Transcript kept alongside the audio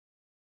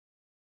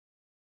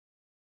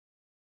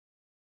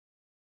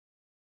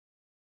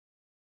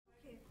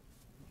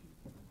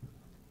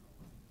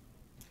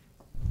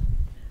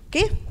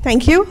Okay,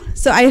 thank you.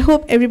 So I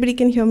hope everybody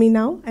can hear me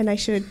now, and I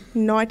should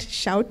not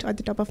shout at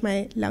the top of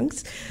my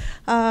lungs.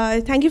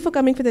 Thank you for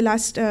coming for the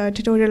last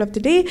tutorial of the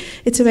day.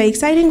 It's a very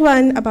exciting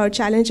one about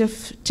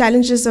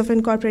challenges of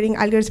incorporating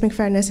algorithmic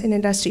fairness in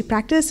industry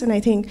practice, and I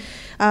think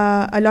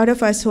a lot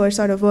of us who are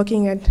sort of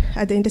working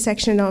at the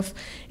intersection of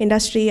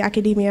industry,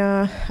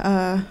 academia,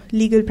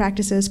 legal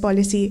practices,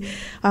 policy,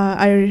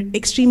 are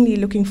extremely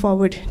looking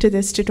forward to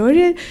this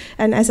tutorial.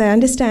 And as I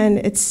understand,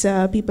 it's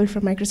people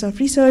from Microsoft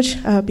Research,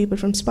 people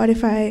from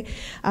Spotify,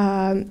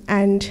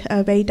 and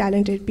a very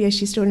talented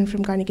PhD student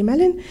from Carnegie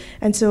Mellon.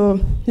 And so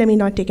let me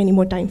not take any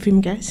more time from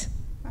you guys.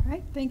 All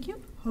right, thank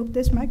you. Hope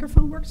this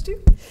microphone works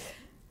too.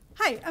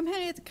 Hi, I'm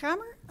Henriette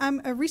Cramer.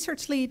 I'm a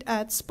research lead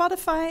at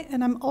Spotify,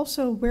 and I'm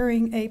also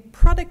wearing a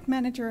product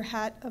manager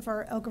hat of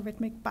our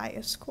algorithmic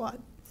bias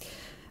squad.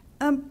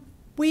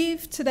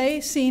 We've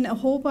today seen a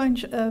whole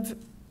bunch of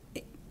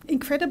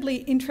incredibly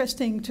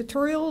interesting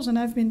tutorials, and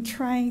I've been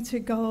trying to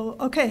go,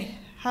 okay,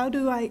 how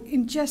do I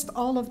ingest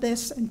all of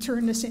this and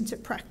turn this into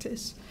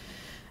practice?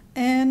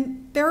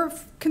 And there are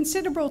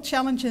considerable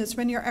challenges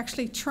when you're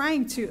actually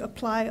trying to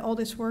apply all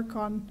this work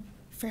on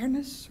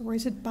fairness, or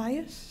is it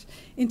bias,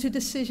 into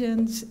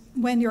decisions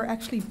when you're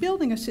actually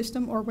building a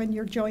system or when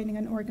you're joining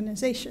an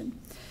organization.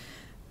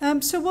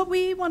 So what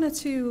we wanted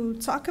to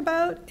talk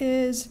about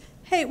is,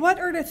 hey, what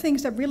are the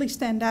things that really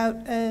stand out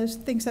as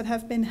things that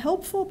have been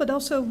helpful, but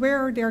also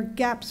where are there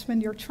gaps when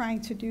you're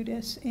trying to do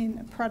this in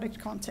a product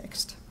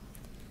context?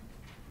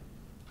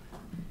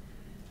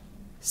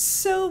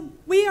 So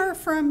we are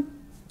from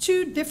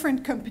two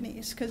different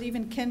companies, because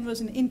even Ken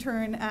was an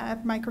intern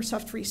at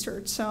Microsoft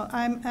Research. So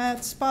I'm at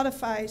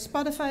Spotify.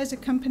 Spotify is a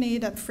company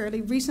that fairly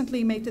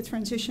recently made the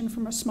transition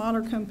from a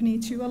smaller company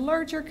to a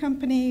larger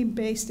company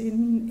based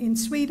in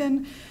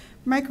Sweden.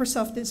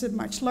 Microsoft is a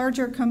much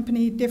larger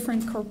company,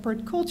 different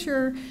corporate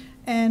culture,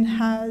 and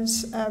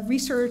has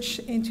research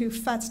into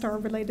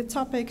FATSTAR-related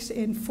topics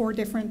in 4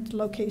 different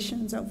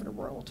locations over the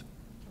world.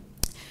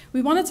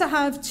 We wanted to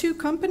have 2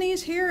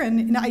 companies here, and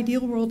in the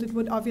ideal world it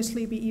would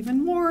obviously be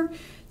even more,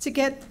 to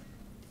get,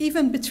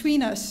 even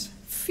between us,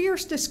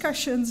 fierce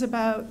discussions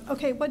about,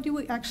 okay, what do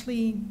we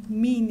actually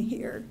mean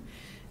here?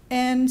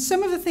 And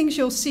some of the things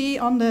you'll see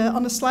on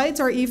the slides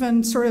are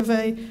even sort of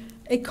a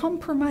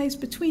compromise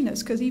between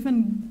us, because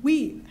even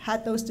we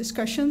had those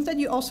discussions that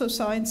you also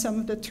saw in some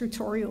of the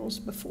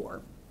tutorials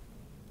before.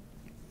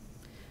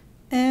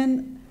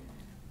 And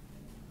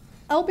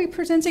I'll be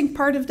presenting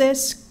part of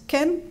this.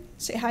 Ken,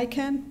 say hi,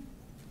 Ken.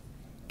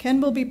 Ken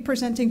will be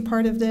presenting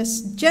part of this.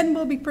 Jen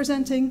will be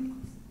presenting.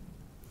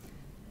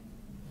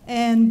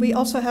 And we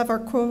also have our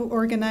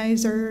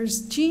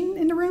co-organizers, Jean,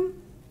 in the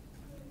room,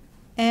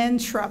 and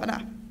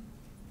Sravana.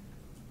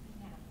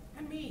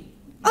 And me.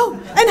 Oh,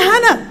 and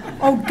Hanna.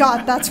 Oh,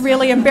 God, that's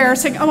really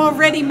embarrassing. I'm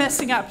already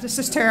messing up. This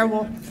is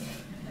terrible.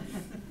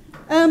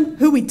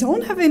 Who we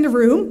don't have in the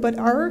room, but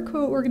our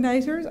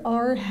co-organizers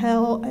are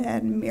Hel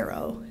and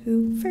Miro,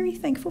 who are very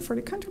thankful for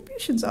the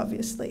contributions,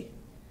 obviously.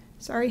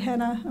 Sorry,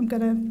 Hanna, I'm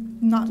going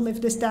to not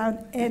live this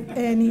down at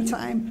any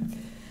time.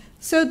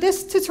 So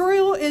this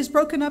tutorial is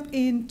broken up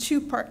in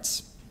 2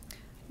 parts.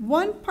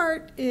 One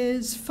part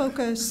is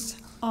focused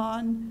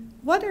on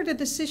what are the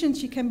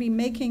decisions you can be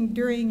making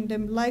during the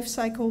life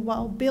cycle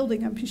while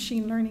building a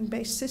machine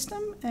learning-based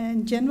system,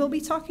 and Jen will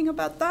be talking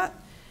about that.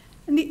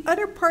 And the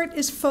other part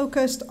is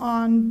focused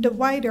on the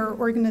wider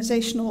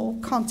organizational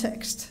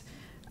context.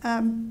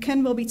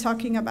 Ken will be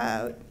talking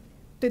about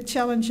the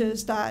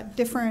challenges that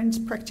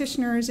different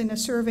practitioners in a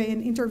survey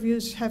and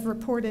interviews have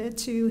reported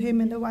to him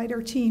and the wider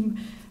team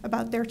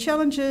about their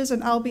challenges,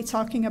 and I'll be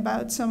talking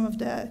about some of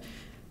the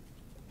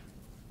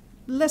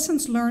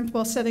lessons learned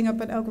while setting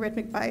up an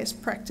algorithmic bias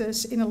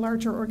practice in a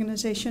larger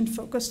organization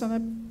focused on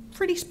a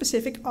pretty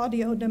specific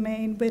audio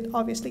domain with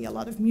obviously a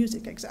lot of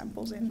music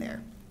examples in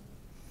there.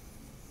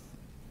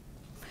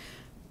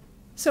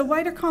 So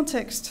wider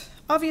context.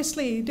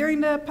 Obviously, during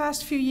the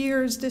past few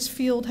years, this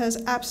field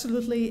has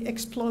absolutely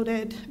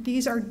exploded.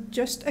 These are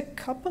just a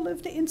couple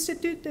of the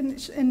institute and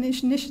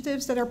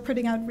initiatives that are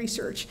putting out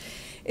research.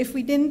 If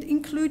we didn't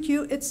include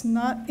you, it's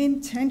not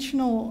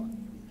intentional.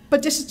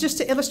 But this is just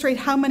to illustrate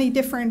how many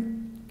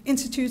different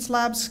institutes,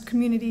 labs,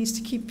 communities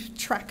to keep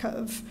track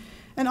of.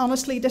 And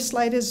honestly, this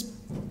slide is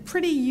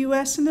pretty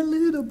US and a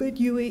little bit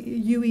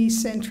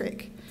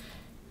UE-centric.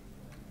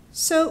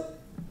 So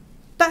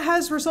that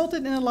has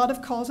resulted in a lot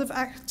of calls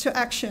to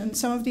action.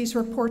 Some of these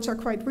reports are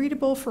quite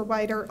readable for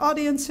wider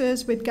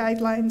audiences with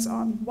guidelines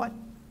on what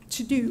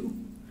to do.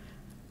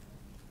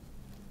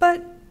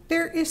 But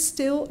there is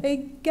still a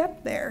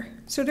gap there.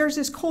 So there's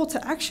this call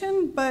to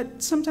action,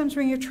 but sometimes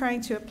when you're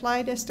trying to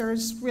apply this,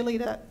 there's really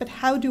but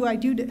how do I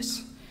do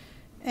this?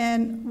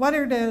 And what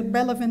are the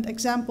relevant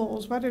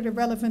examples? What are the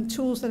relevant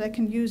tools that I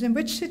can use? In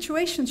which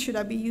situations should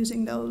I be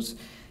using those?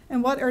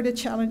 And what are the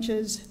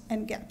challenges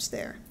and gaps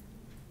there?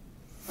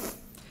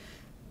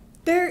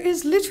 There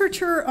is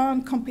literature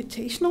on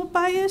computational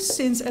bias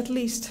since at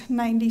least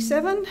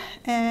 '97,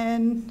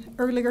 and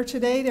earlier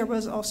today there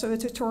was also a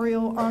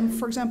tutorial on,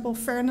 for example,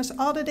 fairness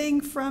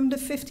auditing from the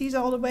 50s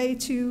all the way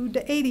to the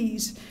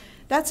 80s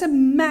That's a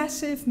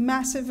massive,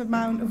 massive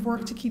amount of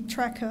work to keep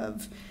track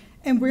of.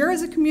 And we're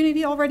as a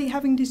community already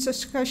having these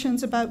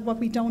discussions about what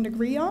we don't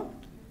agree on.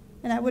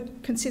 And I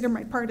would consider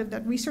my part of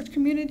that research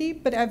community,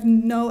 but I have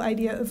no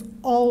idea of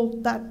all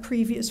that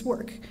previous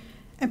work.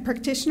 And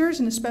practitioners,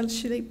 and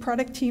especially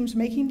product teams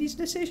making these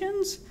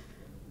decisions,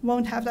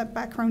 won't have that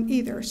background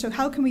either. So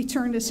how can we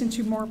turn this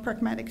into more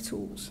pragmatic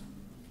tools?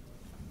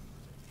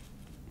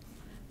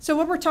 So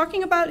what we're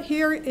talking about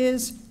here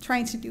is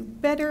trying to do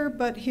better,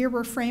 but here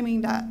we're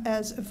framing that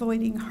as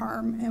avoiding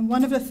harm. And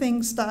one of the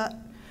things that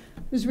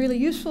was really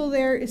useful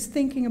there is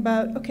thinking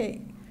about,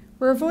 okay,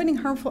 we're avoiding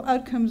harmful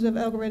outcomes of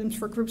algorithms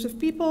for groups of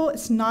people.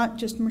 It's not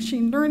just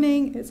machine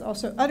learning, it's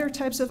also other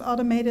types of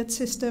automated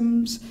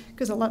systems,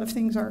 because a lot of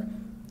things are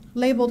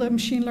labeled as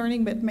machine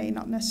learning, but may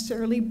not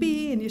necessarily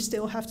be, and you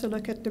still have to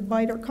look at the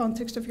wider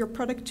context of your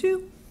product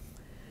too.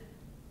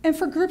 And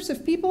for groups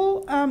of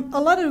people, a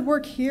lot of the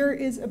work here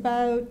is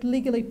about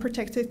legally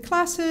protected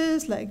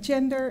classes like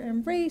gender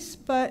and race,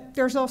 but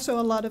there's also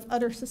a lot of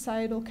other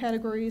societal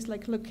categories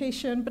like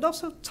location, but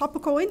also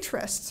topical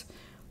interests.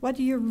 What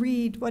do you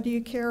read? What do you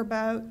care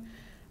about?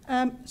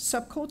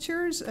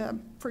 Subcultures,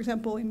 for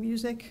example, in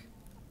music,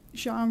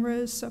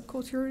 genres,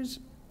 subcultures,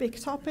 big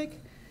topic.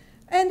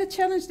 And the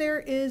challenge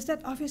there is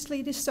that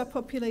obviously these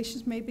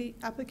subpopulations may be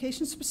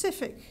application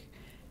specific.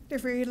 They're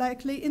very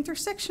likely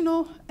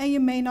intersectional, and you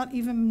may not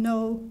even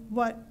know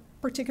what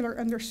particular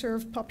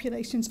underserved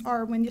populations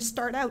are when you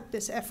start out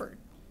this effort.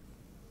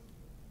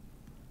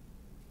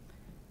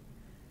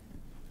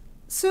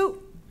 So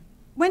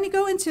when you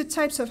go into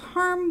types of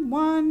harm,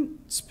 one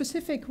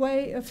specific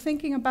way of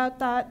thinking about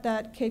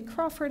that Kate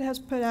Crawford has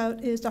put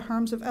out is the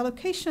harms of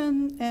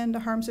allocation and the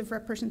harms of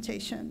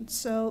representation.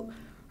 So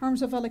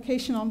harms of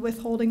allocation on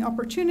withholding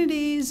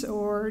opportunities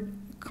or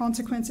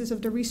consequences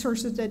of the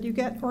resources that you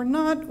get or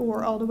not,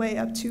 or all the way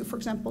up to, for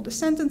example, the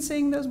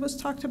sentencing that was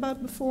talked about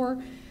before,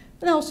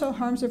 but also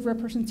harms of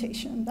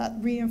representation that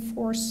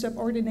reinforce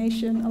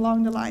subordination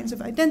along the lines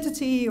of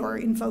identity or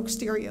invoke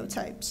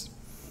stereotypes.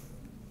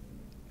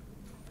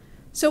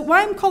 So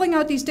why I'm calling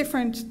out these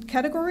different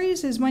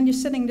categories is when you're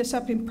setting this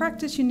up in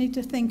practice, you need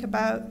to think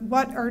about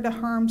what are the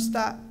harms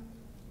that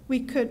we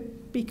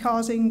could be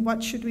causing,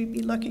 what should we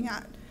be looking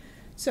at.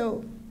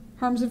 So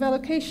harms of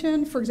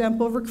allocation, for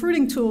example,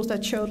 recruiting tools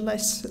that showed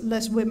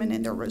less women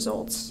in their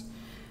results.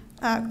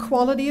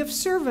 Quality of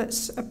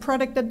service, a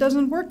product that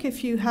doesn't work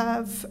if you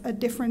have a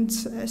different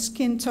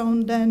skin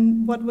tone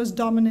than what was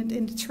dominant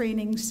in the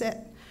training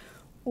set.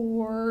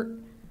 Or,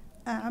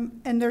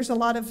 and there's a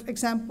lot of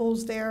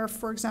examples there,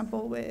 for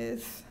example,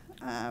 with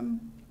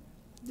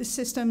the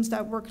systems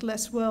that work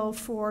less well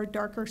for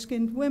darker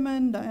skinned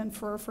women than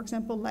for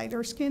example,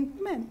 lighter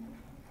skinned men.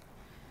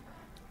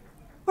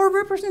 Or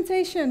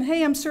representation.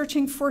 Hey, I'm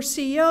searching for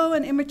CEO,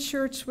 and image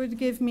search would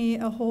give me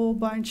a whole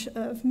bunch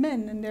of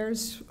men. And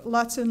there's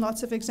lots and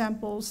lots of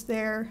examples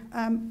there.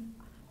 On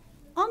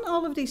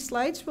all of these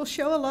slides, we'll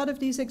show a lot of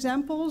these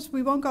examples.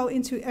 We won't go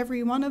into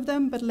every one of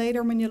them, but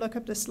later when you look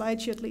up the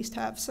slides, you at least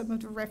have some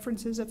of the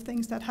references of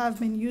things that have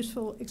been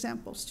useful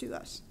examples to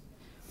us.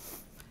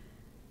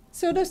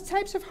 So those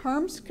types of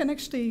harms can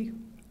actually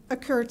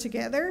occur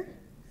together.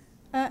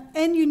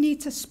 And you need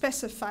to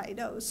specify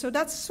those. So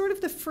that's sort of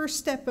the first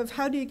step of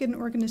how do you get an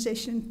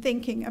organization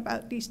thinking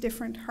about these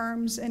different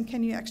harms, and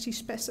can you actually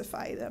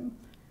specify them?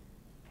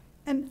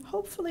 And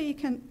hopefully you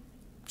can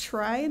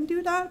try and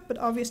do that, but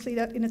obviously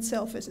that in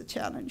itself is a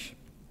challenge.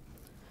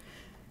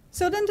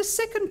 So then the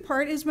second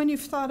part is when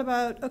you've thought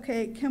about,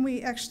 okay, can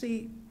we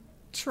actually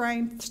try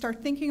and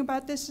start thinking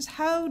about this, is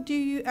how do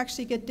you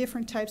actually get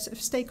different types of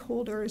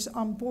stakeholders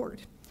on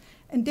board?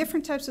 And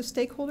different types of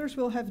stakeholders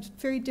will have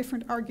very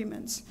different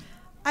arguments.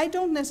 I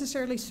don't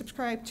necessarily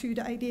subscribe to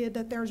the idea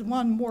that there's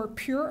one more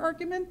pure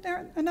argument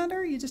than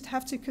another. You just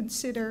have to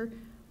consider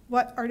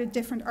what are the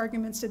different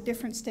arguments that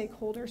different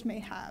stakeholders may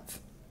have.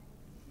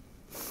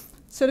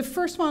 So the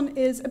first one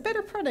is a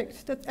better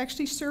product that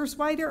actually serves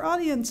wider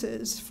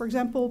audiences. For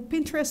example,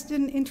 Pinterest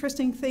did an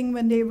interesting thing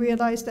when they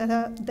realized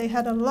that they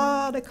had a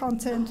lot of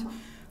content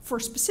for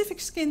specific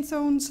skin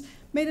tones,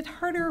 made it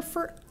harder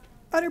for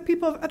other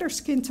people of other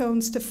skin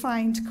tones to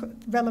find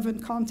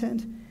relevant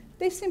content.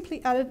 They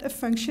simply added a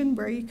function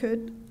where you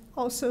could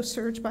also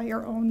search by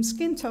your own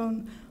skin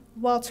tone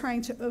while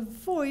trying to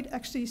avoid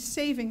actually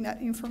saving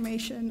that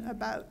information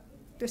about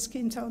the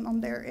skin tone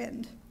on their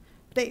end.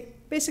 They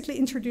basically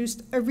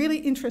introduced a really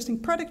interesting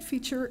product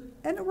feature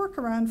and a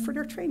workaround for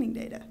their training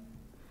data.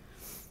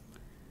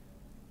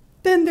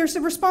 Then there's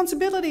the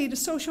responsibility, the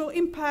social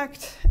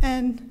impact,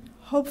 and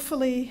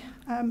hopefully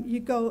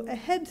you go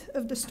ahead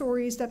of the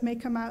stories that may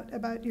come out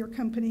about your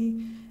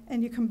company,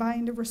 and you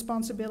combine the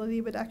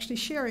responsibility with actually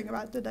sharing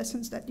about the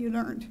lessons that you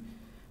learned.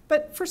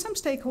 But for some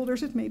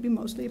stakeholders, it may be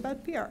mostly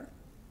about PR.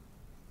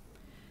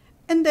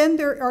 And then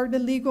there are the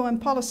legal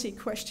and policy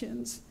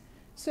questions.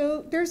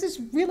 So there's this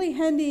really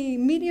handy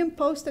Medium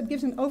post that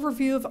gives an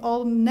overview of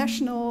all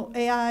national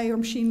AI or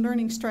machine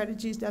learning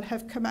strategies that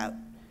have come out.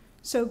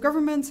 So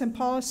governments and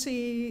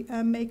policy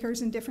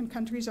makers in different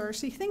countries are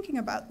actually thinking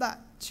about that.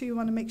 So you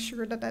want to make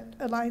sure that that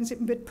aligns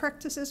with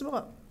practice as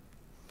well.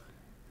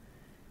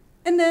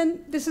 And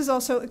then this is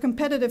also a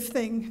competitive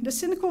thing. The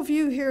cynical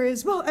view here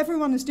is, well,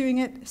 everyone is doing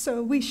it,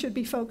 so we should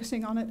be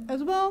focusing on it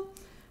as well.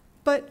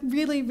 But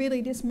really,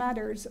 really, this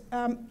matters.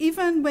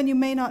 Even when you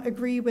may not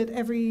agree with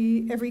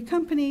every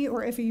company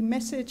or every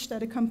message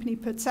that a company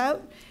puts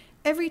out,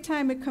 every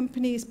time a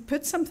company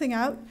puts something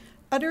out,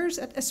 others,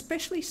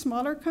 especially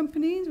smaller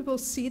companies, will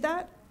see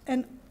that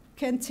and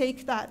can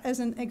take that as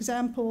an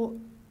example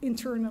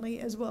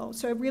internally as well.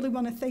 So I really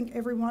want to thank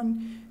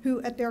everyone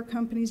who at their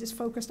companies is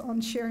focused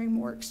on sharing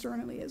more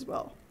externally as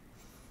well.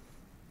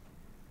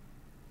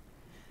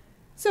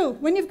 So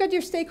when you've got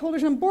your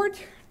stakeholders on board,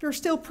 there are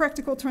still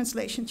practical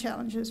translation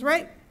challenges,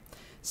 right?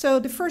 So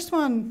the first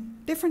one,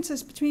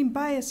 differences between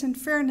bias and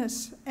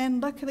fairness.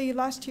 And luckily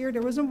last year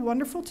there was a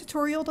wonderful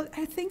tutorial that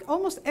I think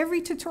almost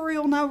every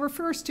tutorial now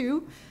refers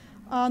to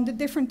on the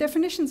different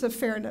definitions of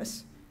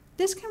fairness.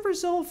 This can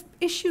resolve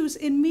issues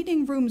in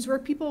meeting rooms where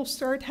people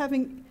start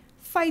having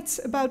fights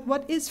about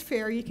what is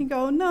fair. You can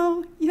go,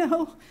 no,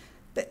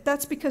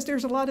 that's because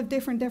there's a lot of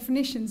different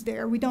definitions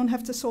there. We don't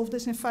have to solve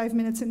this in 5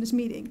 minutes in this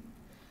meeting.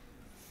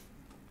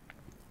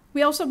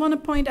 We also want to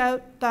point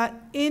out that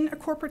in a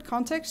corporate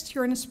context,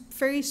 you're in a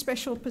very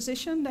special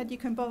position that you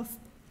can both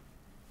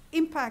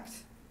impact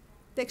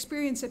the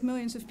experience that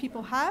millions of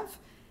people have,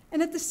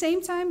 and at the same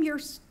time,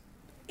 you're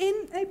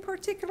in a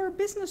particular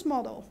business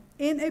model,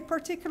 in a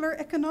particular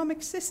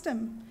economic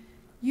system.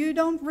 You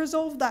don't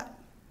resolve that.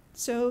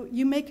 So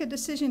you make a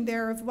decision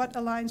there of what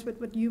aligns with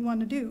what you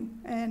want to do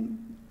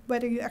and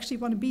whether you actually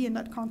want to be in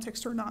that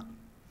context or not.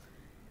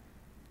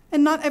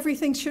 And not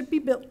everything should be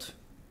built.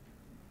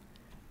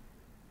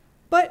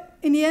 But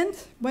in the end,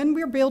 when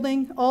we're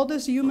building, all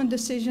those human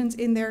decisions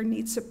in there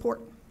need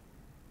support.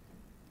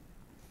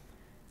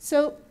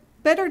 So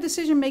better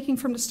decision making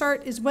from the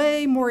start is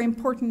way more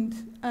important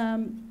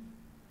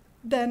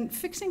than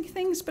fixing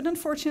things, but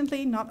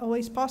unfortunately not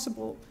always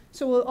possible.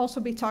 So we'll also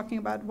be talking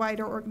about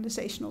wider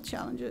organizational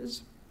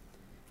challenges.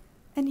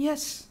 And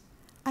yes,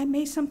 I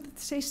may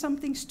say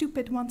something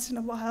stupid once in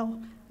a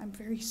while. I'm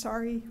very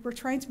sorry. We're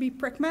trying to be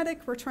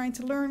pragmatic, we're trying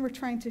to learn, we're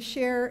trying to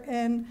share,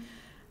 and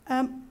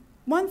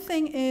one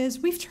thing is,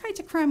 we've tried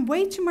to cram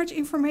way too much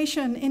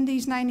information in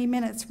these 90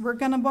 minutes. We're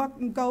going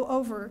to go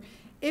over.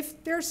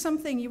 If there's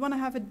something you want to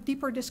have a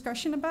deeper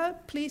discussion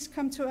about, please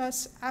come to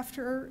us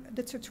after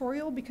the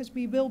tutorial, because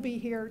we will be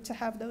here to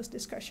have those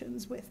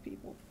discussions with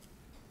people.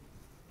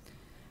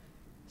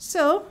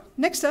 So,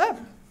 next up,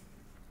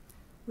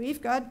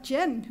 we've got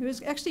Jen, who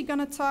is actually going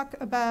to talk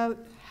about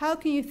how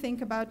can you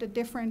think about the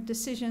different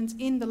decisions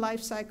in the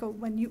life cycle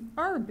when you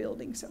are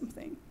building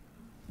something.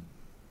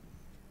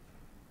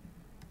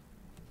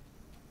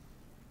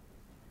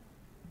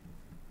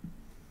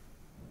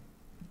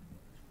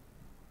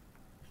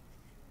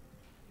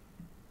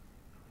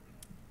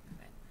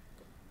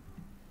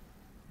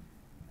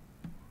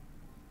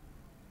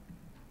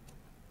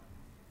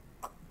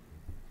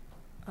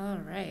 All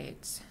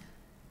right.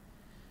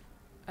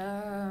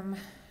 I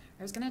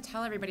was going to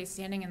tell everybody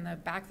standing in the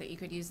back that you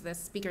could use this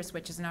speaker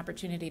switch as an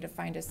opportunity to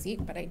find a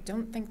seat, but I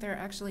don't think there are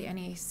actually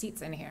any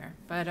seats in here.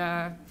 But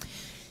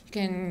you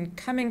can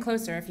come in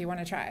closer if you want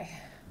to try.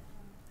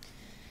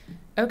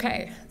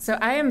 Okay, so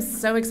I am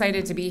so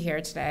excited to be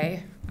here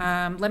today.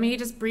 Let me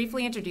just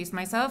briefly introduce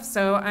myself.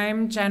 So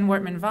I'm Jen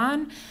Wortman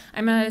Vaughan.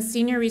 I'm a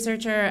senior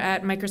researcher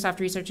at Microsoft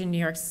Research in New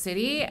York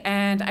City,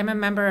 and I'm a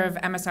member of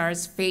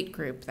MSR's FATE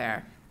group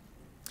there.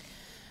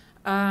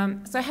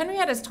 So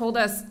Henriette has told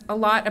us a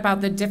lot about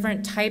the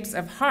different types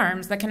of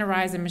harms that can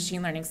arise in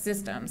machine learning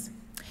systems.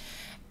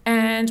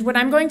 And what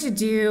I'm going to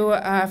do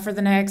for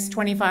the next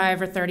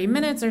 25 or 30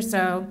 minutes or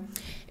so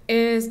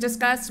is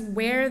discuss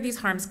where these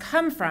harms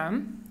come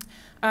from,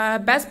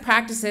 best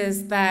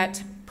practices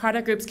that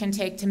product groups can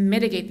take to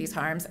mitigate these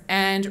harms,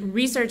 and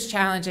research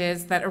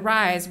challenges that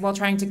arise while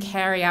trying to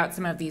carry out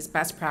some of these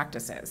best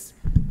practices.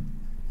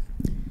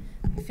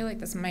 I feel like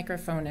this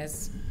microphone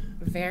is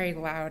very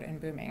loud and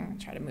booming.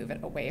 Try to move it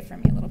away from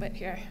me a little bit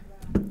here.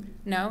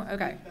 No?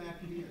 Okay.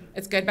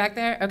 It's good back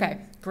there? Okay,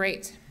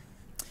 great.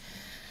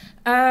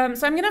 So I'm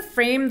going to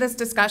frame this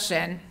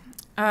discussion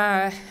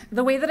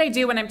the way that I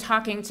do when I'm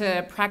talking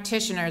to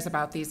practitioners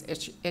about these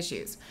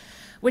issues,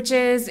 which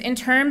is in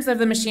terms of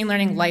the machine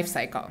learning life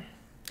cycle.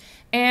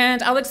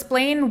 And I'll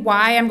explain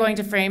why I'm going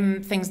to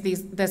frame things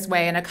this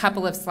way in a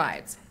couple of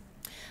slides.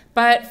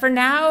 But for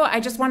now, I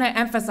just want to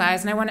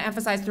emphasize, and I want to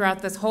emphasize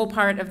throughout this whole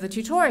part of the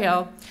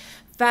tutorial,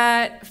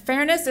 that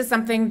fairness is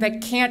something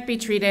that can't be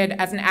treated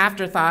as an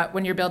afterthought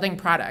when you're building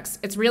products.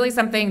 It's really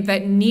something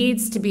that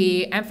needs to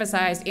be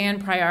emphasized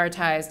and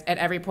prioritized at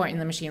every point in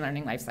the machine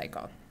learning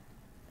lifecycle.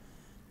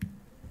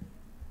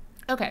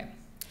 Okay,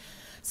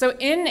 so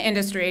in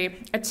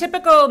industry, a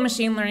typical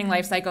machine learning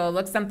lifecycle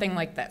looks something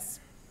like this.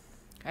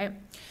 Okay?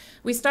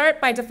 We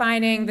start by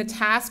defining the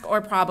task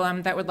or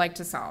problem that we'd like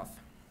to solve.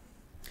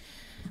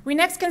 We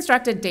next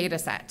construct a data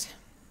set.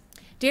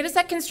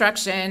 Dataset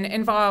construction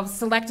involves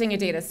selecting a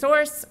data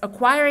source,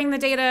 acquiring the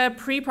data,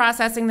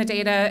 pre-processing the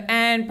data,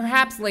 and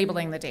perhaps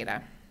labeling the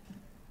data.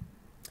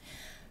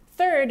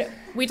 Third,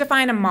 we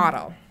define a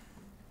model.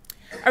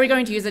 Are we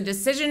going to use a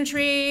decision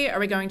tree? Are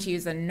we going to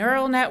use a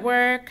neural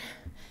network?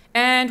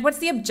 And what's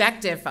the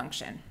objective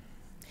function?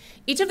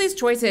 Each of these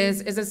choices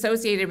is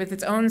associated with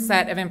its own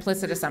set of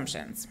implicit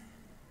assumptions.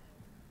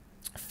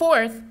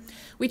 Fourth,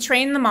 we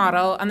train the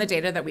model on the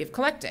data that we've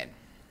collected.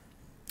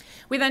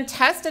 We then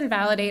test and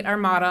validate our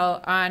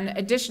model on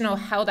additional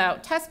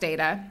held-out test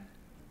data,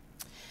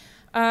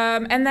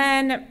 and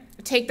then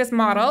take this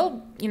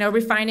model,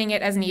 refining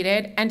it as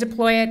needed, and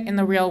deploy it in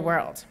the real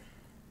world.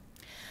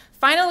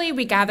 Finally,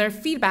 we gather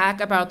feedback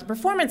about the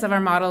performance of our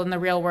model in the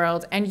real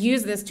world and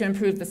use this to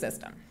improve the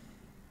system.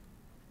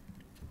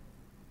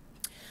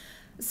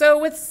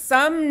 So with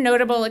some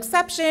notable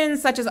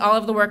exceptions, such as all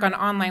of the work on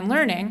online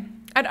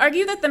learning, I'd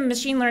argue that the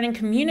machine learning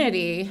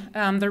community,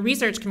 the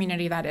research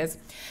community that is,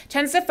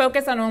 tends to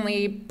focus on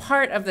only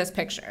part of this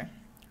picture,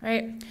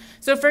 right?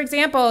 So for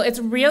example, it's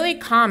really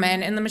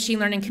common in the machine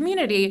learning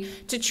community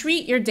to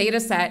treat your data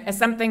set as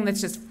something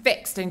that's just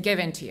fixed and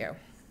given to you.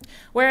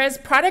 Whereas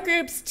product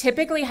groups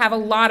typically have a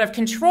lot of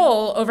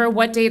control over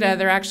what data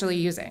they're actually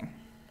using.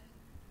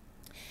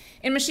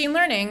 In machine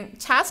learning,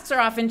 tasks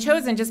are often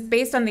chosen just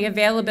based on the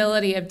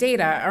availability of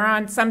data or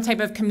on some type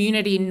of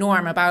community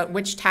norm about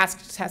which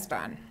task to test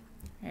on.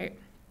 Right?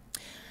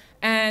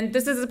 And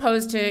this is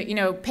opposed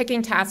to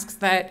picking tasks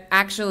that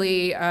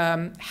actually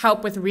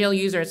help with real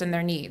users and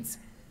their needs.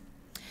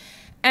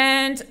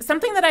 And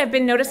something that I've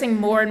been noticing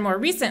more and more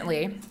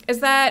recently is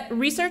that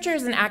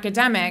researchers and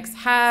academics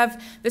have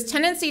this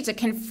tendency to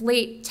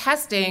conflate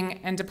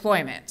testing and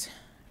deployment.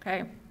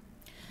 Okay?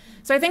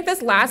 So I think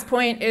this last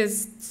point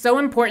is so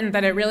important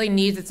that it really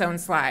needs its own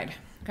slide.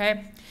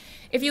 Okay?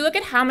 If you look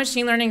at how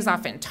machine learning is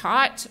often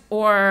taught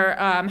or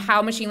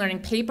how machine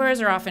learning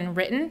papers are often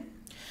written,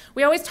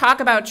 we always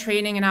talk about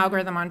training an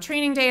algorithm on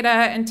training data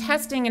and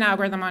testing an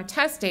algorithm on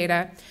test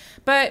data,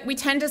 but we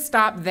tend to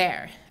stop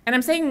there. And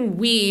I'm saying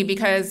we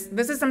because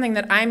this is something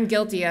that I'm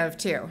guilty of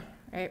too,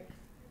 right?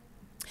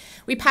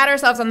 We pat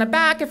ourselves on the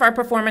back if our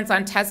performance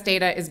on test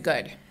data is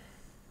good.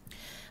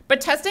 But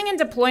testing and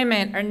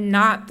deployment are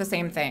not the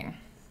same thing,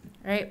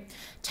 right?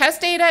 Test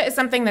data is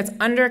something that's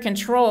under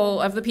control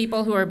of the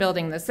people who are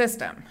building the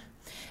system.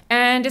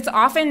 And it's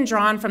often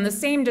drawn from the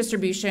same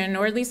distribution,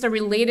 or at least a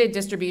related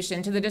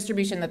distribution to the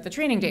distribution that the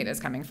training data is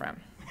coming from.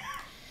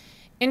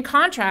 In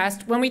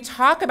contrast, when we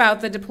talk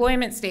about the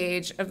deployment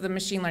stage of the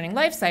machine learning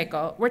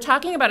lifecycle, we're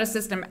talking about a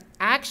system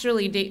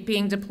actually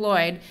being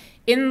deployed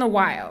in the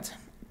wild,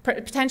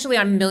 potentially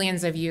on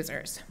millions of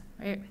users,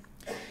 right?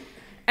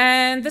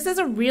 And this is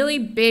a really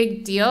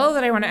big deal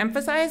that I want to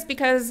emphasize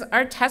because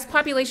our test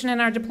population and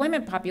our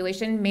deployment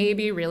population may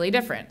be really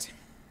different.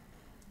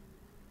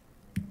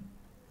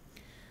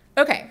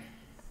 Okay,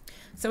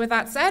 so with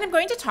that said, I'm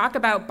going to talk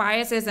about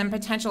biases and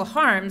potential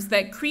harms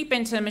that creep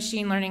into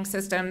machine learning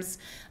systems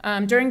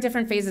during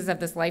different phases of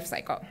this life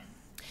cycle.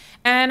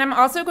 And I'm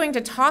also going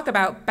to talk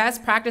about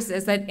best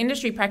practices that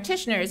industry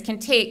practitioners can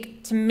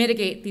take to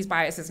mitigate these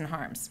biases and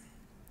harms.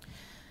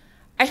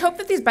 I hope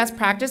that these best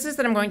practices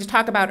that I'm going to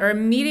talk about are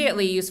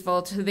immediately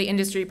useful to the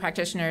industry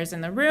practitioners in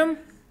the room,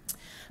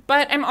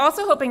 but I'm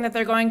also hoping that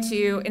they're going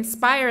to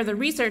inspire the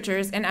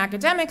researchers and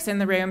academics in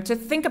the room to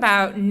think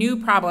about new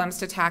problems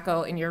to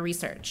tackle in your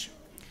research.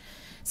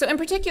 So in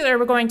particular,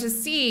 we're going to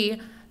see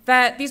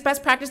that these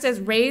best practices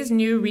raise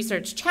new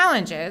research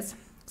challenges,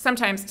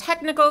 sometimes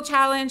technical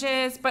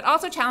challenges, but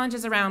also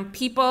challenges around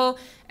people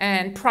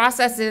and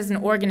processes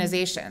and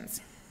organizations.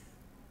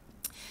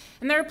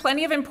 And there are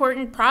plenty of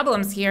important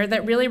problems here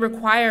that really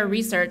require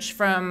research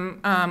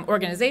from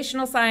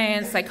organizational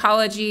science,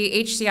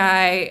 psychology,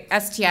 HCI,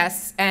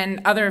 STS, and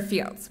other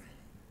fields.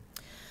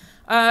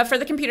 For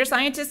the computer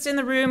scientists in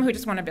the room who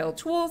just want to build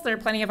tools, there are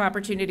plenty of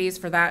opportunities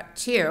for that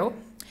too.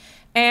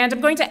 And I'm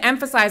going to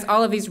emphasize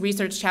all of these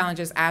research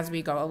challenges as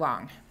we go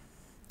along.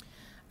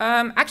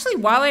 Actually,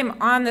 while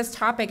I'm on this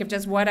topic of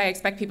just what I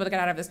expect people to get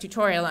out of this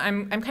tutorial,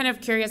 I'm kind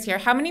of curious here.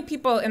 How many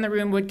people in the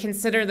room would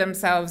consider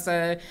themselves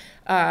a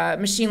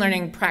machine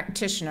learning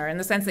practitioner in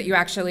the sense that you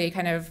actually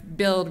kind of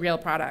build real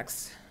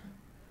products?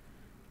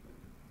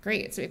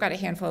 Great, so we've got a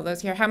handful of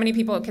those here. How many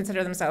people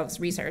consider themselves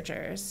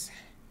researchers?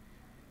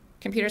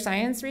 Computer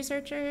science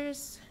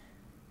researchers?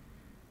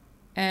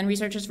 And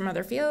researchers from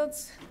other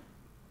fields?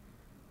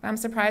 I'm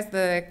surprised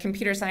the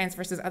computer science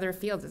versus other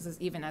fields is as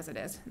even as it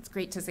is. It's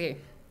great to see.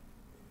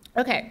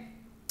 Okay,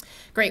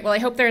 great. Well, I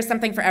hope there is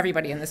something for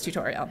everybody in this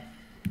tutorial.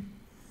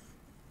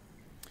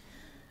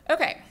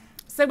 Okay,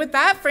 so with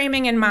that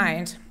framing in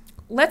mind,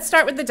 let's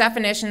start with the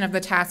definition of the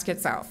task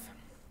itself.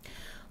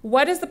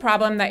 What is the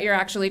problem that you're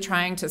actually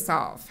trying to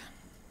solve?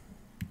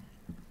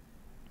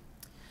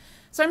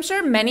 So I'm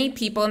sure many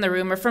people in the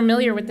room are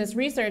familiar with this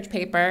research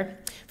paper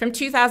from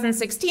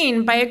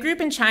 2016 by a group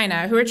in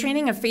China who are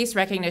training a face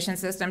recognition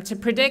system to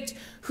predict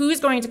who's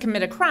going to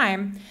commit a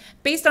crime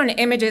based on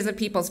images of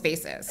people's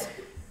faces.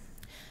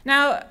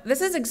 Now,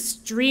 this is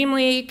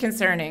extremely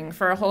concerning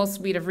for a whole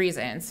suite of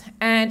reasons,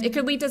 and it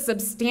could lead to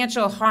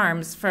substantial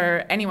harms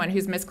for anyone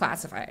who's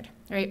misclassified,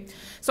 right?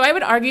 So I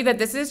would argue that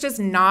this is just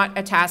not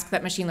a task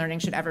that machine learning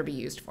should ever be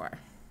used for.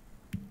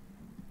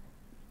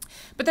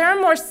 But there are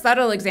more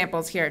subtle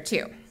examples here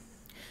too.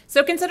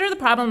 So consider the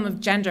problem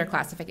of gender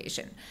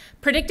classification,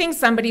 predicting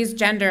somebody's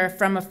gender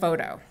from a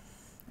photo,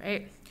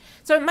 right?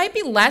 So it might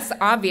be less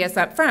obvious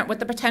up front what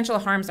the potential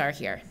harms are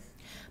here,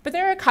 but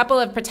there are a couple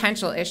of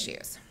potential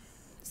issues.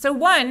 So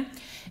one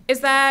is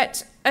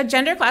that a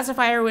gender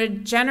classifier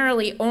would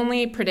generally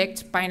only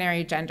predict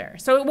binary gender,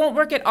 so it won't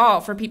work at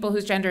all for people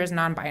whose gender is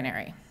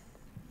non-binary.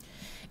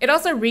 It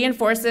also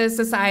reinforces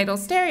societal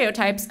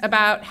stereotypes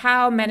about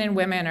how men and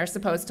women are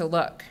supposed to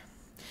look.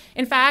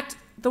 In fact,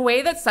 the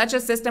way that such a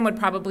system would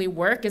probably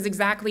work is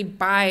exactly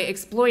by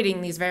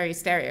exploiting these very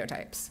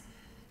stereotypes.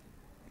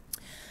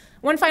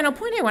 One final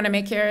point I want to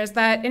make here is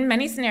that in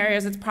many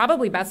scenarios, it's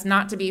probably best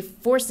not to be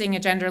forcing a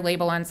gender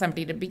label on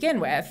somebody to begin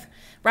with,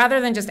 rather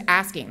than just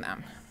asking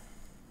them.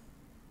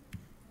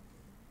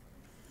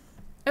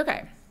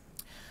 Okay,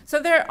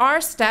 so there are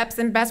steps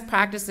and best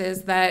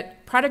practices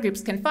that product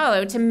groups can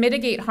follow to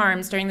mitigate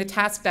harms during the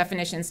task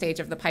definition stage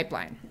of the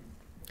pipeline.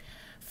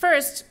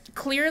 First,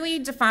 clearly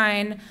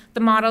define the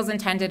model's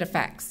intended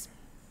effects.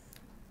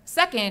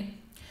 Second,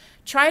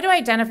 try to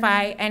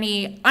identify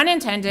any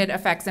unintended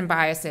effects and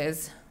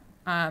biases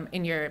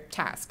in your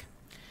task.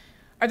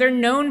 Are there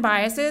known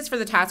biases for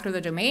the task or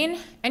the domain?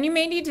 And you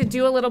may need to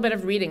do a little bit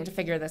of reading to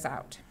figure this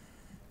out.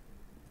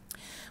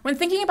 When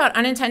thinking about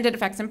unintended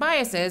effects and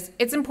biases,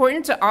 it's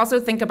important to also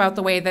think about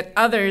the way that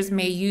others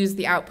may use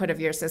the output of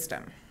your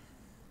system.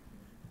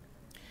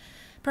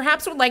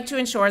 Perhaps would like to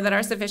ensure that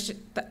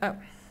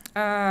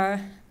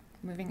our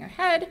moving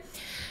ahead.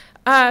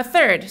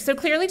 Third, so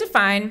clearly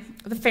define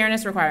the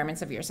fairness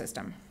requirements of your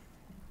system.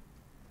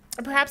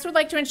 Perhaps would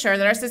like to ensure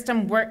that our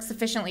system works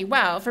sufficiently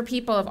well for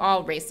people of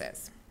all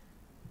races.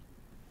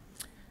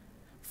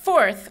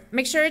 Fourth,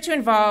 make sure to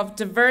involve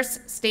diverse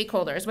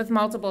stakeholders with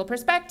multiple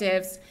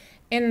perspectives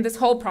in this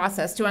whole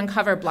process to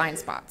uncover blind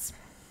spots,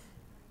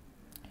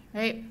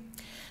 right?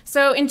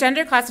 So in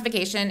gender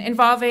classification,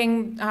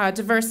 involving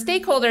diverse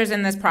stakeholders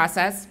in this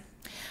process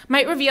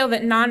might reveal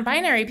that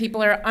non-binary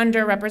people are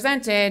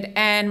underrepresented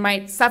and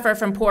might suffer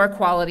from poor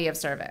quality of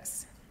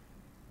service.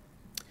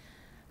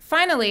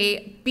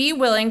 Finally, be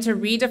willing to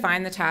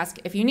redefine the task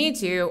if you need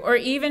to, or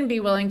even be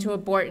willing to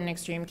abort in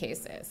extreme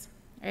cases,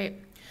 right?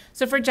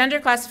 So for gender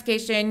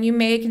classification, you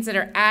may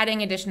consider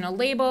adding additional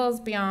labels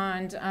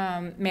beyond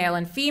male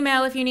and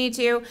female if you need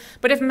to,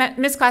 but if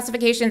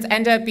misclassifications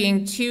end up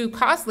being too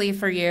costly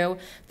for you,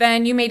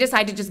 then you may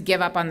decide to just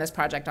give up on this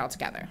project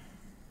altogether.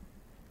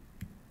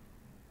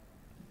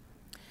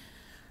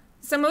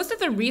 So most of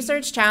the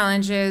research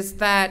challenges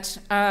that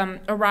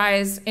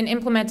arise in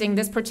implementing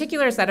this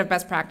particular set of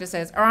best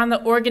practices are on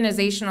the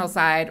organizational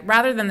side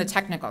rather than the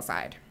technical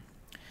side.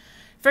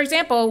 For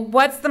example,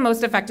 what's the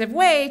most effective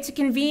way to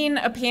convene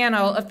a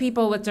panel of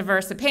people with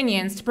diverse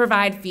opinions to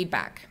provide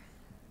feedback?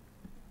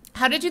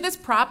 How to do this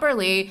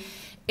properly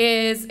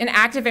is an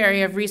active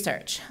area of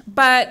research,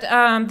 but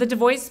the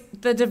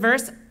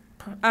Diverse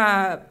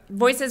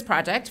Voices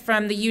project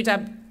from the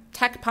UW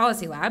Tech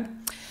Policy Lab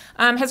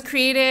has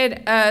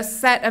created a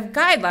set of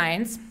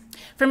guidelines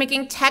for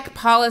making tech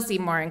policy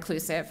more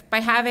inclusive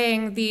by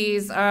having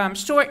these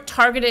short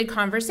targeted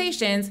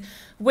conversations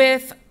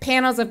with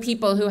panels of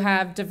people who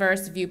have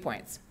diverse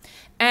viewpoints.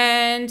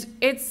 And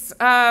it's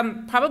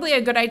probably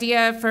a good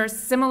idea for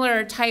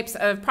similar types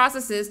of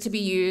processes to be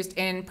used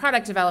in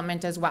product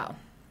development as well.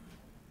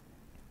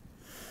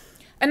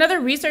 Another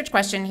research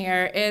question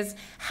here is,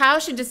 how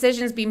should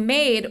decisions be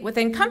made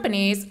within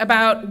companies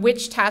about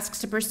which tasks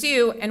to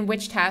pursue and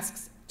which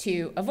tasks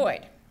to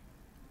avoid?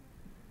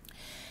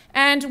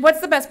 And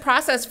what's the best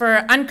process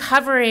for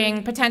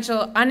uncovering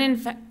potential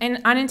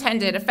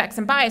unintended effects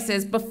and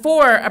biases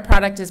before a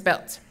product is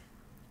built,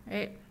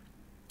 right?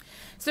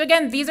 So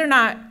again, these are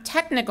not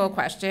technical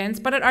questions,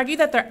 but I'd argue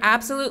that they're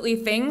absolutely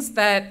things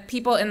that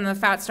people in the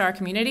FATSTAR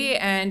community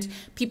and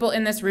people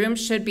in this room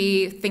should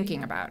be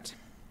thinking about.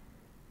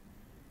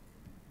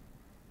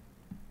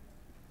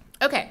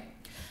 Okay,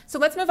 so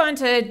let's move on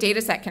to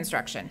data set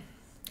construction.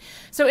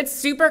 So it's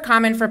super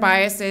common for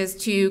biases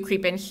to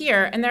creep in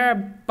here, and there are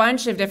a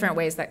bunch of different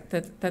ways that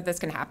this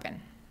can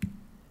happen.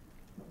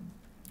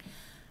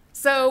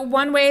 So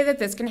one way that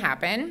this can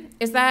happen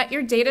is that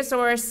your data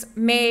source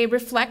may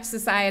reflect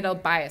societal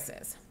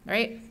biases,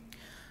 right?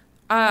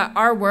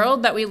 Our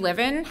world that we live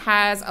in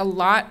has a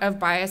lot of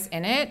bias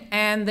in it,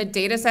 and the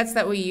data sets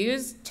that we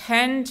use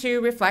tend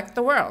to reflect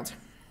the world.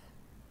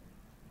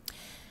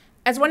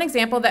 As one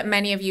example that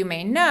many of you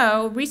may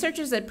know,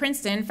 researchers at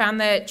Princeton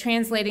found that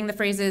translating the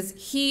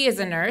phrases "he is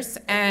a nurse"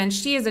 and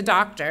 "she is a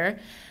doctor"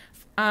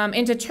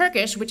 into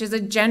Turkish, which is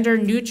a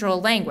gender-neutral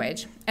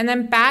language, and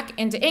then back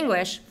into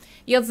English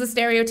yields the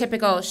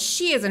stereotypical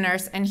 "she is a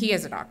nurse" and "he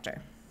is a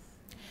doctor."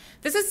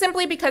 This is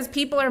simply because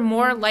people are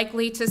more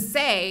likely to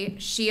say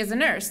 "she is a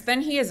nurse"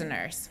 than "he is a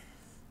nurse."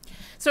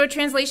 So a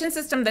translation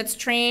system that's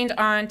trained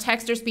on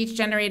text or speech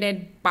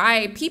generated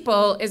by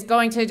people is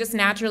going to just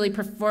naturally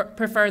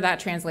prefer that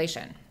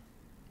translation.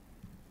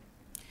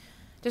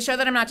 To show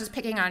that I'm not just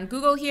picking on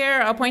Google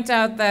here, I'll point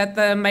out that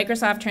the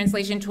Microsoft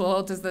translation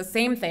tool does the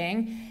same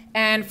thing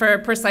and for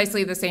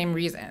precisely the same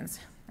reasons,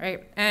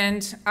 right?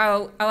 And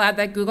I'll add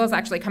that Google's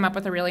actually come up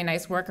with a really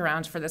nice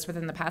workaround for this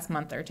within the past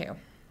month or two.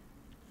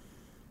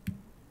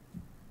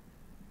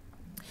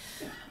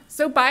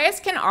 So bias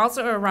can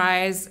also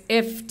arise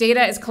if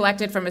data is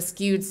collected from a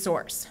skewed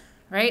source,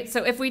 right?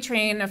 So if we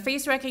train a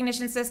face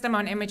recognition system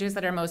on images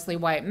that are mostly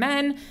white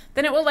men,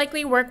 then it will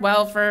likely work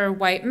well for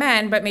white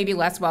men, but maybe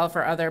less well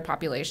for other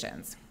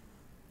populations.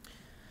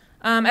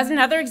 As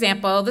another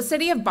example, the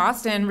city of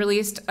Boston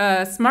released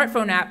a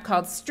smartphone app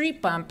called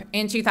Street Bump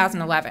in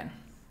 2011.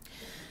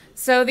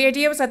 So the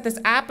idea was that this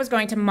app was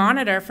going to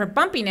monitor for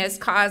bumpiness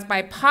caused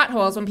by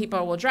potholes when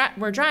people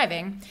were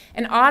driving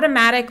and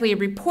automatically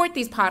report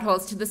these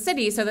potholes to the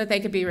city so that they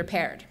could be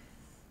repaired.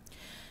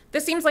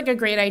 This seems like a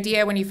great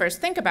idea when you first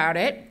think about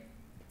it,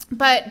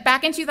 but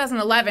back in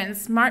 2011,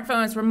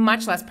 smartphones were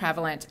much less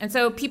prevalent, and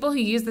so people who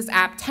used this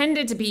app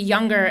tended to be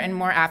younger and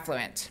more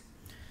affluent.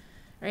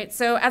 Right?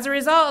 So as a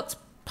result,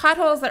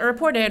 potholes that were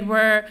reported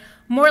were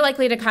more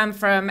likely to come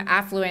from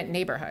affluent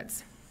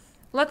neighborhoods.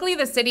 Luckily,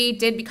 the city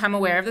did become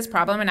aware of this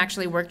problem and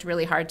actually worked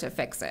really hard to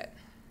fix it.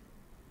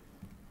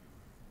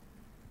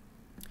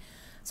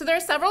 So there are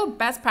several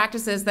best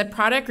practices that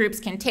product groups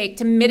can take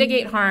to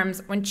mitigate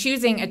harms when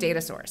choosing a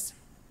data source.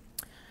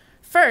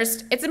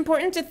 First, it's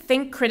important to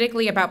think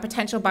critically about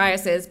potential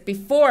biases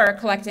before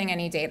collecting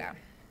any data.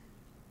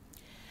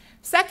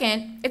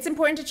 Second, it's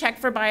important to check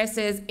for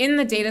biases in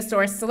the data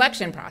source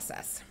selection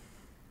process.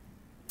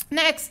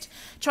 Next,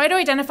 try to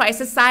identify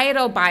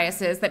societal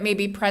biases that may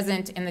be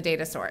present in the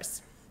data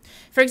source.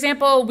 For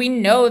example, we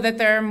know that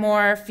there are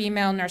more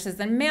female nurses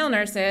than male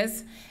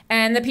nurses,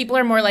 and that people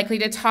are more likely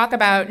to talk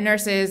about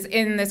nurses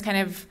in this kind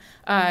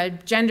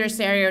of gender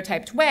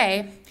stereotyped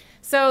way.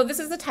 So this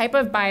is the type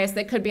of bias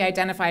that could be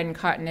identified and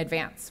caught in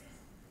advance.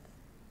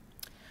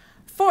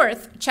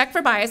 Fourth, check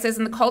for biases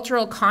in the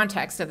cultural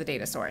context of the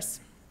data source.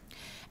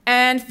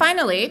 And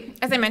finally,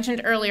 as I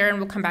mentioned earlier, and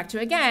we'll come back to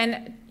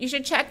again, you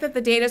should check that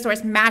the data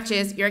source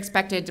matches your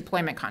expected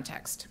deployment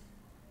context.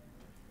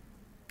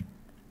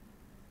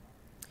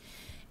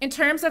 In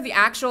terms of the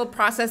actual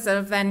process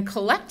of then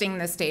collecting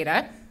this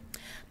data,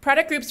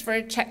 product groups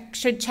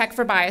should check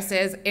for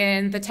biases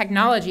in the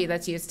technology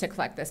that's used to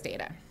collect this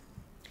data.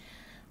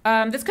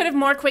 This could have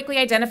more quickly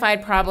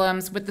identified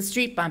problems with the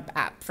Street Bump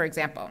app, for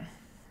example.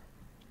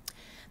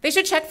 They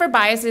should check for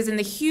biases in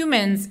the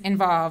humans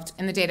involved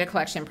in the data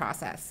collection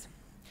process.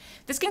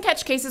 This can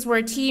catch cases where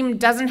a team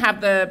doesn't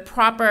have the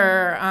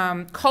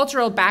proper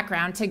cultural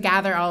background to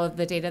gather all of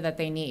the data that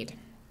they need.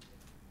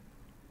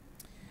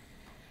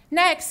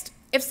 Next,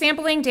 if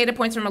sampling data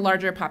points from a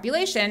larger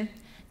population,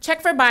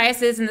 check for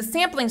biases in the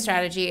sampling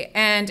strategy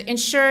and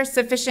ensure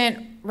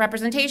sufficient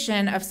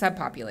representation of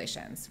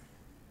subpopulations.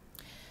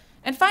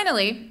 And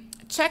finally,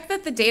 check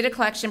that the data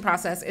collection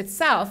process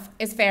itself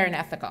is fair and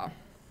ethical.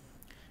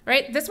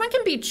 Right? This one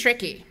can be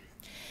tricky.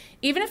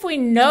 Even if we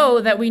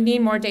know that we need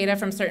more data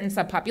from certain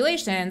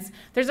subpopulations,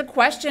 there's a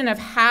question of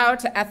how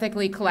to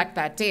ethically collect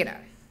that data.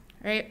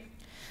 Right?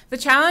 The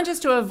challenge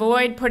is to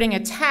avoid putting a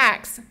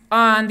tax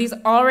on these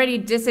already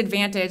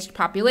disadvantaged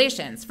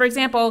populations. For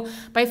example,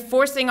 by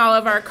forcing all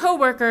of our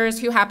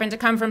coworkers who happen to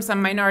come from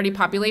some minority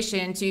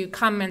population to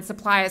come and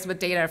supply us with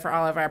data for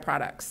all of our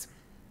products.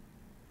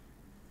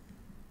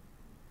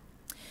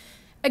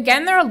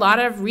 Again, there are a lot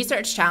of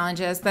research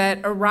challenges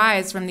that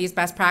arise from these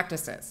best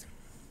practices.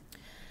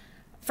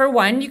 For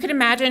one, you could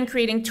imagine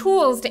creating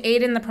tools to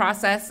aid in the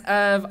process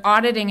of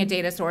auditing a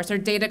data source or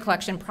data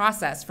collection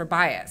process for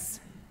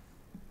bias.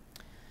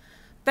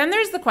 Then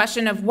there's the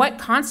question of what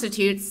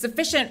constitutes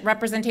sufficient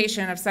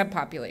representation of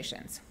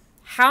subpopulations.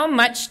 How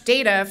much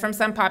data from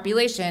some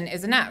population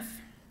is enough?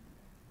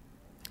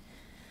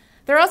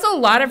 There are also a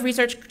lot of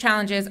research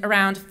challenges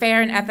around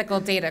fair and ethical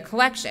data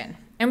collection.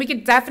 And we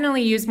could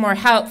definitely use more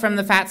help from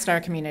the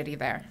FatStar community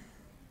there.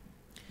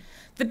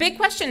 The big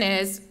question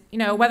is,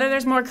 whether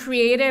there's more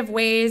creative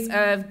ways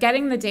of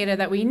getting the data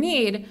that we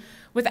need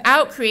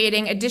without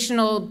creating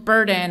additional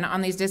burden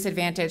on these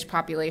disadvantaged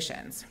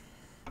populations.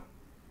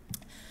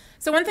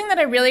 So one thing that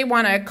I really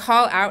want to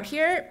call out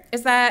here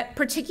is that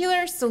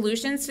particular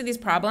solutions to these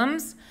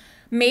problems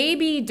may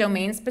be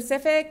domain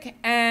specific,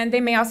 and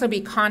they may also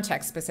be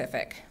context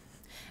specific.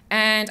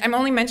 And I'm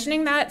only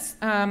mentioning that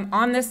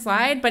on this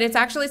slide, but it's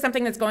actually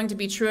something that's going to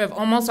be true of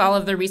almost all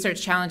of the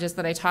research challenges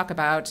that I talk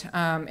about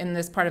in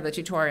this part of the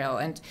tutorial.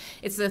 And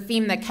it's a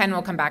theme that Ken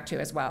will come back to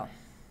as well.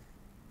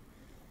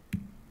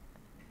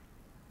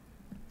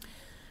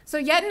 So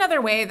yet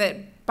another way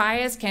that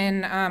bias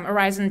can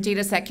arise in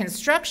data set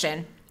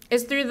construction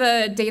is through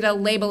the data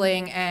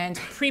labeling and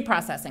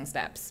pre-processing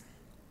steps.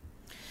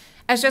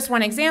 As just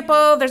one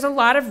example, there's a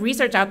lot of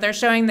research out there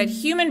showing that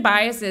human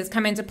biases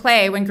come into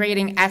play when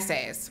grading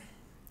essays.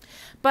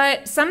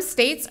 But some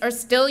states are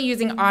still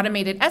using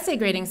automated essay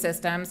grading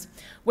systems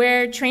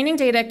where training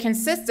data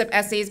consists of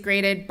essays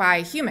graded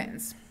by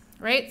humans,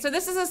 right? So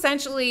this is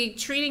essentially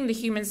treating the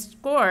human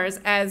scores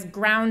as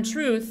ground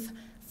truth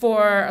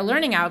for a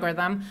learning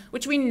algorithm,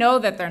 which we know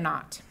that they're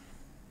not.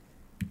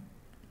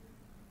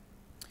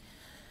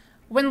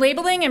 When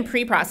labeling and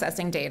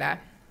pre-processing data,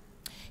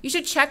 you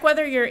should check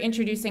whether you're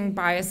introducing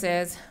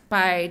biases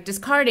by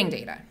discarding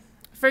data.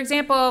 For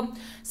example,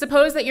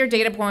 suppose that your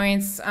data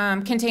points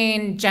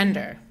contain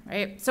gender,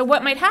 right? So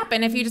what might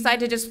happen if you decide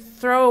to just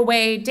throw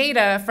away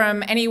data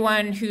from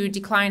anyone who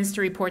declines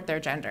to report their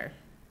gender?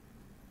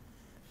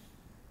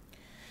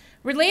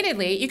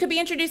 Relatedly, you could be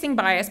introducing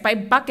bias by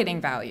bucketing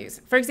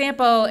values. For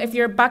example, if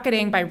you're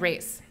bucketing by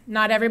race,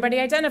 not everybody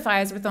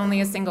identifies with only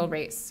a single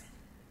race.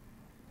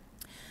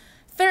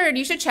 Third,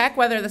 you should check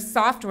whether the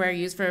software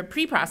used for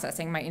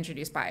pre-processing might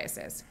introduce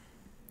biases.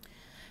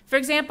 For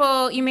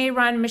example, you may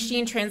run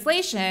machine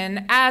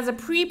translation as a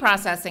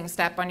pre-processing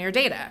step on your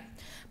data.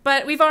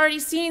 But we've already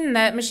seen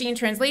that machine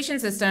translation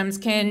systems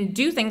can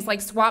do things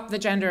like swap the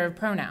gender of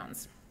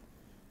pronouns.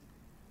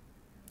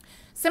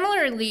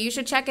 Similarly, you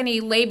should check any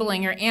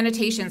labeling or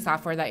annotation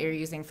software that you're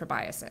using for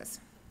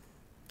biases.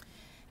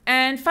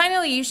 And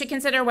finally, you should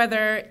consider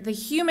whether the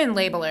human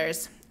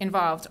labelers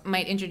involved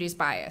might introduce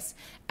bias,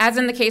 as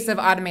in the case of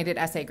automated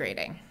essay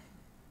grading.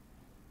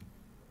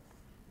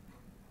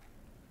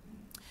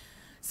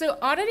 So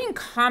auditing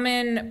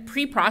common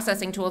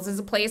pre-processing tools is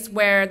a place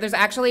where there's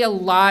actually a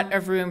lot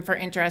of room for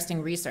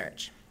interesting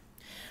research.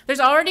 There's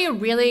already a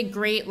really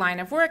great line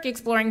of work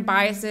exploring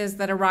biases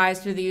that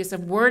arise through the use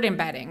of word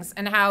embeddings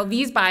and how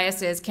these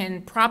biases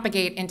can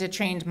propagate into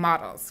trained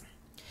models.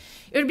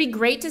 It would be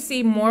great to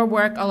see more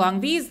work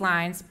along these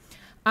lines,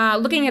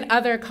 looking at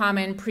other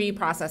common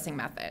pre-processing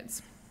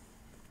methods.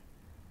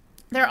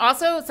 There are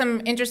also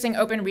some interesting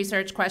open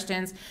research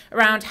questions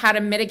around how to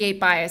mitigate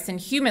bias in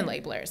human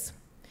labelers.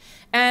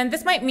 And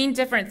this might mean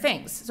different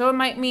things. So it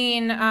might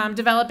mean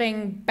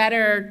developing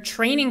better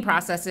training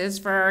processes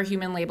for our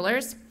human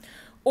labelers,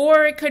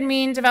 or it could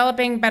mean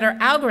developing better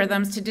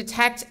algorithms to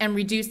detect and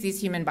reduce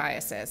these human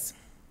biases.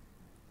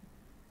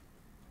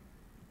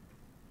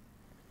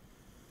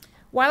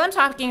 While I'm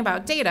talking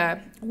about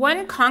data,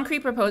 one concrete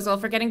proposal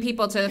for getting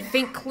people to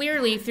think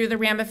clearly through the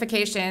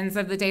ramifications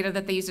of the data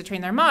that they use to train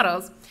their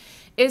models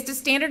is to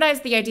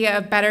standardize the idea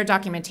of better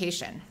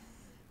documentation.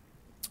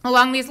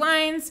 Along these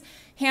lines,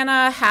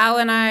 Hanna, Hal,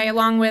 and I,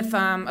 along with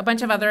a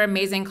bunch of other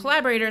amazing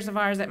collaborators of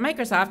ours at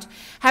Microsoft,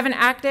 have an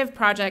active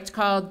project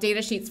called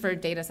Data Sheets for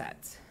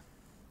Datasets.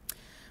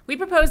 We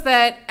propose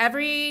that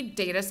every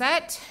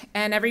dataset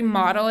and every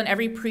model and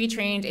every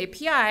pre-trained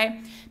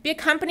API be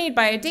accompanied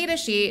by a data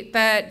sheet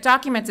that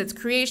documents its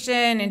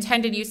creation,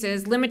 intended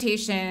uses,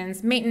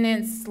 limitations,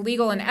 maintenance,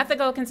 legal and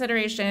ethical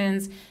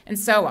considerations, and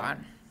so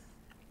on.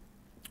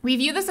 We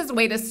view this as a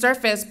way to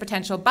surface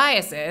potential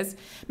biases,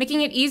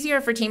 making it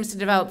easier for teams to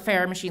develop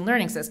fair machine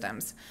learning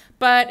systems.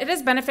 But it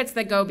has benefits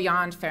that go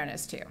beyond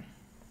fairness too.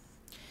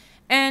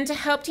 And to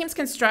help teams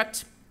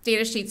construct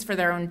data sheets for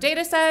their own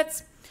data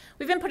sets,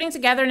 we've been putting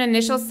together an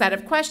initial set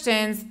of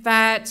questions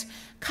that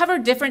cover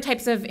different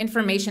types of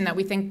information that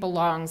we think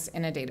belongs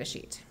in a data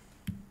sheet.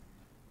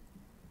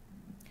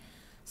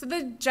 So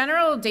the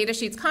general data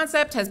sheets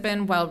concept has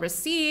been well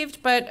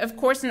received, but of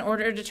course, in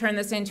order to turn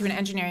this into an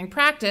engineering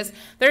practice,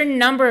 there are a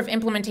number of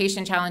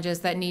implementation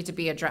challenges that need to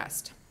be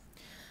addressed.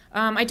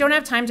 I don't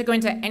have time to go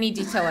into any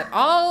detail at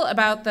all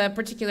about the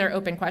particular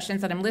open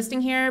questions that I'm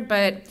listing here,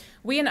 but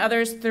we and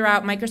others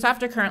throughout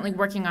Microsoft are currently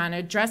working on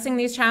addressing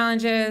these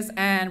challenges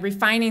and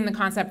refining the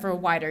concept for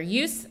wider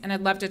use, and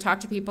I'd love to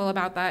talk to people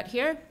about that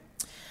here.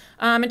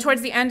 And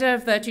towards the end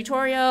of the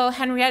tutorial,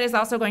 Henriette is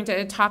also going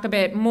to talk a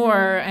bit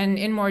more and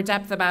in more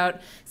depth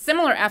about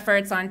similar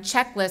efforts on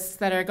checklists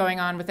that are going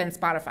on within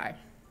Spotify.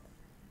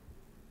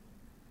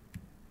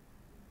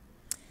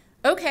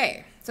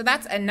 Okay, so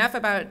that's enough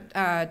about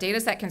data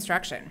set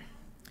construction.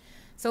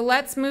 So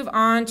let's move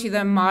on to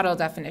the model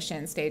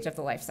definition stage of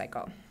the life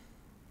cycle.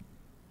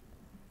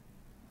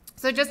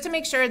 So just to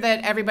make sure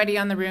that everybody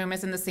on the room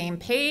is in the same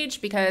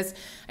page, because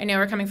I know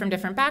we're coming from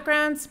different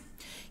backgrounds,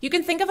 you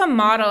can think of a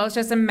model as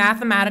just a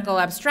mathematical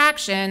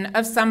abstraction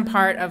of some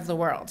part of the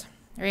world,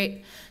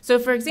 right? So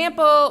for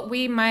example,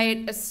 we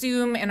might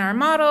assume in our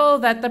model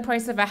that the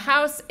price of a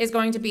house is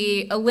going to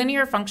be a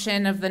linear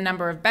function of the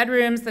number of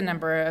bedrooms, the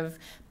number of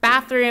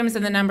bathrooms,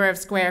 and the number of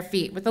square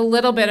feet, with a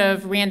little bit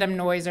of random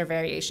noise or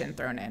variation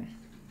thrown in.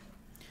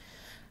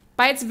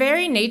 By its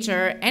very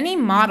nature, any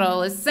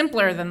model is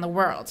simpler than the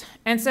world,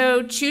 and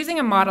so choosing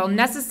a model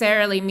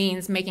necessarily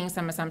means making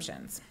some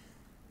assumptions.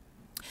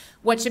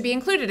 What should be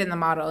included in the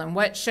model and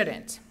what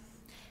shouldn't?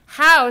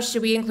 How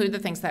should we include the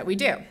things that we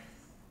do?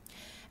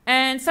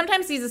 And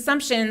sometimes these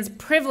assumptions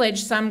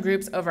privilege some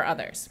groups over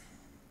others.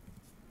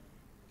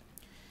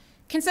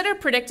 Consider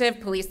predictive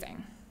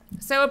policing.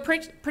 So a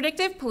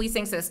predictive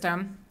policing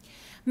system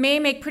may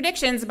make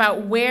predictions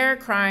about where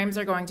crimes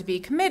are going to be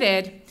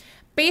committed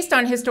based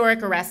on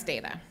historic arrest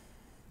data.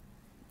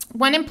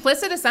 One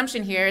implicit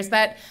assumption here is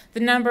that the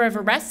number of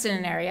arrests in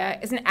an area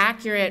is an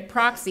accurate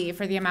proxy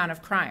for the amount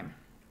of crime.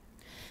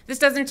 This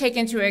doesn't take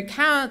into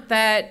account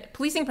that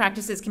policing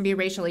practices can be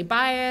racially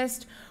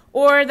biased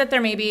or that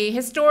there may be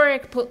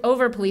historic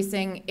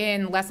over-policing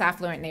in less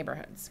affluent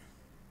neighborhoods.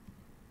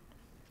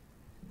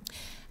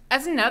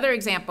 As another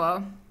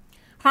example,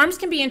 harms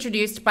can be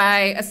introduced by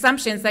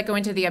assumptions that go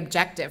into the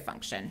objective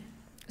function.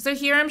 So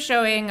here I'm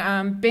showing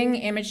Bing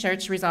image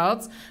search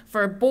results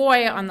for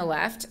boy on the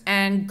left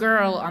and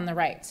girl on the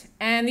right.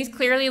 And these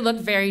clearly look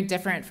very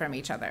different from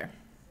each other.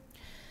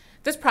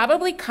 This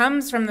probably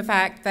comes from the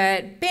fact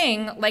that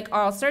Bing, like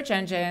all search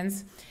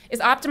engines, is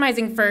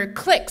optimizing for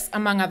clicks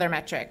among other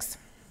metrics.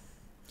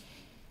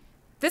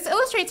 This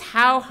illustrates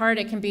how hard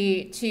it can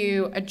be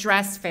to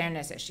address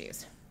fairness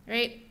issues,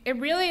 right? It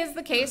really is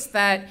the case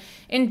that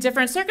in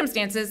different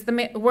circumstances,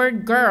 the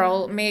word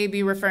girl may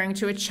be referring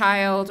to a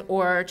child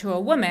or to a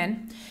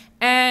woman,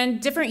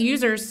 and different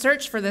users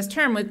search for this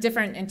term with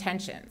different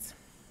intentions.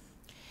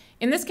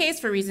 In this case,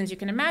 for reasons you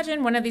can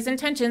imagine, one of these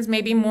intentions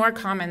may be more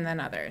common than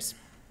others.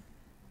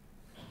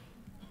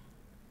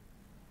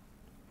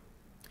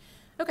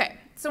 Okay,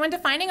 so when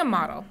defining a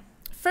model,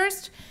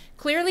 first,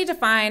 clearly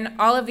define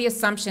all of the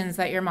assumptions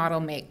that your model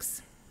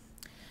makes.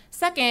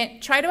 Second,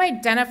 try to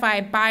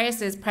identify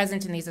biases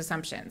present in these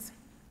assumptions.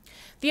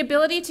 The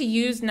ability to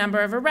use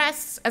number of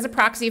arrests as a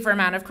proxy for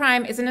amount of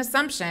crime is an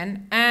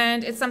assumption,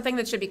 and it's something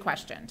that should be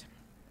questioned.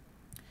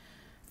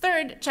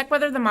 Third, check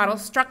whether the model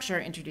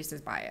structure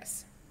introduces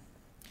bias.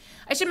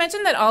 I should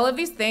mention that all of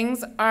these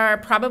things are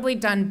probably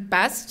done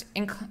best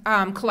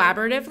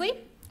collaboratively,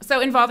 so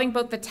involving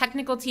both the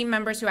technical team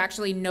members who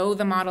actually know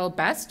the model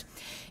best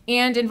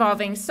and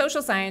involving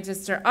social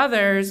scientists or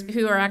others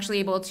who are actually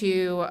able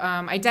to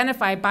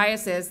identify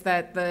biases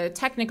that the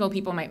technical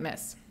people might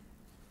miss.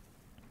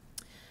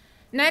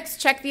 Next,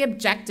 check the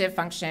objective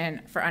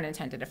function for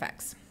unintended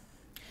effects.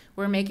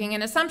 We're making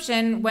an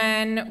assumption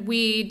when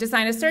we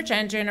design a search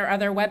engine or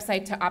other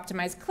website to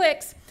optimize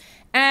clicks,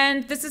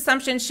 and this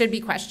assumption should be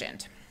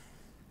questioned.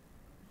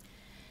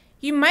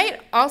 You might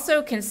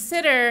also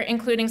consider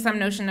including some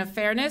notion of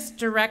fairness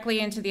directly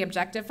into the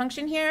objective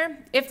function here,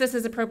 if this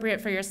is appropriate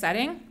for your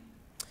setting.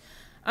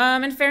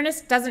 And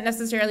fairness doesn't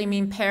necessarily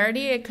mean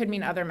parity, it could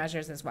mean other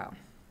measures as well.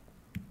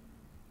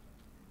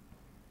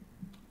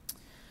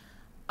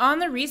 On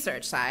the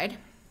research side,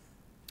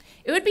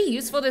 it would be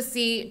useful to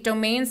see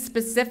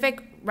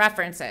domain-specific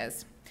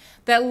references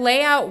that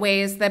lay out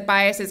ways that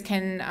biases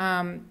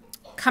can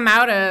come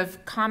out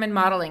of common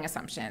modeling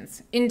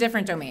assumptions in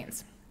different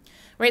domains.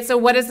 Right, so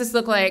what does this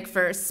look like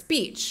for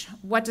speech?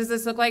 What does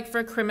this look like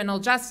for criminal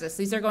justice?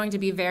 These are going to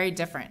be very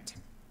different.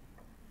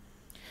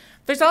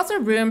 There's also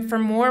room for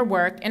more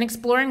work in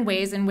exploring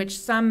ways in which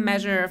some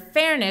measure of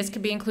fairness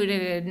could be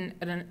included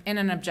in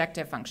an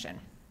objective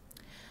function.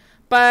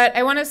 But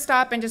I want to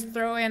stop and just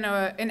throw in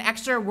an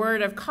extra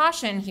word of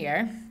caution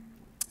here,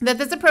 that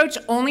this approach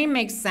only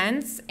makes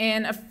sense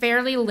in a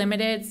fairly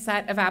limited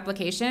set of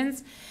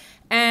applications,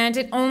 and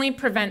it only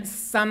prevents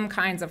some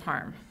kinds of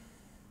harm.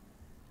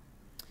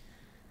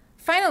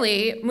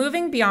 Finally, would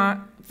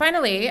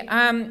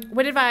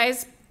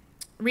advise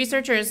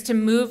researchers to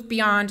move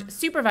beyond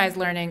supervised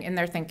learning in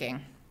their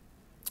thinking.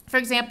 For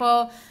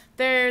example,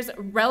 there's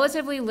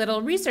relatively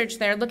little research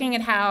there looking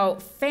at how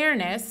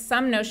fairness,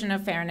 some notion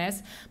of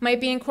fairness, might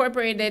be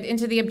incorporated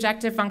into the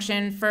objective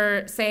function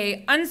for,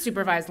 say,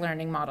 unsupervised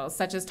learning models,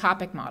 such as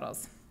topic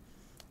models.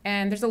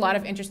 And there's a lot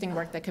of interesting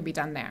work that could be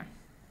done there.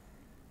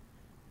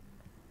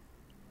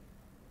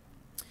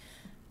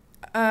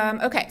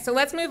 Okay, so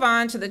let's move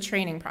on to the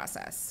training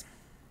process.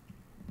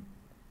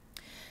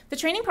 The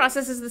training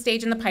process is the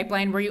stage in the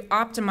pipeline where you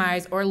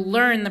optimize or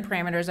learn the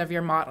parameters of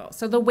your model.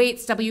 So the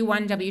weights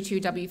W1,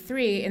 W2,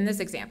 W3 in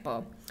this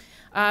example,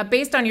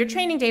 based on your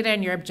training data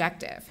and your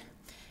objective.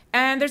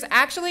 And there's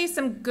actually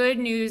some good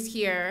news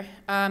here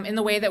in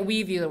the way that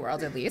we view the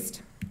world, at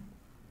least.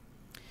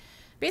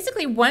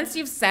 Basically, once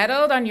you've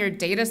settled on your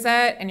data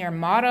set and your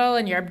model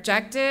and your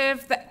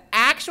objective, the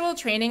actual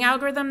training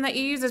algorithm that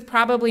you use is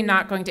probably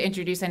not going to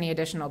introduce any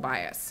additional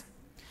bias.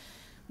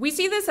 We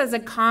see this as a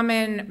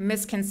common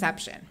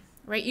misconception,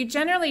 right? You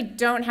generally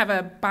don't have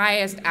a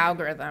biased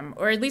algorithm,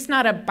 or at least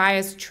not a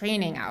biased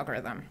training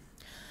algorithm.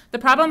 The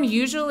problem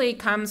usually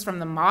comes from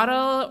the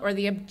model or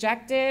the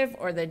objective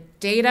or the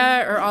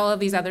data or all of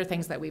these other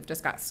things that we've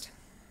discussed.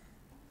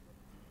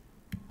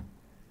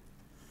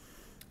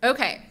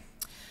 Okay.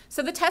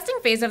 So the testing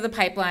phase of the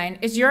pipeline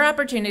is your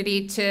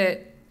opportunity to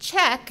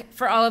check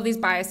for all of these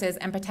biases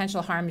and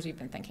potential harms you've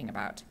been thinking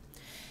about.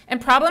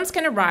 And problems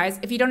can arise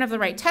if you don't have the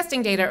right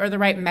testing data or the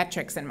right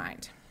metrics in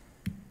mind.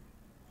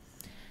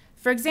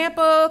 For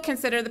example,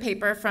 consider the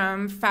paper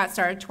from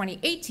FATSTAR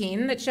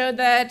 2018 that showed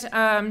that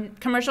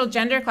commercial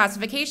gender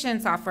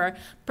classification software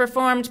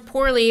performed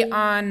poorly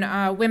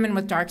on women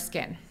with dark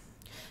skin.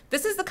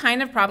 This is the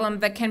kind of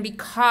problem that can be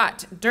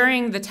caught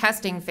during the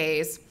testing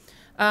phase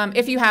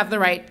if you have the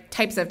right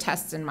types of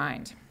tests in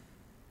mind.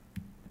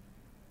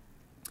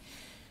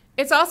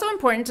 It's also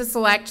important to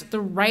select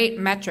the right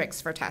metrics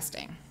for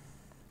testing.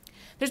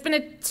 There's been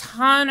a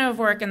ton of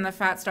work in the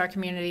FATSTAR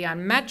community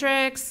on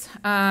metrics,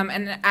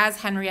 and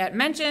as Henriette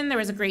mentioned, there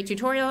was a great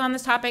tutorial on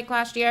this topic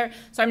last year,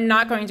 so I'm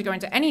not going to go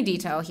into any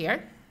detail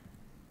here.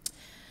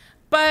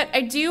 But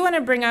I do want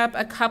to bring up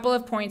a couple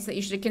of points that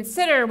you should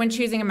consider when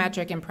choosing a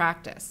metric in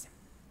practice.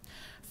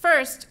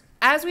 First,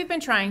 as we've been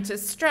trying to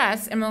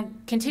stress, and will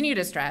continue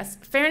to stress,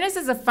 fairness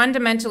is a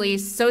fundamentally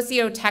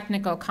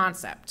socio-technical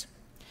concept.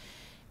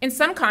 in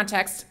some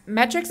contexts,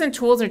 metrics and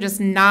tools are just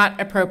not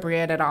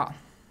appropriate at all.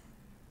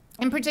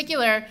 In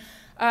particular,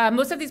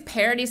 most of these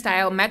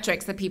parity-style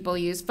metrics that people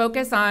use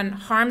focus on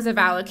harms of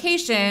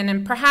allocation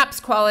and perhaps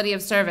quality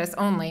of service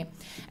only,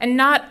 and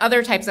not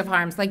other types of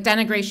harms like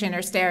denigration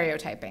or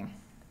stereotyping.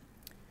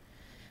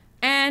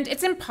 And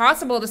it's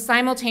impossible to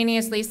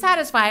simultaneously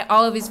satisfy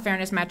all of these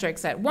fairness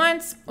metrics at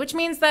once, which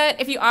means that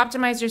if you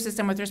optimize your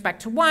system with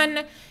respect to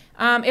one,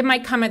 it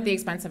might come at the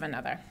expense of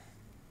another.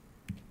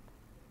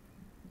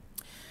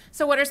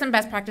 So what are some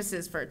best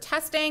practices for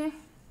testing?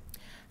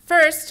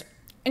 First,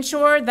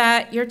 ensure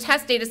that your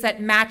test data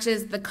set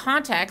matches the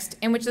context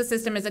in which the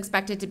system is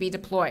expected to be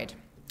deployed,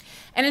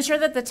 and ensure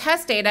that the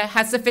test data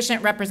has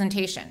sufficient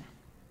representation.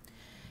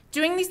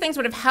 Doing these things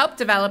would have helped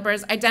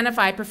developers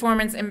identify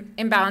performance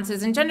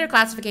imbalances in gender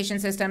classification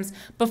systems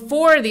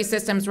before these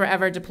systems were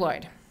ever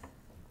deployed.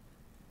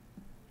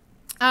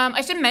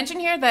 I should mention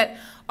here that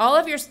all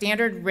of your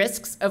standard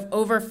risks of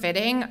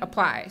overfitting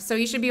apply. So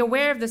you should be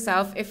aware of the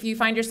self if you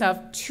find yourself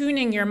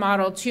tuning your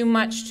model too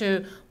much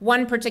to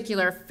one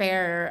particular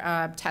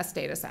fair test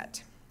data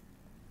set.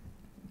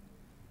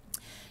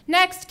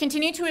 Next,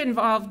 continue to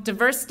involve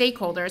diverse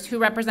stakeholders who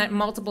represent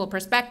multiple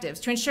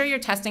perspectives to ensure you're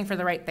testing for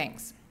the right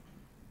things.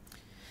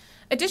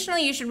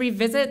 Additionally, you should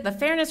revisit the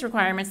fairness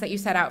requirements that you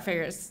set out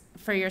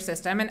for your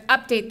system and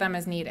update them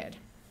as needed.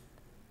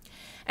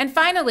 And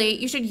finally,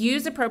 you should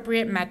use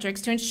appropriate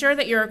metrics to ensure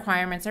that your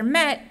requirements are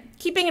met,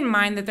 keeping in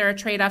mind that there are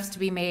trade-offs to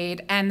be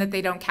made and that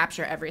they don't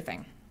capture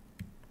everything.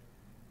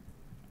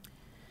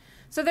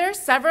 So there are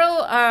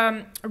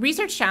several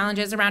research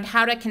challenges around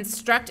how to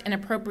construct an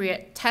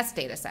appropriate test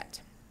data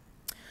set.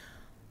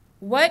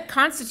 What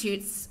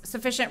constitutes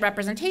sufficient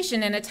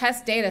representation in a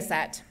test data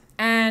set?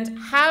 And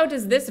how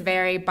does this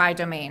vary by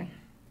domain?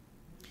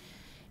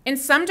 In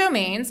some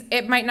domains,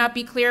 it might not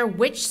be clear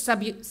which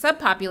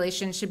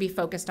subpopulation should be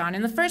focused on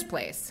in the first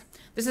place.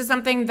 This is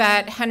something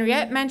that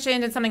Henriette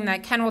mentioned and something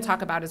that Ken will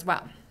talk about as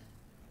well.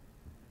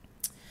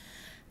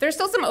 There's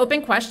still some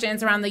open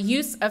questions around the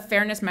use of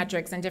fairness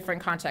metrics in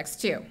different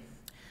contexts too.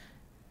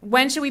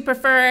 When should we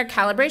prefer a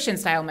calibration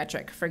style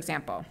metric, for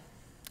example?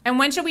 And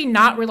when should we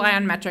not rely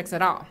on metrics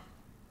at all?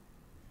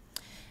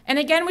 And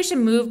again, we should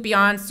move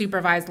beyond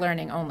supervised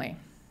learning only.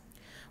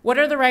 What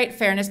are the right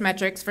fairness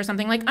metrics for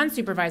something like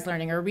unsupervised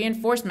learning or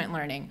reinforcement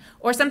learning,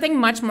 or something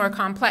much more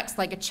complex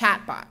like a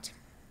chatbot?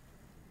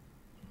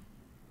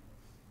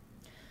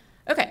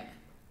 Okay,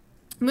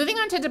 moving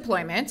on to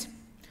deployment.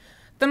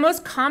 The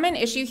most common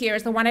issue here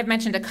is the one I've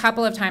mentioned a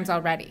couple of times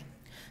already.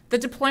 The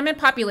deployment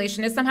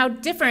population is somehow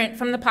different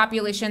from the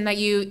population that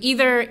you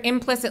either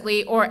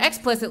implicitly or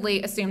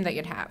explicitly assume that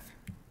you'd have.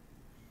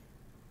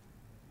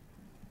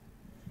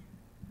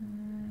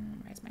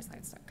 Why is my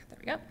slide stuck? There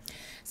we go.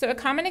 So a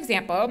common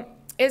example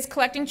is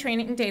collecting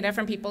training data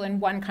from people in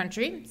one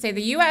country, say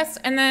the US,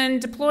 and then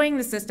deploying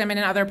the system in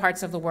other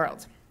parts of the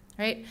world,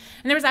 right?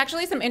 And there was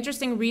actually some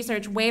interesting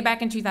research way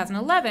back in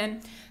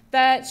 2011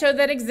 that showed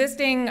that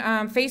existing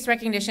face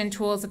recognition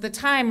tools at the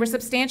time were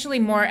substantially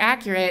more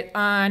accurate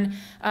on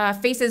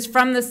faces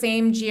from the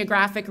same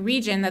geographic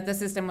region that the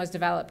system was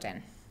developed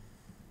in.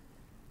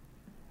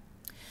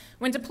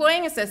 When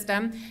deploying a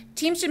system,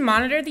 teams should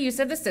monitor the use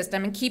of the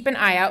system and keep an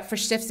eye out for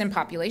shifts in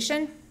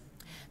population.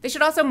 They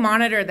should also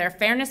monitor their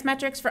fairness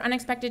metrics for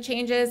unexpected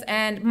changes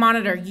and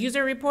monitor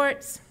user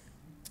reports.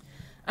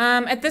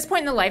 At this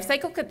point in the life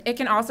cycle, it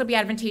can also be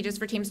advantageous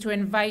for teams to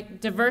invite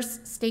diverse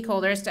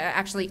stakeholders to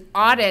actually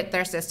audit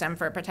their system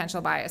for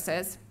potential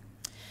biases.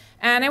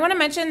 And I want to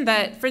mention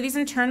that for these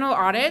internal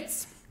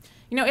audits,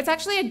 it's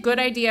actually a good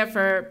idea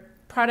for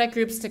product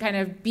groups to kind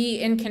of be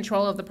in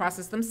control of the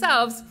process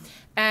themselves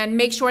and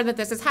make sure that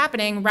this is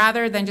happening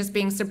rather than just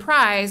being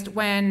surprised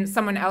when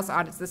someone else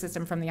audits the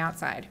system from the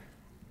outside.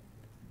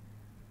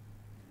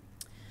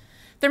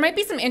 There might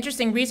be some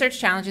interesting research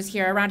challenges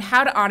here around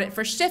how to audit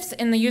for shifts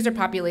in the user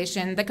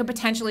population that could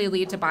potentially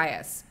lead to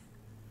bias.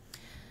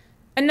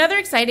 Another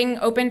exciting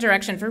open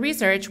direction for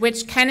research,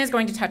 which Ken is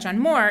going to touch on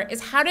more,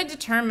 is how to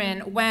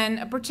determine when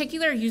a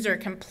particular user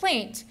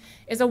complaint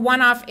is a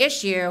one-off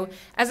issue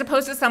as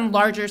opposed to some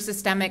larger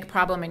systemic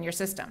problem in your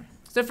system.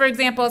 So for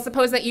example,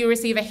 suppose that you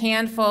receive a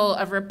handful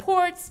of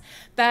reports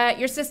that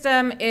your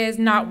system is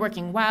not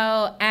working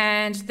well,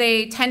 and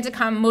they tend to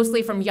come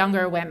mostly from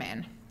younger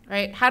women.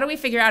 Right? How do we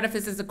figure out if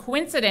this is a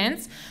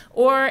coincidence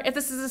or if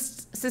this is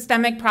a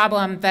systemic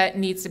problem that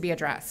needs to be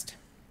addressed?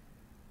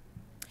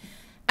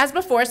 As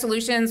before,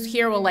 solutions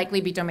here will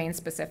likely be domain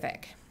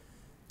specific.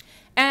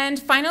 And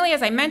finally,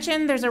 as I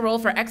mentioned, there's a role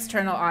for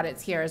external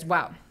audits here as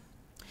well.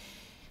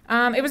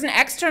 It was an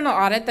external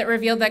audit that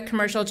revealed that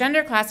commercial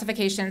gender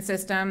classification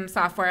system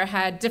software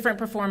had different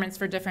performance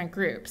for different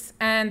groups.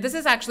 And this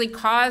has actually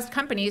caused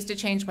companies to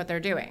change what they're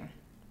doing.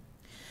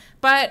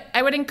 But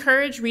I would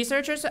encourage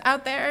researchers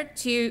out there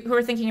who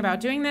are thinking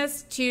about doing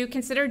this to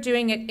consider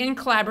doing it in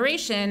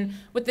collaboration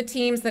with the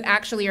teams that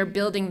actually are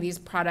building these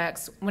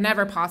products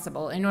whenever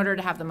possible in order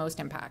to have the most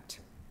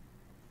impact.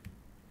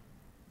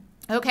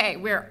 Okay,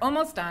 we're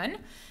almost done.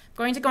 I'm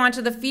going to go on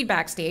to the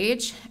feedback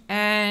stage.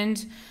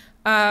 And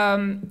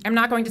I'm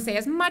not going to say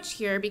as much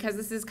here because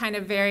this is kind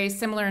of very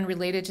similar and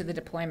related to the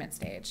deployment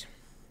stage.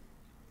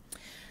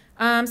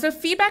 So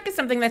feedback is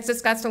something that's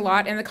discussed a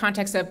lot in the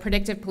context of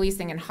predictive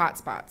policing and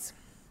hotspots.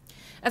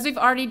 As we've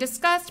already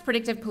discussed,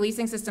 predictive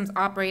policing systems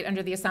operate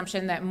under the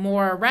assumption that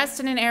more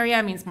arrests in an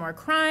area means more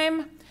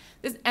crime,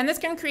 and this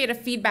can create a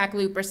feedback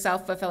loop or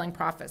self-fulfilling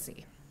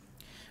prophecy.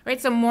 Right,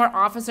 so more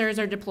officers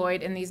are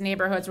deployed in these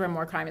neighborhoods where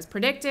more crime is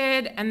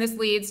predicted, and this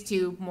leads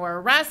to more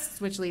arrests,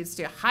 which leads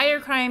to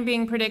higher crime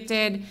being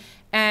predicted,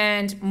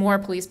 and more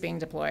police being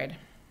deployed.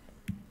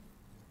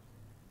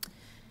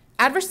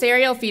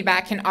 Adversarial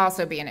feedback can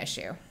also be an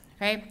issue.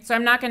 Okay? So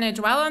I'm not going to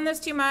dwell on this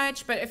too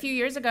much, but a few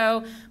years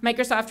ago,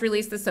 Microsoft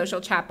released the social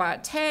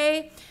chatbot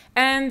Tay,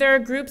 and there are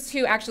groups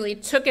who actually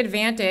took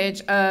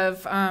advantage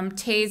of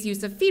Tay's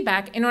use of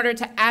feedback in order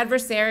to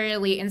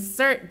adversarially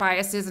insert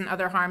biases and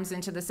other harms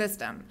into the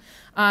system,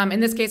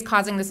 in this case,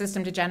 causing the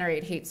system to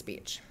generate hate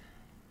speech.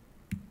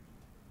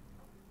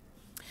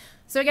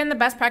 So again, the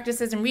best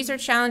practices and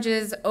research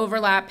challenges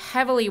overlap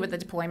heavily with the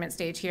deployment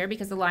stage here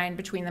because the line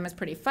between them is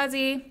pretty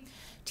fuzzy.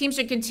 Teams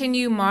should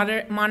continue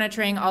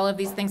monitoring all of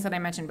these things that I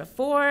mentioned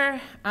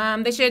before.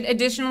 They should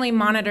additionally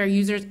monitor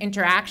users'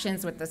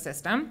 interactions with the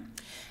system.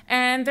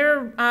 And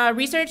there are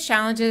research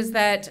challenges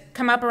that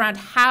come up around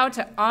how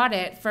to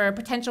audit for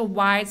potential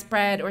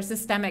widespread or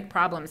systemic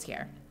problems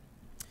here.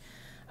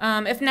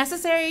 If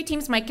necessary,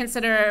 teams might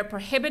consider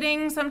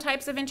prohibiting some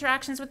types of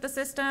interactions with the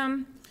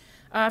system.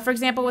 For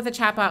example, with a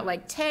chatbot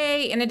like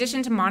Tay, in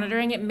addition to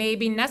monitoring, it may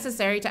be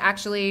necessary to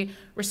actually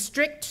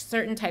restrict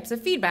certain types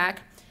of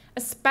feedback,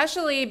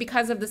 especially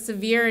because of the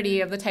severity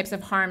of the types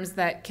of harms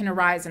that can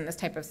arise in this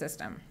type of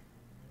system.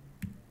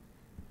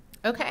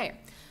 Okay,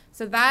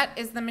 so that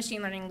is the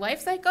machine learning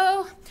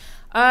lifecycle.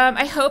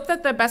 I hope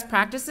that the best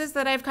practices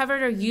that I've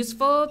covered are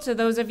useful to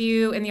those of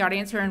you in the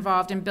audience who are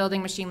involved in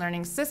building machine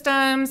learning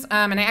systems.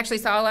 And I actually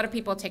saw a lot of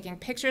people taking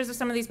pictures of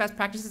some of these best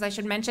practices. I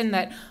should mention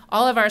that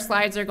all of our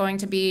slides are going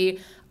to be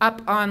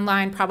up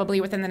online probably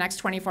within the next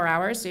 24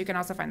 hours, so you can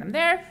also find them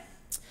there.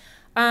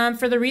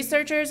 For the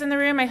researchers in the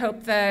room, I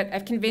hope that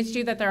I've convinced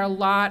you that there are a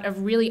lot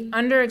of really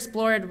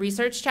underexplored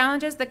research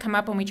challenges that come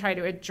up when we try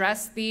to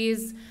address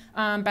these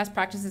best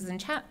practices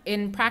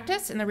in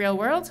practice in the real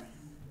world.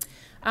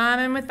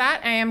 And with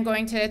that, I am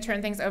going to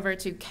turn things over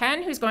to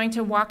Ken, who's going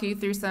to walk you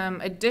through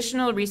some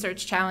additional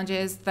research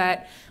challenges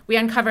that we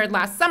uncovered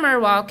last summer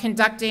while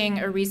conducting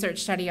a research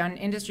study on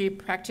industry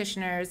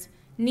practitioners'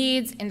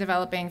 needs in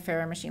developing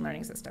fairer machine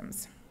learning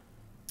systems.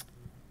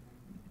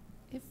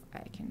 If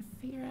I can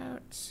figure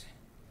out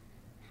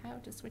how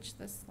to switch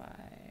the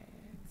slides.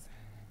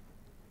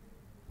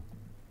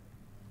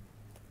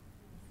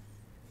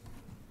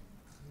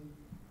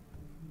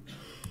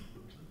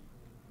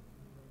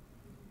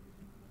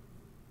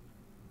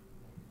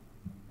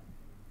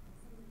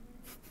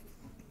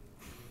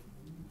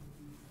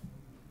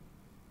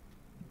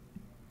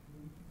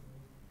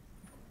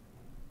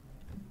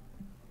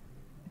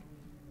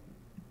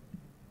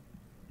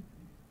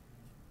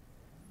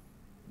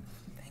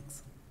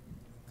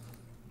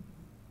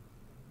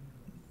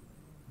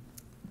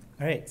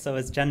 All right, so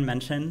as Jen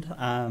mentioned,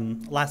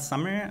 last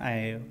summer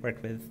I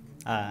worked with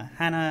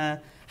Hanna,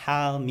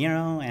 Hal,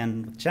 Miro,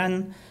 and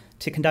Jen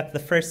to conduct the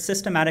first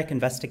systematic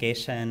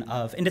investigation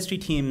of industry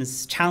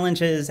teams'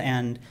 challenges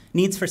and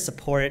needs for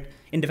support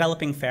in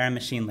developing fair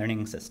machine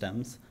learning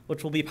systems,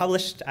 which will be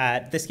published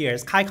at this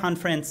year's CHI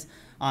conference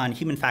on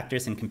human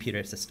factors in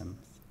computer systems.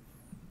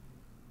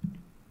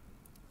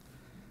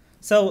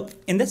 So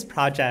in this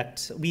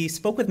project, we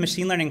spoke with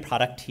machine learning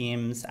product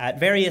teams at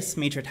various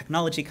major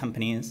technology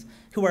companies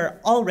who are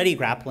already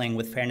grappling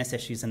with fairness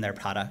issues in their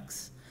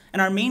products.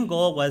 And our main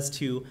goal was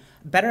to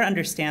better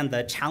understand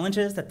the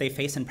challenges that they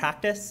face in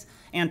practice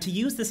and to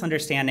use this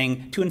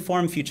understanding to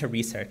inform future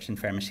research in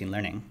fair machine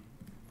learning.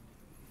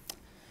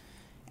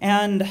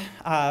 And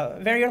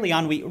very early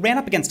on, we ran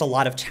up against a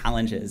lot of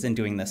challenges in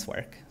doing this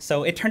work.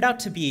 So it turned out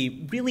to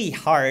be really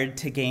hard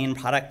to gain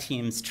product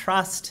teams'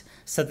 trust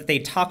so that they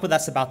talk with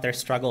us about their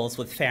struggles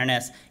with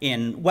fairness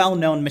in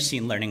well-known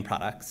machine learning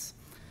products,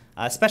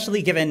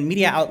 especially given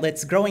media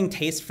outlets' growing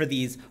taste for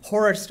these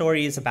horror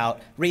stories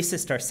about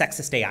racist or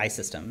sexist AI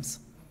systems.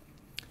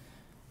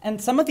 And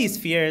some of these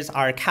fears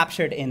are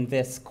captured in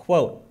this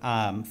quote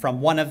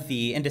from one of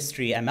the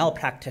industry ML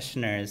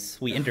practitioners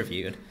we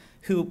interviewed,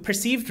 who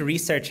perceived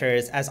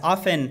researchers as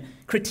often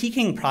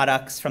critiquing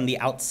products from the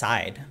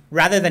outside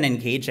rather than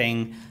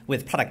engaging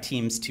with product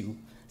teams to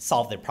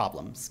solve their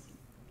problems.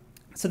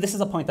 So this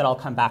is a point that I'll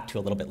come back to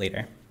a little bit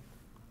later.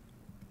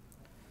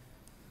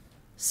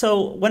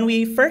 So when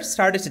we first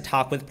started to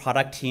talk with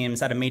product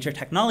teams at a major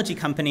technology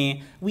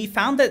company, we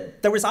found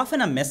that there was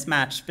often a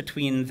mismatch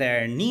between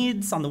their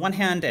needs on the one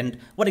hand and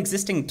what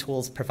existing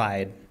tools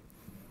provide.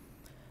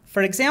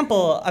 For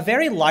example, a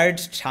very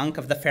large chunk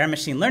of the fair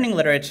machine learning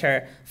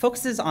literature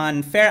focuses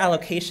on fair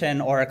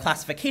allocation or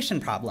classification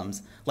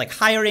problems, like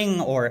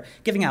hiring or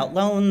giving out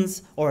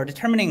loans or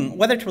determining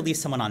whether to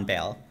release someone on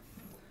bail.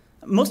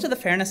 Most of the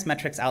fairness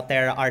metrics out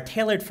there are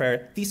tailored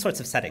for these sorts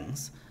of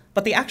settings,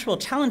 But the actual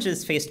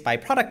challenges faced by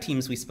product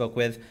teams we spoke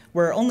with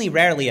were only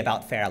rarely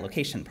about fair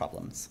allocation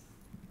problems.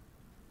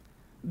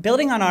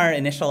 Building on our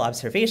initial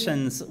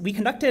observations, we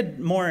conducted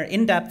more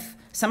in-depth,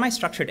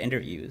 semi-structured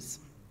interviews.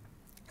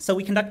 So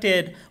we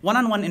conducted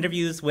one-on-one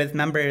interviews with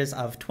members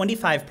of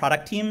 25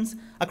 product teams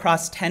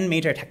across 10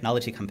 major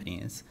technology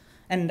companies.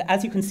 And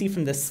as you can see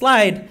from this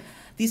slide,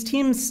 these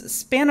teams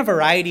span a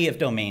variety of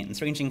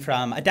domains, ranging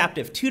from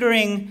adaptive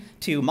tutoring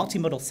to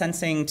multimodal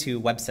sensing to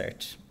web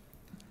search.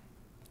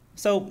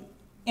 So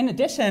in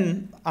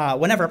addition,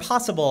 whenever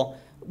possible,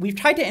 we've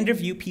tried to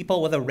interview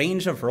people with a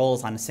range of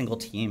roles on a single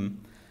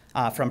team,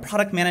 from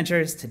product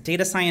managers to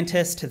data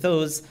scientists to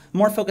those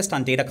more focused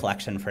on data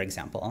collection, for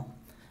example.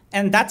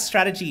 And that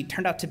strategy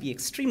turned out to be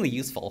extremely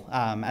useful,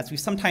 as we've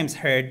sometimes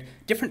heard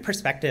different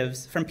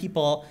perspectives from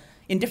people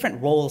in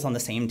different roles on the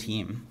same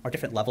team, or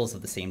different levels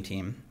of the same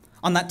team,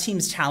 on that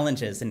team's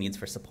challenges and needs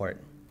for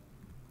support.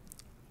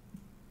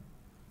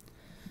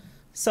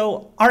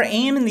 So our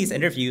aim in these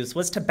interviews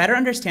was to better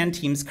understand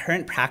teams'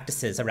 current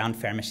practices around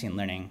fair machine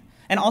learning,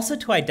 and also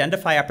to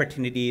identify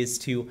opportunities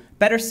to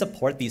better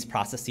support these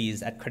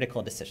processes at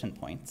critical decision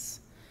points.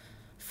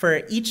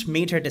 For each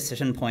major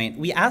decision point,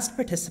 we asked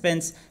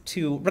participants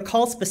to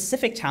recall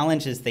specific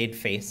challenges they'd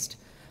faced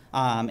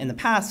in the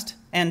past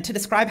and to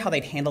describe how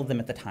they'd handled them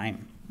at the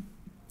time.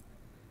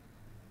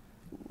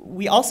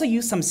 We also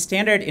used some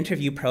standard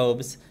interview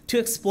probes to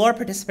explore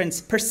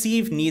participants'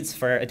 perceived needs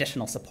for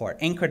additional support,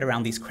 anchored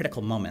around these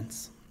critical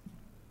moments.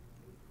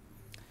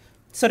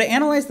 So to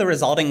analyze the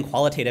resulting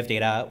qualitative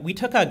data, we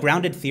took a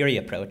grounded theory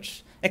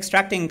approach,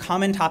 extracting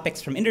common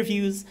topics from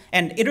interviews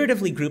and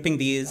iteratively grouping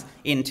these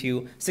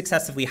into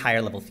successively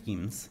higher-level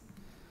themes.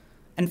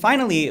 And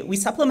finally, we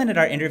supplemented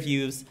our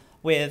interviews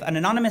with an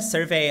anonymous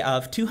survey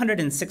of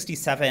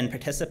 267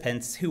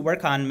 participants who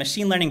work on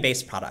machine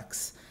learning-based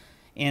products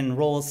in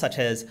roles such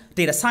as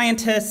data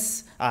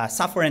scientists,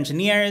 software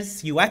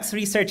engineers, UX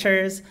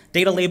researchers,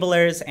 data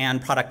labelers,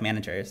 and product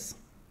managers.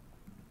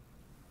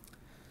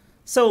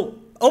 So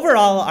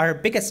overall, our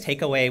biggest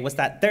takeaway was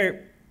that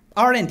there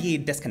are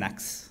indeed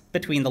disconnects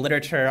between the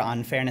literature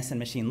on fairness in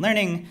machine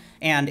learning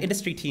and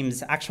industry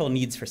teams' actual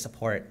needs for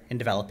support in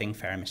developing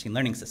fair machine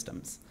learning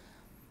systems.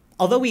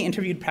 Although we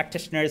interviewed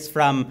practitioners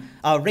from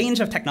a range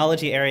of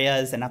technology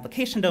areas and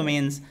application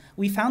domains,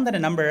 we found that a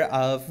number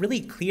of really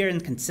clear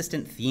and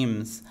consistent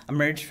themes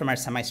emerged from our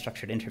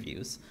semi-structured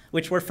interviews,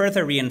 which were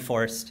further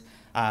reinforced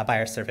by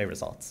our survey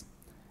results.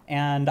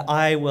 And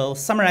I will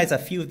summarize a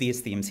few of these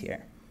themes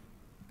here.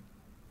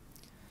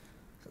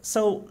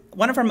 So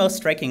one of our most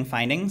striking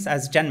findings,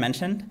 as Jen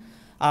mentioned,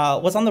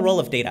 was on the role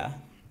of data.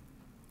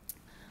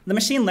 The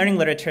machine learning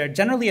literature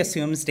generally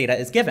assumes data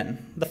is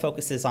given. The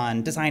focus is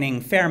on designing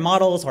fair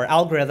models or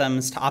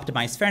algorithms to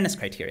optimize fairness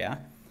criteria.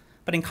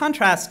 But in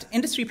contrast,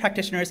 industry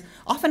practitioners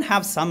often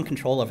have some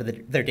control over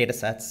their data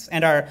sets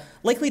and are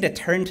likely to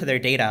turn to their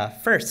data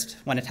first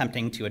when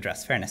attempting to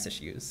address fairness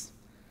issues.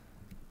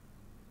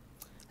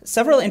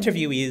 Several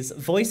interviewees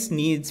voiced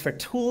needs for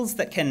tools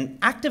that can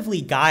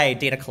actively guide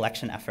data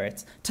collection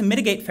efforts to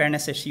mitigate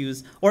fairness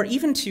issues or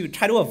even to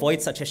try to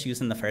avoid such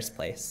issues in the first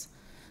place.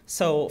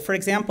 So, for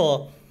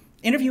example,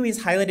 interviewees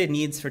highlighted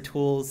needs for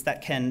tools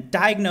that can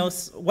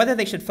diagnose whether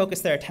they should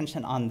focus their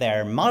attention on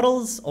their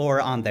models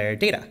or on their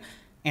data.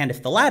 And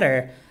if the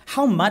latter,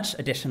 how much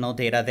additional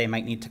data they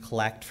might need to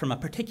collect from a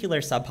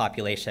particular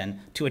subpopulation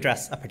to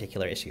address a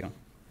particular issue.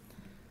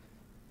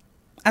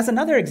 As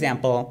another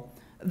example,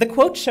 the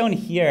quote shown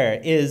here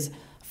is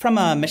from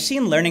a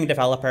machine learning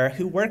developer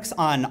who works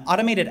on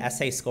automated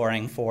essay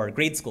scoring for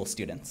grade school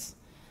students.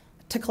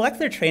 To collect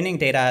their training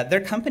data, their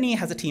company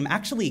has a team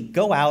actually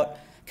go out,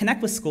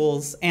 connect with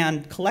schools,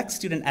 and collect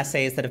student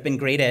essays that have been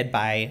graded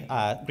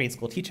by grade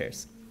school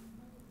teachers.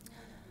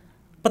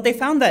 But they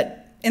found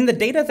that in the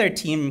data their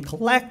team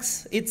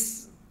collects, it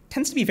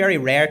tends to be very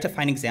rare to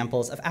find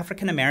examples of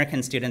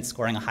African-American students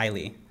scoring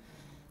highly.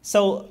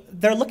 So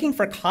they're looking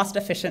for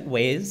cost-efficient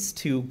ways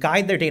to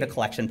guide their data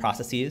collection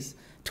processes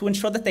to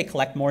ensure that they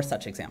collect more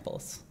such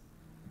examples.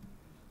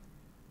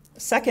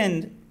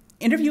 Second,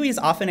 interviewees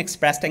often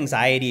expressed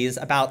anxieties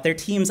about their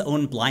team's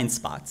own blind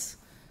spots.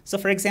 So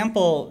for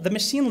example, the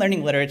machine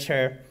learning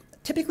literature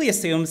typically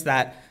assumes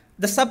that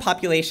the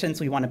subpopulations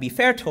we want to be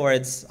fair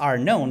towards are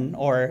known,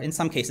 or in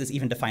some cases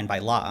even defined by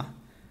law.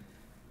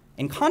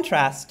 In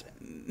contrast,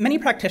 many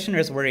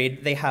practitioners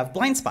worried they have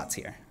blind spots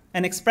here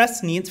and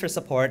expressed needs for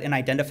support in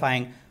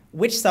identifying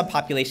which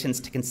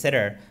subpopulations to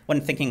consider when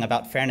thinking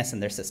about fairness in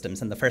their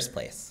systems in the first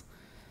place.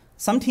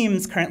 Some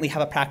teams currently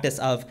have a practice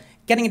of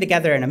getting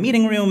together in a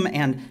meeting room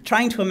and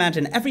trying to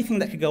imagine everything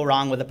that could go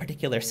wrong with a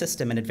particular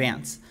system in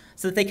advance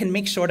so that they can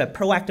make sure to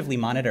proactively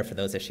monitor for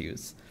those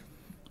issues.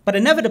 But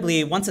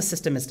inevitably, once a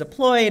system is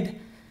deployed,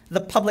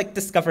 the public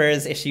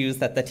discovers issues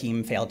that the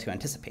team failed to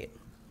anticipate.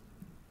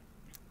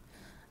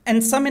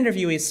 And some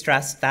interviewees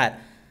stressed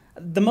that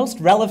the most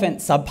relevant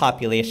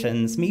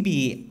subpopulations may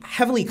be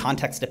heavily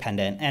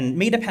context-dependent and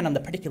may depend on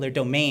the particular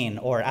domain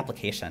or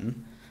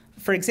application.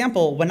 For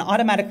example, when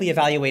automatically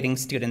evaluating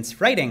students'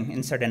 writing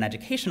in certain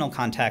educational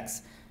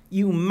contexts,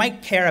 you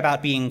might care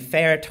about being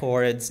fair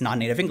towards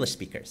non-native English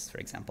speakers, for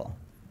example.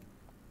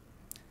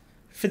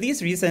 For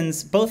these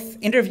reasons, both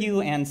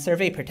interview and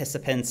survey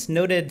participants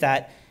noted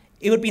that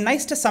it would be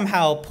nice to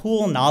somehow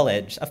pool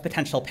knowledge of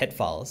potential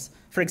pitfalls,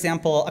 for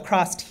example,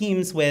 across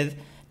teams with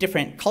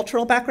different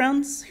cultural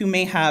backgrounds who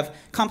may have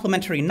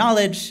complementary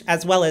knowledge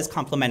as well as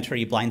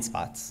complementary blind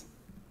spots.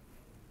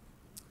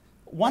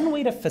 One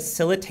way to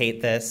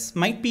facilitate this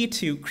might be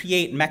to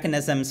create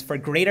mechanisms for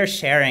greater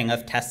sharing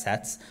of test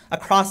sets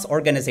across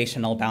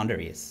organizational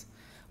boundaries,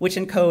 which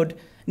encode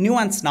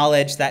nuanced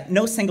knowledge that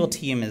no single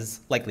team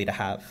is likely to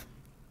have.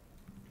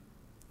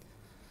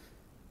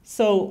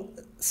 So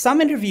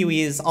some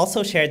interviewees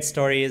also shared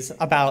stories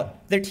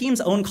about their team's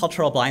own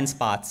cultural blind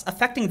spots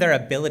affecting their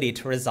ability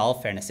to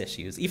resolve fairness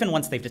issues, even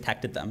once they've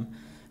detected them.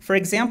 For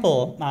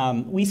example,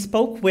 we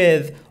spoke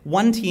with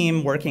one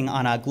team working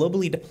on a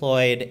globally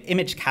deployed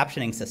image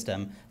captioning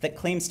system that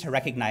claims to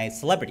recognize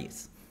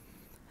celebrities.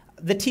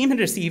 The team had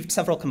received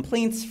several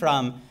complaints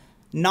from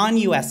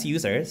non-US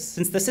users,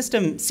 since the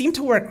system seemed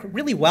to work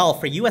really well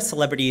for US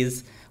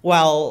celebrities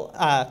while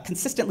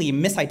consistently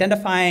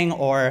misidentifying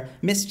or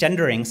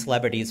misgendering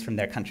celebrities from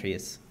their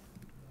countries.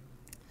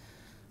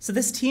 So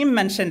this team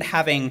mentioned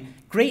having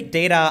great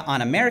data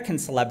on American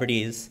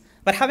celebrities,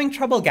 but having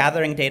trouble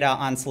gathering data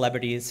on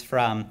celebrities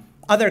from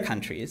other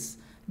countries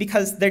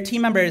because their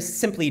team members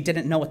simply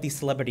didn't know what these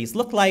celebrities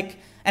looked like,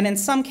 and in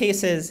some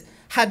cases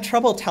had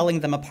trouble telling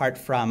them apart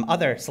from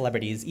other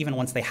celebrities even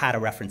once they had a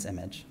reference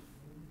image.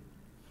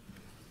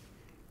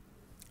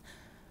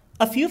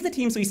 A few of the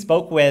teams we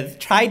spoke with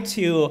tried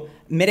to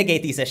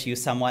mitigate these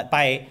issues somewhat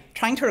by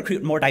trying to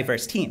recruit more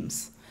diverse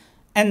teams.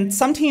 And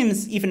some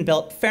teams even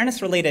built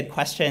fairness-related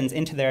questions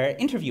into their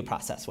interview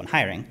process when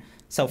hiring.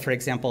 So for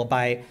example,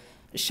 by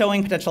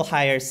showing potential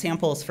hires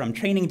samples from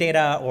training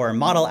data or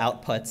model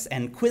outputs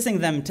and quizzing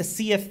them to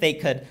see if they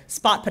could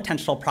spot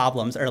potential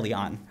problems early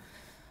on.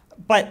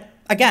 But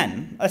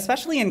again,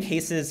 especially in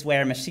cases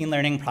where machine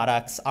learning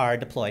products are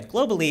deployed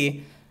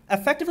globally,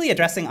 effectively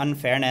addressing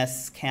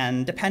unfairness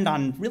can depend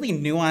on really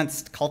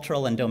nuanced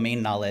cultural and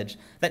domain knowledge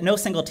that no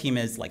single team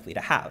is likely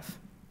to have.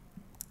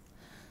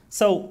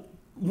 So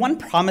one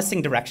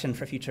promising direction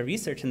for future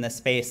research in this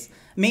space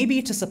may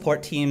be to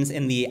support teams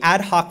in the ad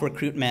hoc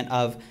recruitment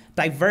of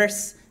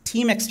diverse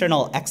team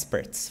external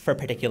experts for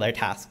particular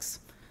tasks,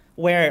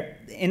 where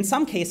in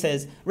some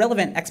cases,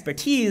 relevant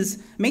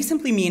expertise may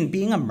simply mean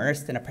being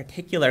immersed in a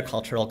particular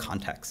cultural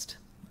context.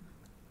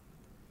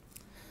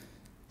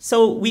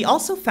 So we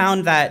also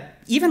found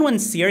that even when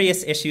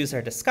serious issues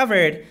are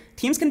discovered,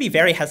 teams can be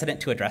very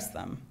hesitant to address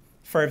them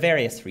for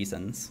various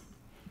reasons.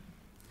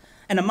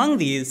 And among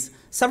these,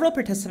 several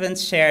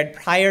participants shared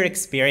prior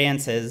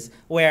experiences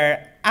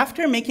where,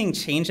 after making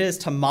changes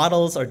to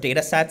models or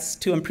data sets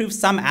to improve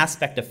some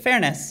aspect of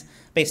fairness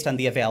based on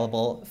the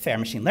available fair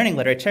machine learning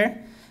literature,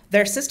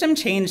 their system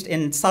changed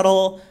in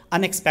subtle,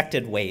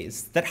 unexpected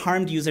ways that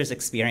harmed users'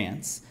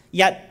 experience,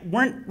 yet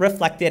weren't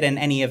reflected in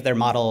any of their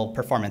model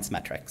performance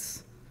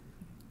metrics.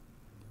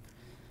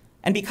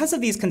 And because of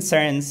these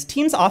concerns,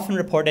 teams often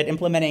reported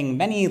implementing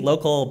many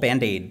local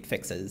Band-Aid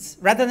fixes,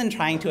 rather than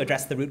trying to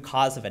address the root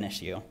cause of an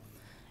issue,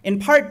 in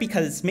part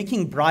because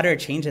making broader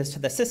changes to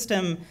the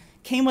system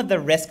came with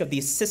the risk of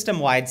these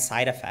system-wide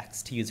side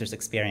effects to users'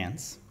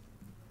 experience.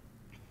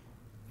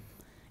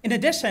 In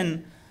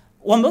addition,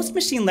 while most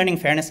machine learning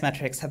fairness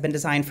metrics have been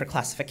designed for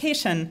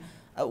classification,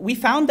 we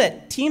found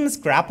that teams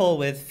grapple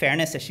with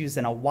fairness issues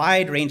in a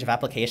wide range of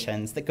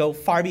applications that go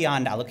far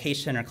beyond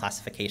allocation or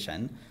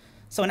classification.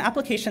 So in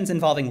applications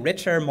involving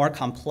richer, more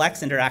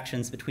complex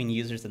interactions between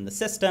users in the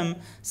system,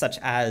 such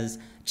as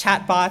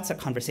chatbots or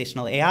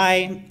conversational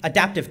AI,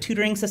 adaptive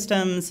tutoring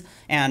systems,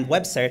 and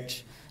web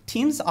search,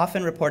 teams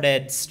often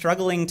reported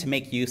struggling to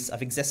make use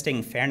of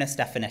existing fairness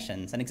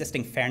definitions and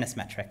existing fairness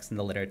metrics in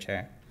the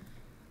literature.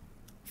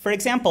 For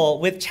example,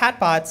 with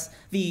chatbots,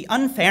 the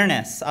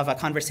unfairness of a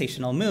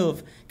conversational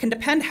move can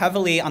depend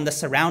heavily on the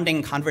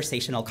surrounding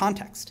conversational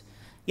context.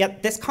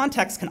 Yet this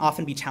context can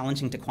often be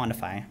challenging to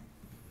quantify.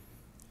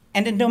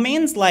 And in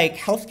domains like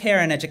healthcare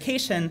and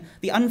education,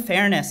 the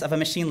unfairness of a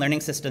machine learning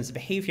system's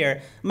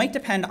behavior might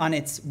depend on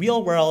its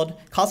real-world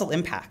causal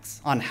impacts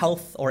on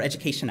health or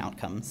education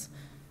outcomes.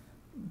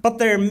 But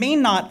there may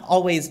not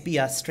always be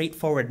a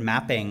straightforward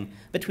mapping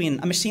between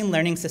a machine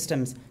learning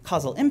system's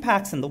causal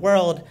impacts in the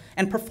world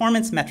and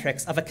performance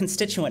metrics of a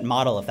constituent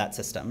model of that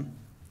system.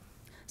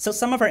 So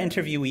some of our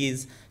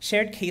interviewees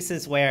shared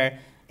cases where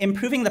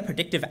improving the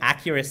predictive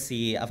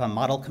accuracy of a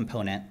model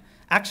component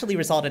actually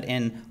resulted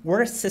in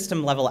worse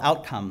system-level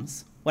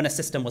outcomes when a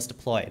system was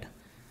deployed.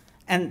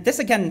 And this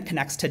again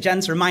connects to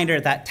Jen's reminder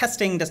that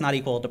testing does not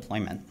equal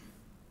deployment.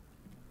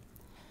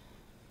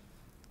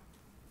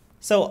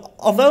 So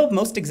although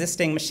most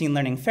existing machine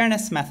learning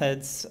fairness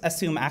methods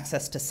assume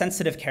access to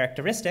sensitive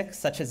characteristics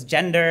such as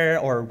gender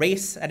or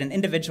race at an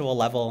individual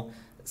level,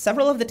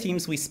 several of the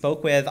teams we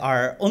spoke with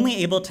are only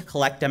able to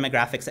collect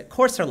demographics at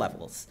coarser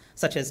levels,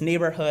 such as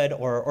neighborhood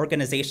or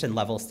organization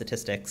level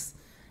statistics,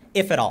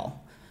 if at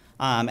all.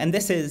 And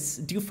this is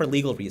due for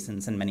legal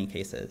reasons in many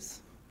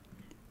cases.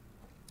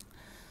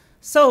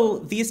 So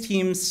these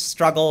teams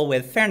struggle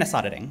with fairness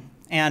auditing.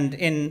 And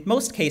in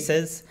most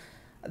cases,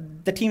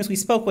 the teams we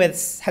spoke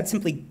with had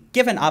simply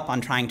given up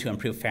on trying to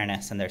improve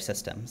fairness in their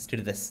systems due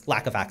to this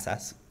lack of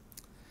access.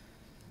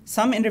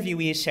 Some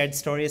interviewees shared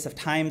stories of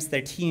times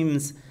their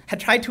teams had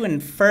tried to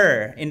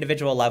infer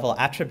individual level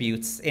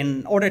attributes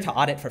in order to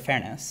audit for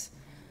fairness.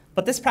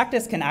 But this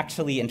practice can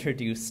actually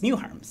introduce new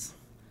harms.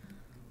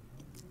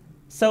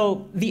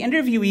 So the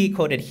interviewee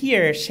quoted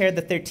here shared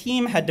that their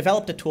team had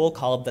developed a tool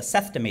called the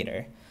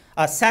Sethdimator,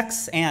 a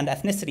sex and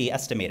ethnicity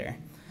estimator.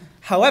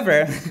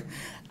 However,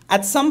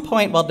 at some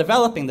point while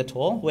developing the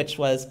tool, which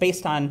was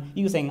based on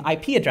using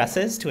IP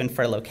addresses to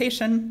infer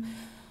location,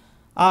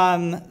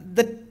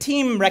 the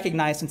team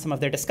recognized in some of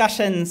their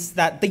discussions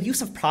that the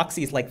use of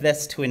proxies like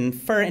this to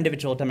infer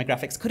individual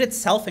demographics could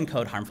itself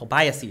encode harmful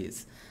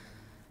biases.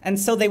 And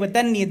so they would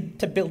then need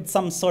to build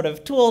some sort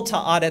of tool to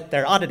audit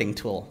their auditing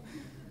tool.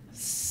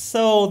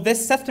 So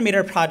this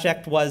Sethdimator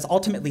project was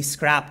ultimately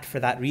scrapped for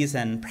that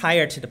reason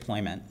prior to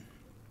deployment.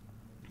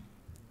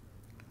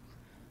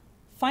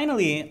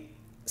 Finally,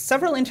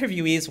 several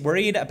interviewees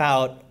worried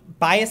about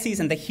biases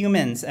in the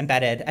humans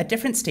embedded at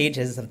different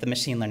stages of the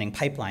machine learning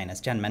pipeline, as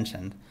Jen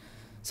mentioned.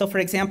 So for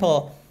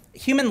example,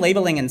 human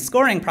labeling and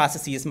scoring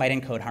processes might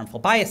encode harmful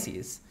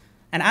biases.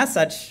 And as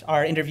such,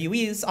 our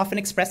interviewees often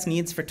express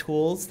needs for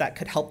tools that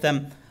could help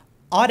them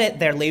audit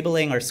their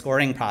labeling or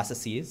scoring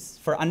processes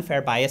for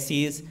unfair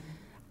biases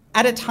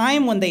at a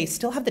time when they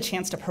still have the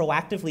chance to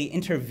proactively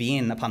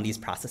intervene upon these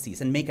processes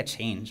and make a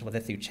change, whether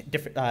through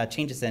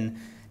changes in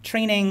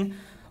training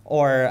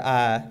or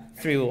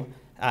through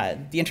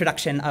the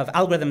introduction of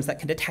algorithms that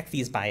can detect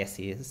these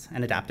biases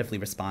and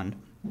adaptively respond.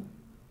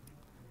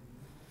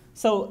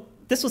 So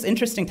this was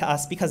interesting to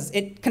us because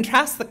it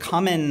contrasts the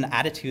common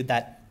attitude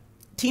that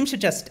teams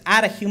should just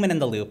add a human in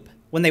the loop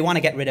when they want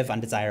to get rid of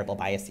undesirable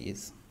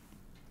biases.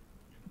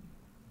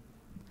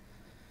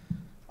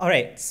 All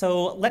right,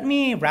 so let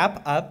me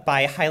wrap up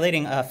by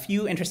highlighting a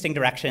few interesting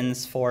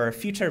directions for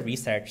future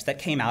research that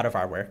came out of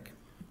our work.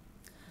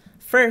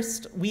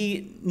 First,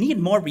 we need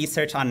more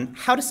research on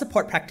how to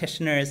support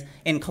practitioners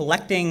in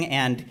collecting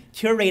and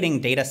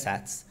curating data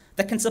sets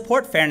that can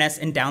support fairness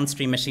in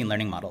downstream machine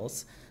learning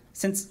models,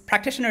 since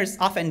practitioners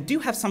often do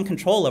have some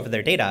control over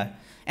their data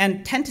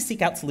and tend to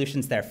seek out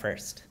solutions there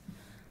first.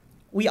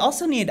 We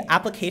also need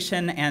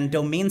application and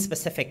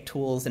domain-specific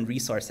tools and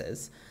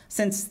resources,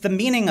 since the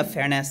meaning of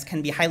fairness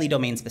can be highly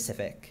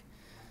domain-specific.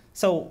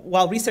 So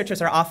while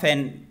researchers are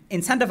often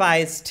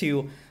incentivized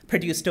to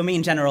produce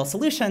domain-general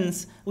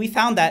solutions, we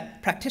found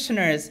that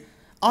practitioners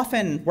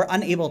often were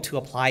unable to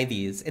apply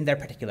these in their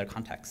particular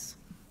contexts.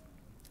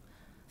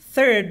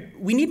 Third,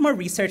 we need more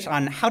research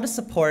on how to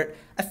support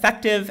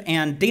effective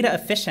and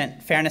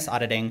data-efficient fairness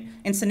auditing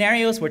in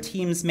scenarios where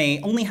teams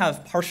may only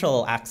have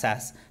partial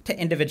access to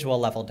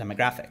individual-level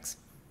demographics.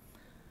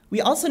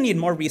 We also need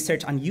more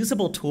research on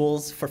usable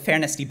tools for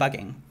fairness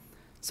debugging.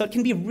 So it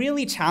can be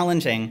really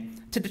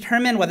challenging to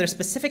determine whether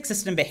specific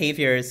system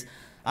behaviors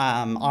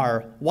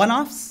are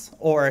one-offs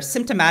or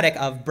symptomatic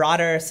of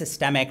broader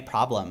systemic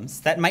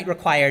problems that might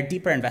require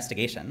deeper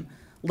investigation,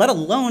 let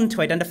alone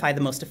to identify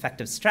the most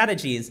effective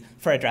strategies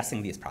for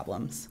addressing these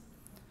problems.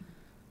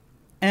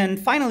 And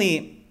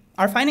finally,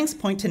 our findings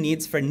point to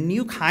needs for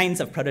new kinds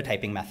of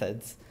prototyping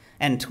methods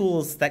and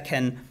tools that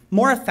can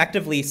more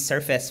effectively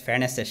surface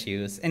fairness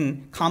issues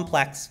in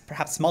complex,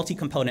 perhaps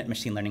multi-component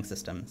machine learning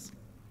systems.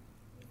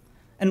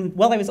 And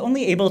while I was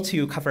only able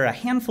to cover a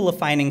handful of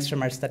findings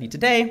from our study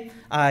today,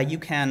 you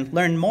can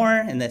learn more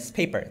in this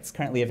paper. It's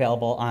currently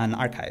available on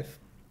arXiv.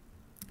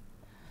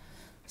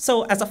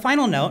 So as a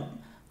final note,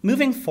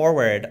 moving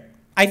forward,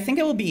 I think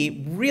it will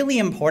be really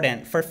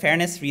important for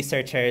fairness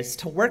researchers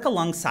to work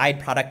alongside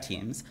product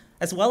teams,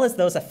 as well as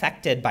those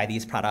affected by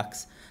these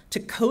products,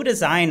 to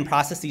co-design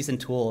processes and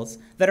tools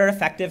that are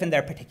effective in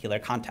their particular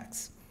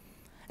contexts.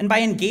 And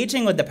by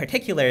engaging with the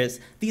particulars,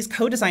 these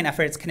co-design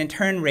efforts can in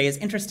turn raise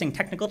interesting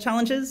technical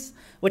challenges,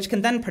 which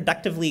can then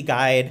productively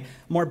guide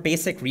more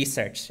basic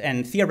research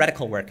and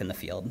theoretical work in the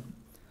field.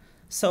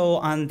 So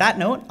on that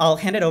note, I'll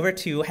hand it over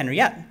to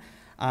Henriette.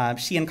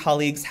 She and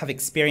colleagues have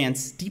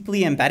experience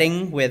deeply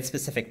embedding with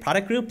specific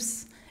product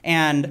groups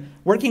and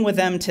working with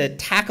them to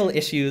tackle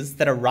issues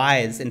that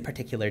arise in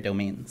particular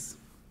domains.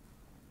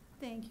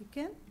 Thank you,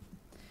 Ken.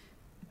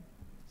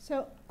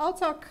 So I'll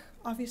talk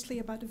obviously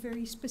about a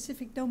very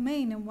specific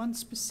domain and one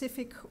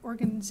specific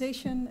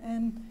organization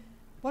and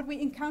what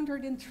we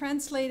encountered in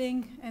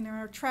translating and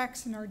our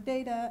tracks and our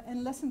data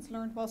and lessons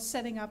learned while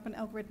setting up an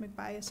algorithmic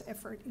bias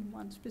effort in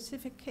one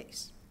specific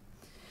case.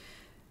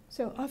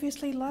 So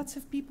obviously lots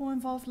of people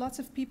involved, lots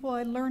of people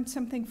I learned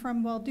something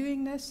from while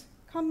doing this.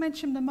 Can't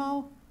mention them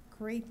all.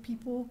 Great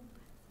people,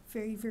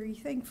 very, very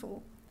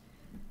thankful.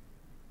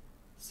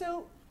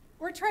 So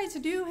what we're trying to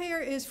do here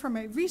is from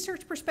a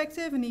research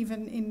perspective and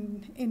even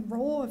in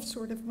role of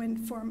sort of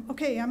went from,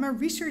 okay, I'm a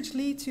research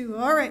lead to,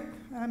 all right,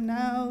 I'm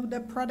now the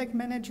product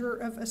manager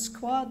of a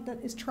squad that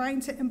is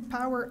trying to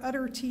empower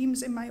other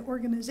teams in my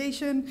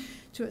organization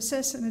to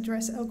assess and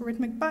address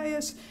algorithmic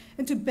bias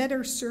and to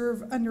better serve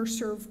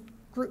underserved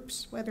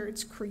groups, whether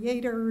it's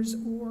creators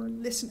or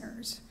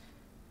listeners.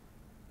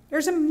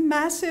 There's a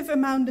massive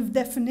amount of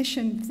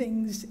definition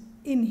things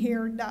in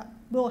here that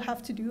we'll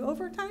have to do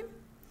over time.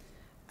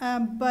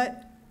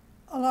 But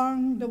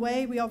along the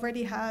way, we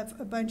already have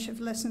a bunch of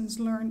lessons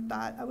learned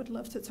that I would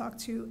love to talk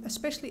to,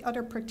 especially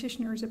other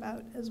practitioners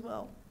about as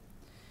well.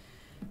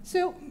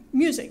 So,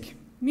 music.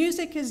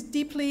 Music is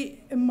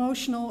deeply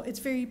emotional. It's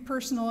very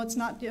personal. It's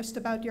not just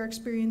about your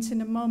experience in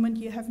the moment.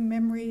 You have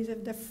memories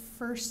of the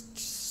first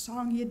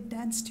song you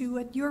danced to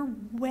at your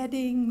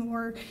wedding,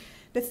 or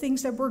the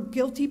things that were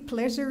guilty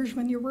pleasures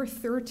when you were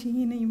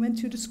 13 and you went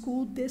to the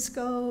school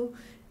disco.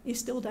 You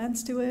still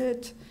dance to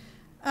it.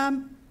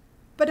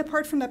 But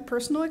apart from that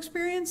personal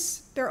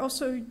experience, there are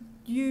also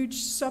huge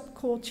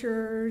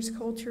subcultures,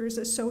 cultures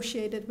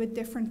associated with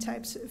different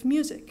types of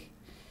music.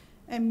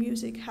 And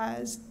music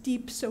has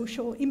deep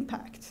social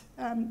impact.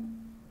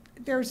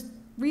 There's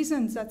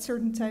reasons that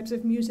certain types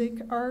of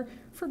music are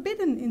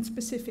forbidden in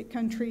specific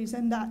countries,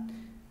 and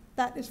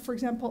that is, for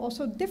example,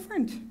 also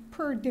different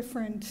per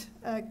different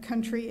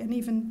country, and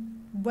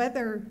even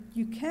whether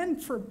you can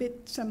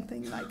forbid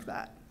something like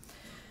that.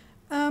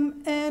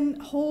 And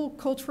whole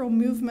cultural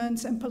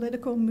movements and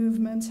political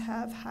movements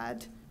have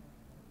had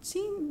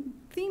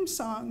theme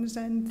songs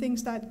and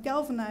things that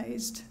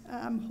galvanized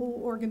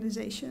whole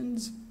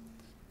organizations.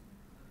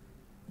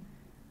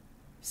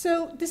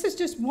 So this is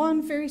just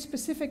one very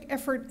specific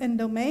effort and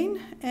domain,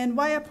 and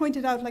why I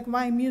pointed out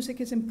why music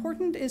is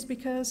important is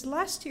because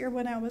last year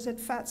when I was at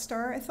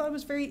FatStar, I thought it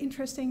was very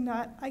interesting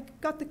that I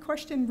got the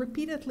question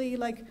repeatedly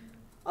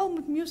oh,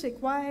 music,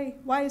 why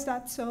is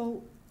that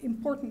so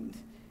important?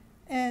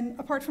 And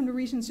apart from the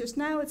reasons just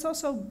now, it's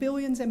also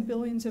billions and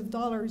billions of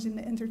dollars in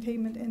the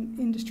entertainment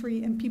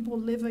industry and people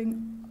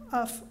living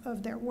off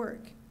of their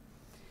work.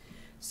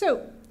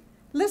 So,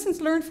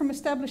 lessons learned from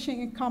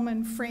establishing a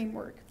common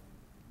framework.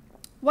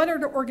 What are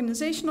the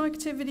organizational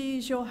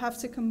activities you'll have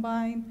to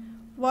combine?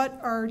 What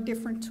are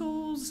different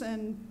tools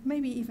and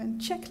maybe even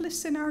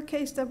checklists in our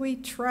case that we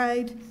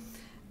tried?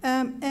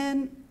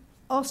 And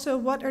also,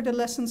 what are the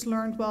lessons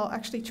learned while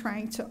actually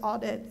trying to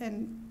audit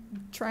and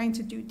trying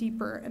to do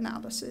deeper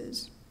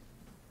analysis?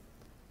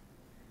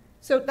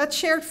 So that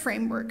shared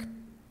framework.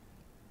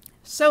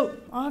 So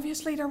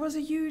obviously there was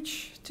a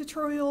huge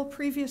tutorial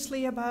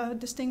previously about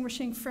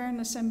distinguishing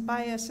fairness and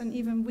bias, and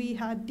even we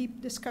had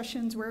deep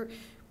discussions where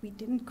we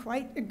didn't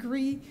quite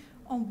agree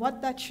on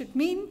what that should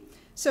mean.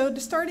 So the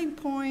starting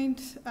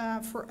point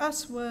for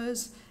us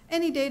was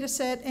any data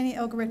set, any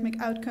algorithmic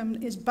outcome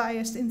is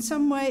biased in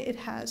some way. It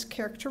has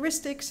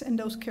characteristics, and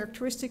those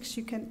characteristics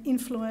you can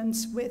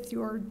influence with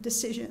your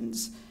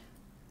decisions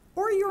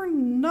or your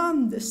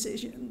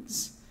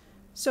non-decisions.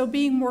 So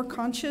being more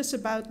conscious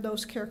about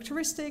those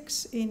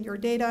characteristics in your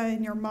data,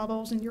 in your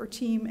models, in your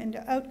team, and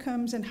the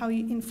outcomes and how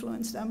you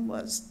influence them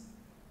was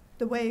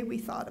the way we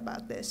thought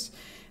about this.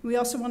 We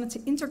also wanted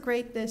to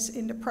integrate this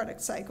in the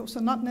product cycle.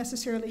 So not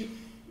necessarily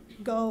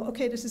go,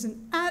 okay, this is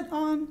an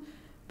add-on,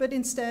 but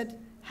instead,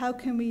 how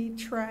can we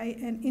try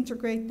and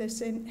integrate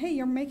this in, hey,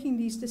 you're making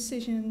these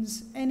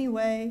decisions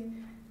anyway.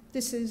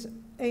 This is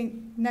a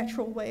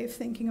natural way of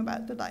thinking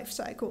about the life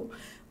cycle.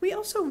 We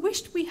also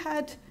wished we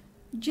had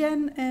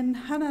Jen and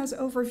Hanna's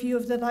overview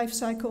of the life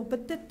cycle,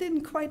 but that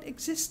didn't quite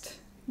exist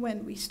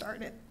when we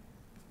started.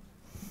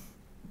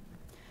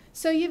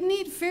 So you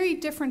need very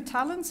different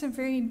talents and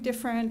very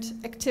different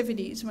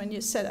activities when you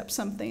set up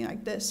something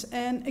like this.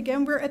 And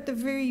again, we're at the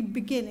very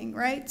beginning,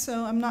 right?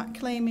 So I'm not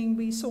claiming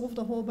we solved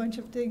a whole bunch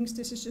of things.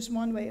 This is just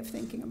one way of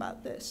thinking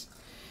about this.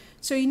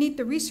 So you need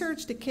the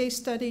research, the case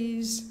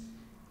studies.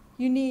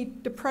 You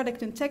need the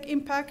product and tech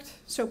impact,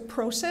 so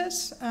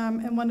process.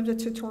 And one of the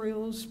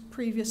tutorials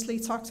previously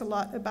talked a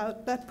lot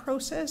about that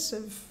process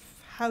of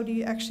how do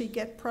you actually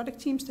get product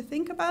teams to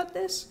think about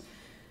this.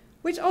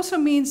 Which also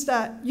means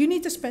that you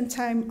need to spend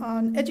time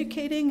on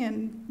educating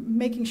and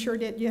making sure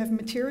that you have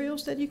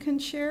materials that you can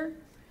share.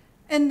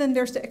 And then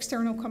there's the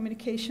external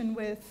communication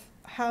with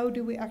how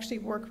do we actually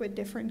work with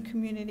different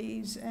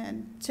communities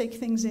and take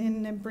things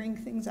in and bring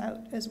things out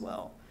as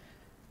well.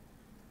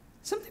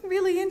 Something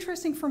really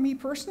interesting for me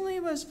personally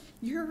was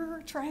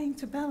you're trying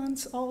to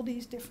balance all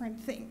these different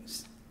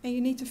things. And you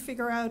need to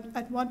figure out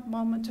at what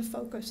moment to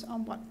focus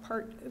on what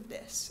part of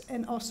this.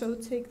 And also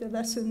take the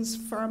lessons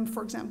from,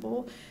 for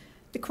example,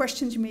 the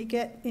questions you may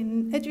get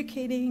in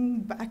educating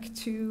back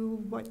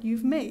to what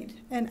you've made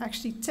and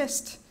actually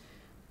test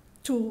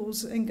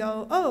tools and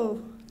go,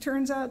 oh,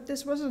 turns out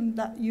this wasn't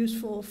that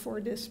useful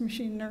for this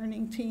machine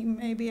learning team.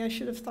 Maybe I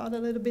should have thought a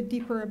little bit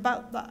deeper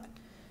about that.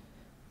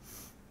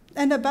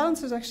 And that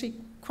balance is actually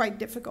quite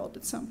difficult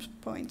at some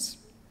points.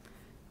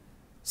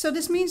 So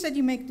this means that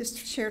you make this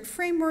shared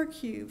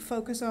framework, you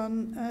focus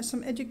on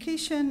some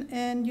education,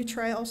 and you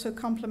try also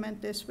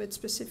complement this with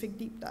specific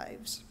deep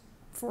dives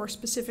for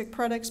specific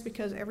products,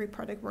 because every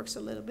product works a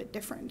little bit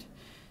different.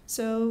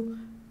 So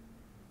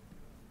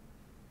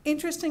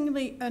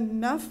interestingly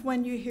enough,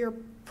 when you hear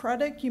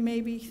product, you may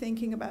be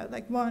thinking about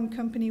one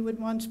company with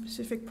one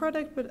specific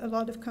product, but a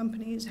lot of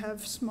companies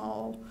have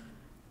small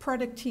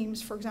product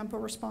teams, for example,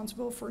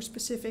 responsible for a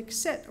specific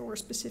set or a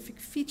specific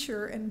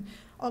feature, and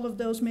all of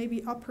those may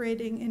be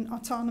operating in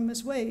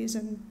autonomous ways,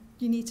 and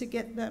you need to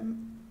get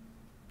them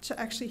to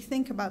actually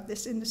think about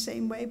this in the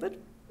same way, but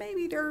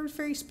maybe there are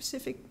very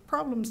specific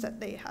problems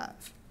that they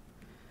have.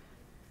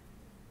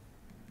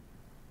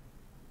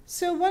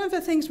 So one of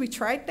the things we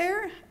tried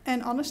there,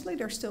 and honestly,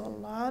 there's still a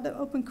lot of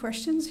open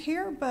questions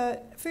here,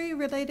 but very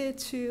related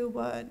to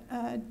what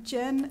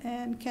Jen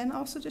and Ken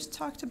also just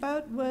talked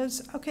about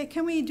was, okay,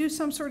 can we do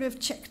some sort of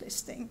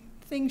checklisting,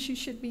 things you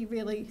should be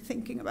really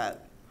thinking about?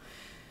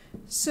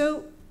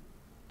 So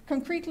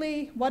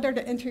concretely, what are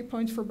the entry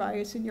points for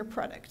bias in your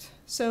product?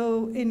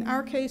 So in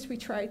our case, we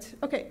tried,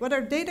 okay, what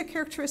are data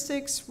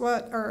characteristics?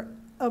 What are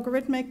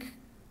algorithmic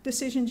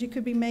decisions you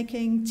could be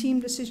making, team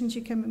decisions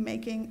you can be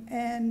making,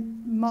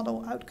 and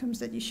model outcomes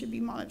that you should be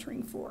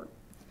monitoring for?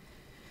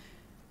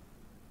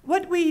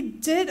 What we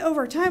did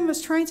over time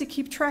was trying to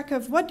keep track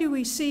of what do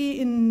we see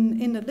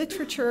in the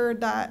literature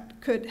that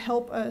could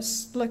help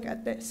us look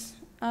at this.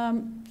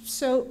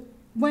 So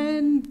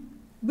when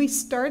we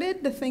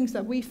started, the things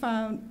that we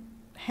found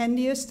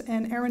handiest,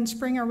 and Aaron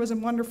Springer was a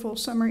wonderful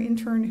summer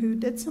intern who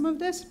did some of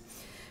this,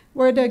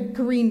 were the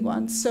green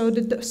ones. So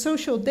the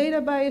social data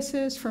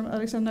biases from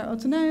Alexander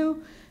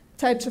Otoneu,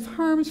 types of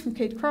harms from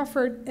Kate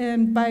Crawford,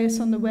 and bias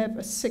on the web,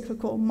 a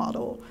cyclical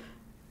model.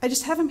 I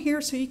just have them here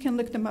so you can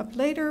look them up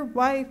later.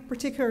 Why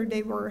particularly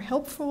they were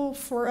helpful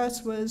for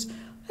us was,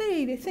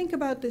 hey, they think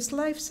about this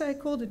life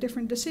cycle, the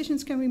different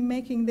decisions can be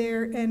making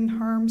there, and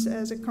harms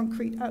as a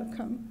concrete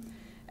outcome.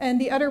 And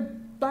the other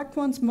black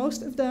ones,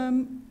 most of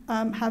them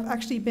have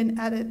actually been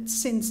added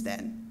since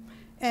then.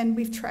 And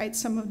we've tried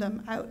some of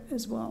them out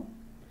as well.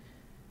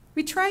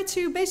 We tried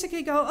to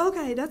basically go,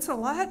 okay, that's a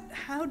lot.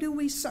 How do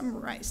we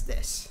summarize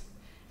this?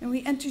 And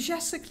we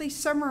enthusiastically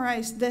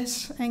summarized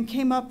this and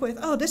came up with,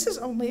 oh, this is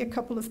only a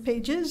couple of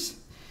pages.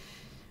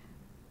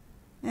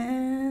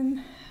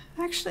 And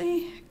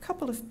actually, a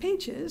couple of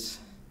pages.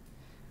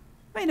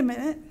 Wait a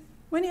minute.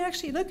 When you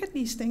actually look at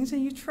these things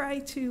and you try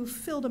to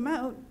fill them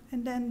out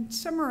and then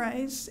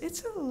summarize,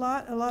 it's a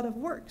lot of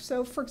work.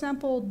 So for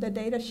example, the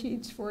data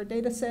sheets for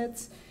data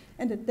sets,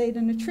 and the data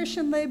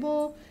nutrition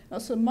label,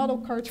 also model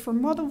cards for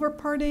model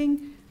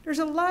reporting. There's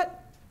a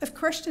lot of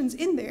questions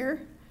in there.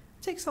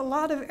 It takes a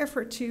lot of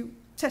effort to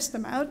test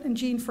them out. And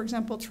Jean, for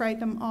example, tried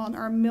them on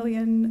our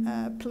million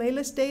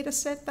playlist data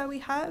set that we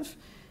have.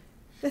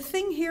 The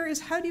thing here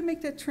is, how do you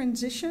make that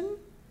transition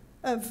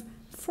of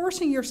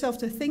forcing yourself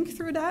to think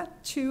through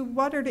that to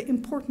what are the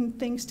important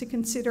things to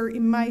consider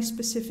in my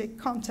specific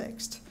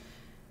context?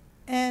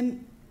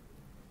 And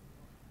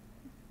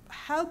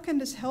how can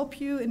this help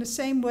you in the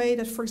same way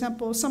that, for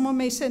example, someone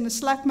may send a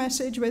Slack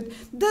message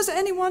with, does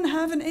anyone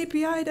have an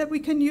API that we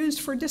can use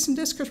for this and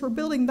this because we're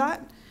building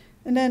that?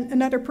 And then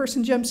another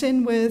person jumps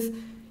in with,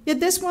 yeah,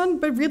 this one,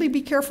 but really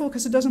be careful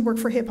because it doesn't work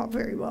for hip hop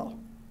very well,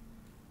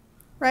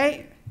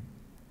 right?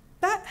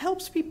 That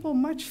helps people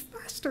much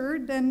faster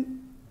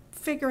than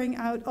figuring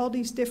out all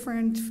these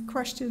different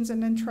questions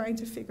and then trying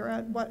to figure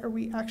out what are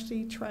we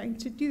actually trying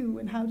to do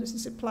and how does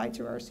this apply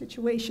to our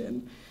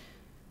situation.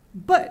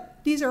 But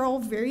these are all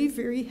very,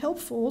 very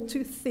helpful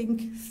to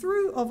think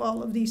through of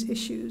all of these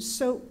issues.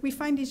 So we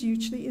find these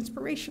hugely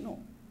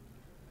inspirational.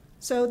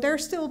 So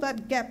there's still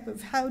that gap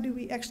of how do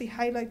we actually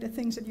highlight the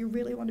things that you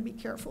really want to be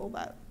careful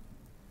about.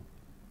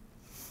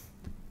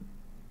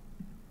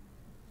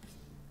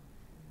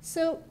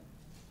 So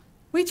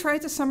we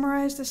tried to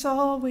summarize this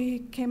all. We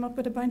came up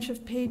with a bunch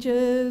of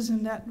pages,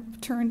 and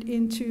that turned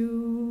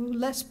into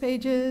less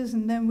pages,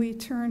 and then we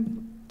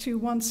turned to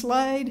one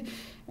slide.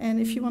 And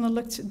if you want to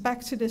look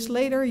back to this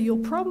later, you'll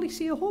probably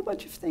see a whole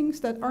bunch of things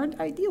that aren't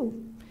ideal.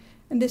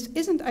 And this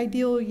isn't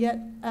ideal yet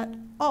at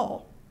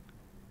all,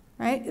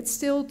 right? It's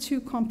still too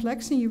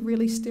complex, and you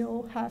really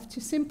still have to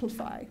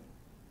simplify.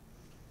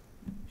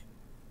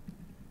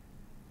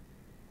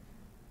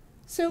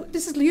 So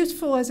this is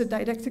useful as a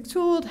didactic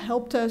tool. It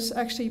helped us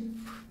actually,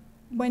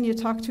 when you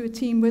talk to a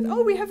team with,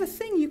 oh, we have a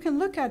thing you can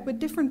look at with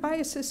different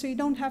biases, so you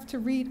don't have to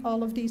read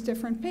all of these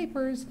different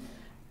papers.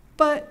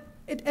 But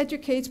it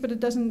educates, but it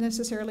doesn't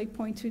necessarily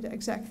point to the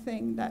exact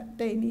thing that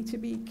they need to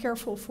be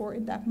careful for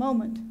in that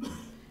moment.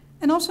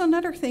 And also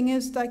another thing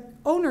is, like,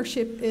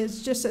 ownership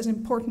is just as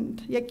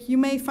important. Like, you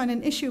may find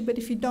an issue, but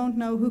if you don't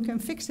know who can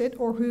fix it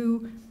or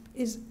who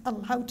is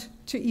allowed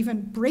to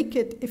even break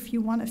it if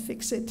you want to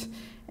fix it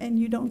and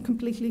you don't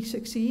completely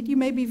succeed, you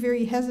may be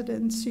very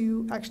hesitant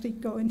to actually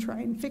go and try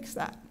and fix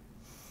that.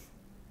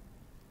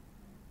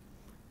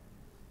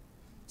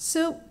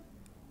 So,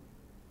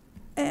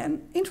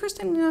 and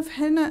interesting enough,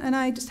 Hanna and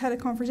I just had a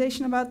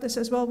conversation about this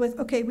as well with,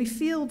 okay, we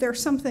feel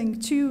there's something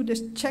to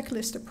this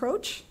checklist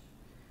approach,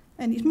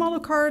 and these model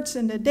cards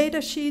and the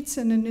data sheets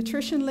and the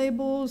nutrition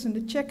labels and the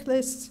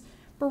checklists,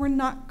 but we're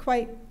not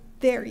quite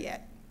there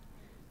yet.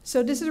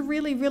 So this is a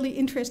really, really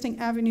interesting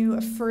avenue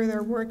of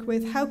further work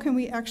with how can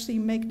we actually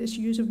make this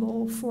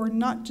usable for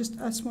not just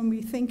us when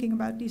we're thinking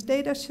about these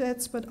data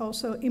sets, but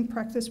also in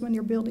practice when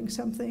you're building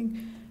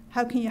something.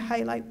 How can you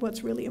highlight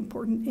what's really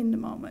important in the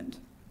moment?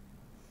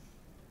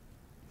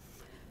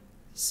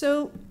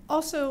 So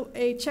also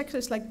a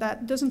checklist like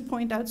that doesn't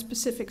point out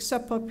specific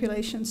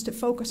subpopulations to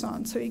focus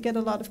on. So you get a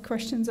lot of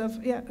questions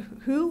of, yeah,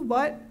 who,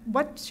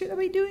 what should I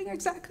be doing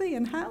exactly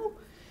and how?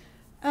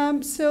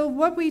 So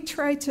what we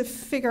try to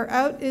figure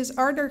out is,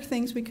 are there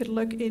things we could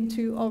look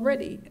into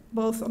already,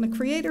 both on the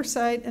creator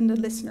side and the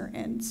listener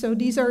end? So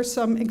these are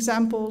some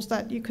examples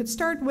that you could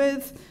start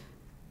with,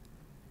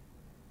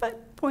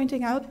 but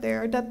pointing out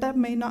there that that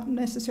may not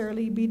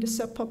necessarily be the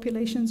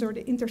subpopulations or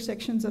the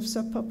intersections of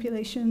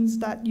subpopulations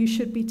that you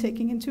should be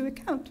taking into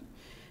account.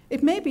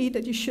 It may be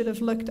that you should have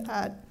looked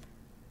at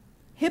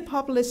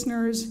hip-hop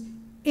listeners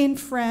in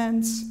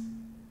France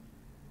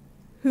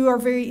who are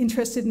very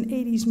interested in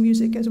 80s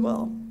music as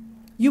well.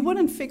 You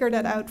wouldn't figure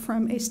that out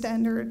from a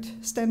standard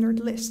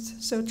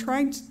list. So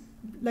trying to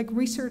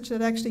research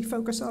that actually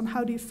focus on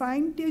how do you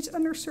find these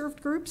underserved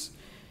groups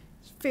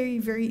is very,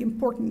 very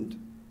important.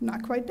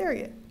 Not quite there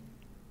yet.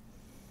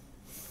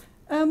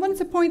 I wanted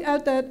to point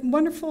out that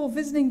wonderful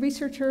visiting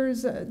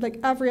researchers like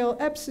Avriel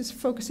Epps is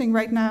focusing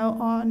right now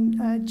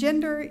on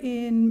gender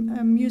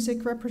in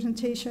music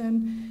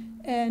representation,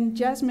 and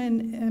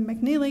Jasmine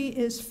McNeely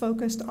is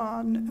focused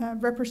on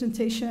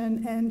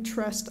representation and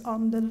trust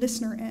on the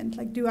listener end,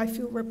 like do I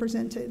feel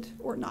represented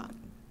or not?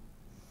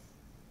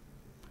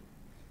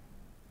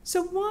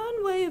 So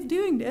one way of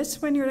doing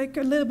this, when you're like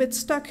a little bit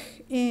stuck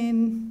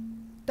in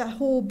that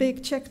whole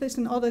big checklist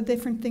and all the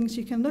different things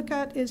you can look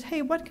at, is,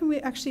 hey, what can we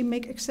actually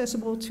make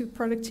accessible to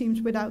product teams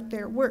without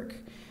their work?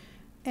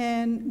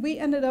 And we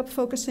ended up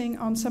focusing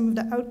on some of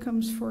the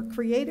outcomes for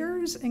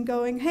creators and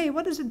going, hey,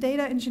 what is the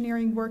data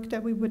engineering work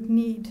that we would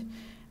need?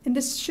 And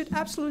this should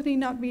absolutely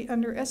not be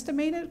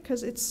underestimated,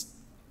 because it's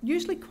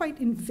usually quite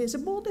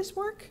invisible, this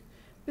work,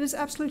 but it's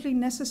absolutely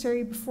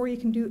necessary before you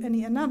can do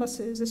any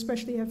analysis,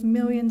 especially if you have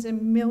millions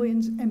and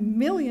millions and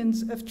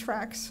millions of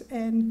tracks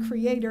and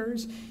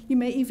creators. You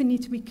may even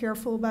need to be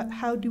careful about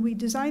how do we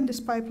design this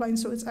pipeline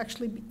so it's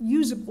actually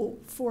usable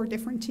for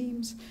different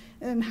teams,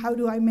 and how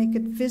do I make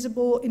it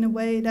visible in a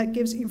way that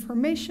gives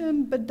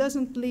information but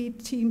doesn't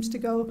lead teams to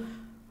go,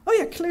 oh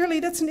yeah, clearly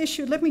that's an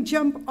issue, let me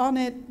jump on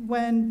it,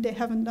 when they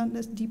haven't done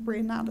this deeper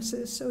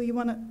analysis. So you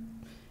want to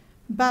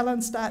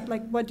balance that,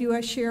 like what do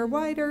I share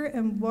wider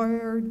and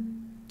where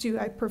do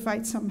I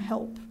provide some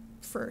help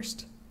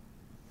first?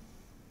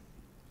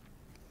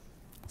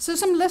 So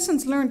some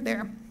lessons learned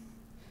there.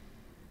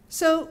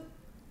 So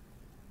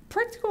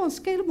practical and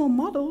scalable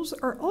models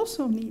are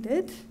also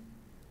needed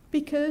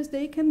because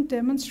they can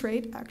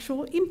demonstrate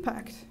actual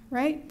impact,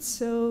 right?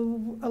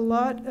 So a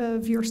lot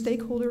of your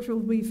stakeholders will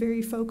be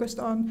very focused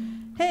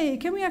on, hey,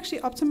 can we actually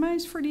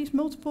optimize for these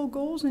multiple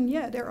goals? And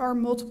yeah, there are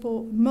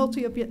multiple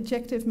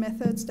multi-objective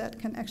methods that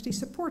can actually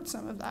support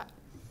some of that.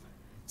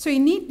 So you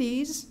need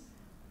these.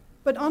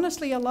 But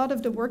honestly, a lot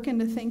of the work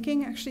and the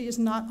thinking actually is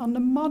not on the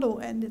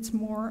model end. It's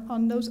more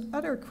on those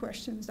other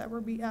questions that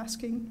we'll be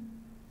asking.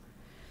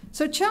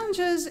 So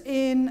challenges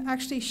in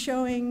actually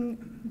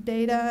showing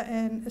data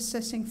and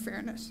assessing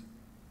fairness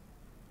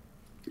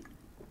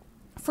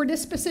for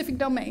this specific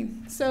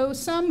domain. So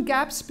some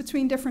gaps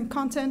between different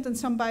content and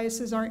some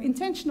biases are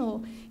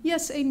intentional.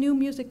 Yes, a new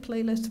music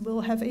playlist will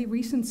have a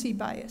recency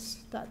bias.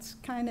 That's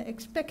kind of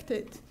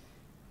expected.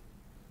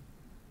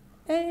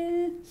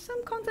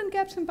 Some content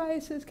gaps and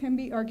biases can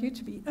be argued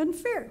to be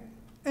unfair.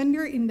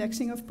 Under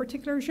indexing of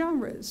particular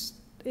genres.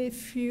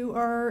 If you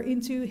are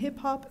into hip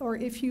hop or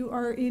if you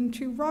are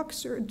into rock,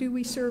 do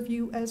we serve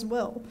you as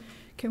well?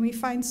 Can we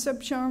find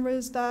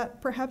subgenres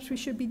that perhaps we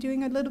should be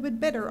doing a little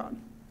bit better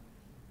on?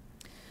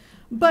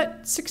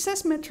 But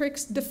success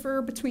metrics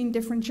differ between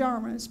different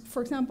genres.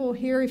 For example,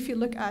 here if you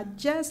look at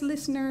jazz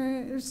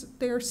listeners,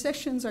 their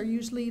sessions are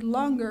usually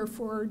longer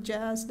for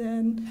jazz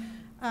than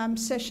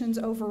sessions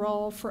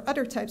overall for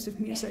other types of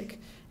music.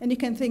 And you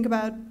can think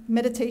about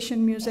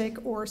meditation music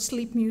or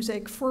sleep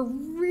music for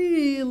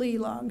really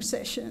long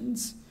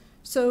sessions.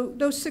 So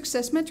those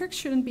success metrics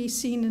shouldn't be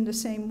seen in the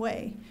same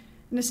way.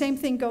 And the same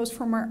thing goes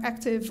for more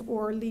active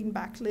or lean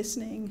back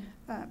listening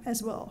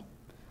as well.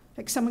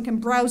 Like someone can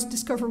browse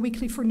Discover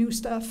Weekly for new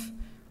stuff,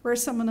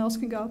 whereas someone else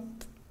can go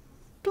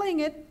playing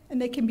it,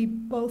 and they can be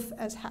both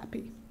as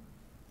happy.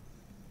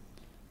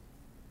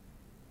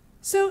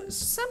 So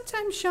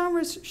sometimes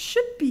genres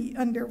should be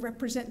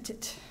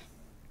underrepresented.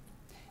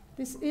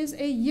 This is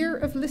a year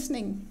of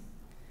listening.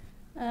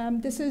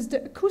 This is the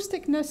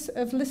acousticness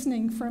of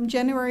listening from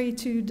January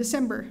to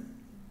December.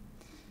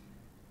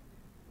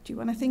 Do you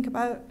want to think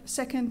about a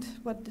second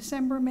what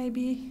December may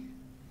be?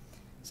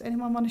 Does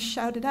anyone want to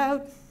shout it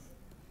out?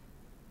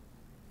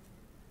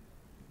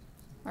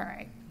 All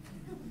right.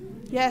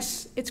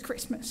 Yes, it's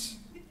Christmas.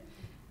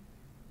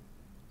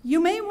 You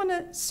may want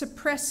to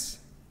suppress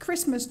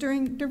Christmas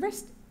during the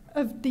rest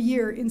of the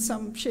year in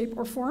some shape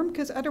or form,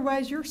 because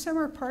otherwise your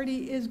summer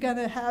party is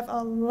gonna have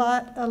a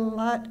lot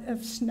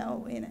of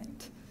snow in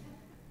it.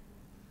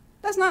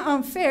 That's not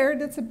unfair,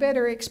 that's a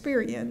better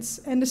experience.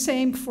 And the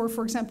same for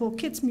example,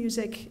 kids'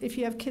 music. If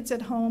you have kids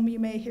at home, you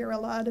may hear a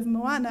lot of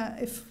Moana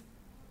if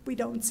we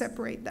don't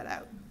separate that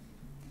out.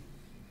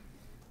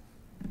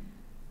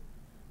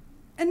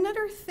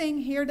 Another thing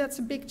here that's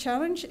a big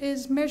challenge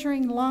is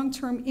measuring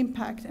long-term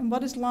impact, and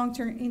what is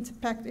long-term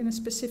impact in a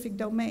specific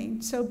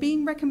domain. So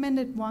being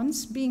recommended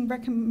once, being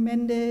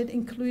recommended,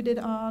 included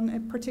on a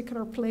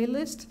particular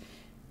playlist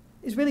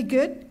is really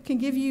good, can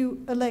give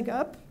you a leg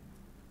up.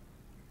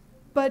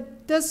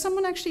 But does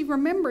someone actually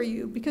remember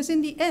you? Because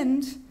in the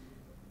end,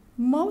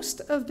 most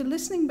of the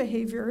listening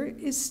behavior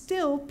is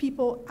still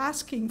people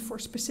asking for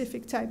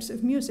specific types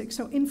of music.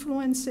 So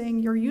influencing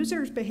your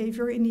user's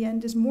behavior in the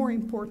end is more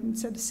important.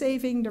 So the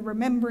saving, the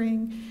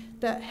remembering,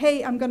 the,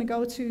 hey, I'm going to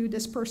go to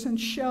this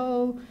person's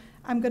show,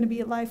 I'm going to be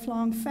a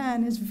lifelong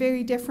fan is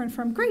very different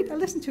from, great, I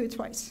listened to it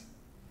twice.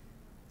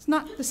 It's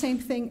not the same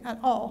thing at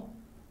all.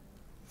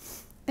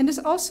 And this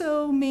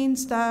also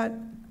means that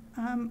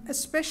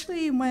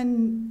especially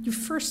when you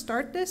first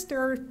start this, there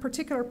are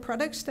particular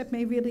products that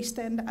may really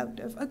stand out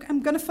of, okay,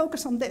 I'm going to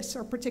focus on this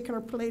or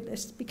particular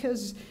playlist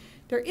because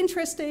they're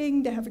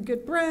interesting, they have a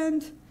good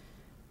brand,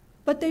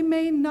 but they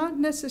may not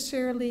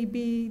necessarily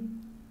be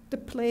the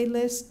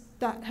playlist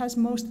that has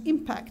most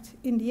impact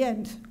in the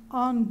end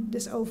on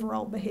this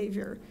overall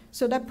behavior.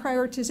 So that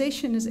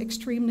prioritization is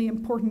extremely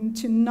important,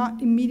 to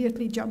not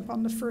immediately jump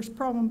on the first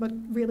problem, but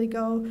really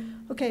go,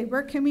 okay,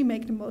 where can we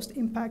make the most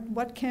impact?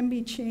 What can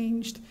be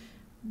changed?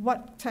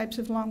 What types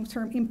of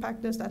long-term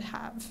impact does that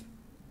have?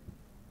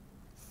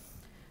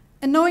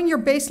 And knowing your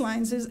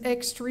baselines is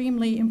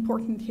extremely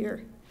important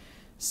here.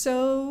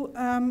 So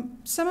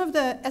some of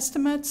the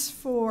estimates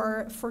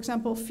for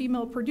example,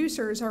 female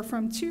producers are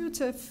from 2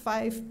 to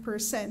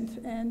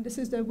 5%. And this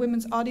is the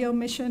Women's Audio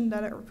Mission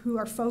who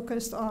are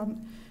focused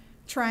on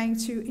trying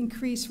to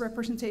increase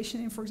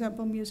representation in, for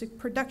example, music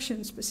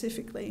production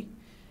specifically.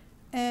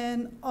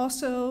 And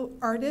also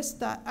artists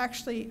that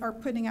actually are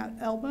putting out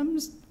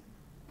albums,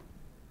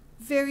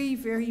 very,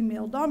 very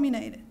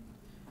male-dominated.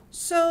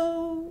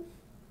 So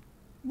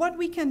what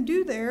we can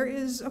do there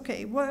is,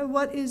 okay,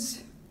 what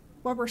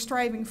we're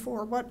striving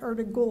for? What are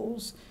the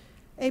goals?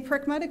 A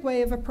pragmatic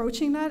way of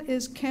approaching that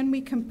is, can we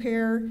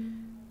compare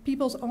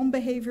people's own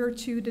behavior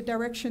to the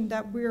direction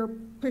that we're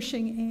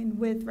pushing in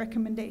with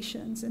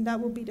recommendations? And that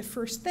will be the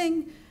first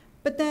thing.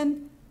 But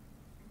then,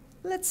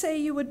 let's say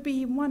you would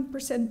be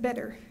 1%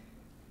 better.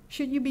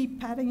 Should you be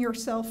patting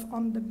yourself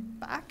on the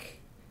back?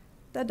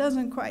 That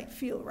doesn't quite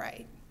feel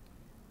right.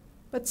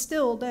 But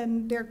still,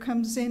 then there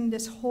comes in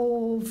this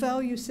whole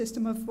value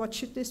system of what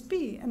should this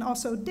be? And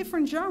also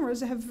different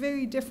genres have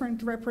very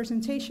different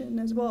representation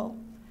as well.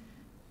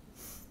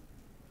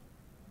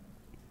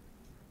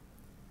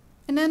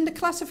 And then the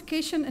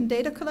classification and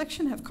data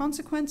collection have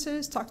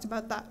consequences. Talked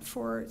about that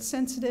for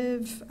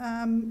sensitive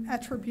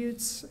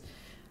attributes,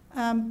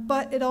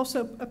 but it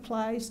also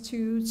applies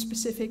to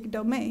specific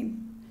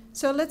domain.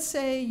 So let's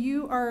say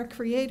you are a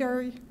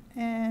creator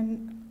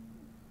and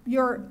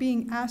you're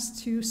being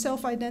asked to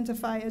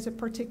self-identify as a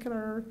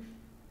particular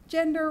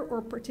gender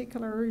or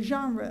particular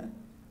genre.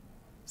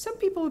 Some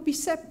people would be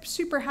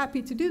super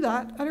happy to do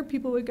that. Other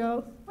people would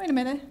go, wait a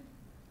minute,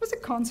 what's the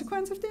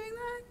consequence of doing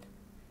that?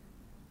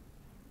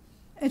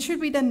 And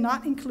should we then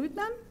not include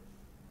them?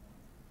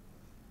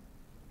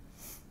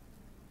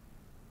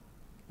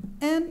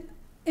 And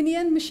in the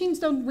end, machines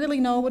don't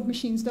really know what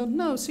machines don't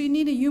know. So you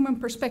need a human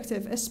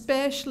perspective,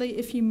 especially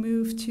if you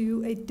move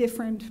to a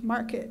different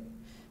market.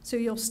 So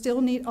you'll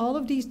still need all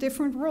of these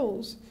different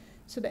roles.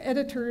 So the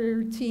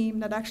editor team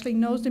that actually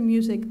knows the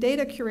music,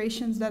 data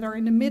curations that are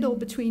in the middle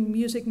between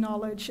music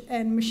knowledge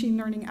and machine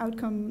learning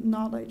outcome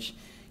knowledge.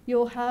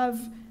 You'll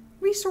have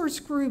resource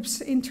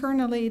groups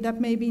internally that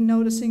may be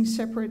noticing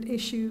separate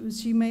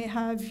issues. You may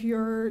have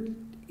your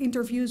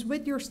interviews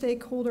with your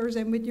stakeholders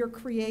and with your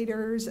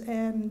creators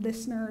and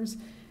listeners.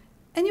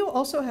 And you'll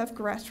also have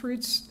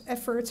grassroots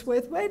efforts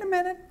with, wait a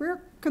minute,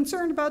 we're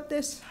concerned about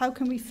this, how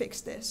can we fix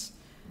this?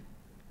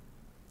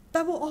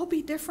 That will all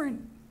be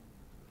different.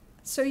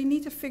 So you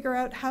need to figure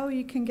out how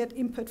you can get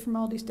input from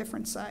all these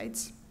different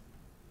sides.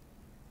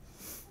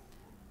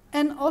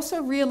 And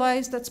also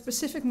realize that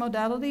specific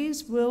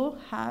modalities will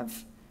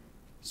have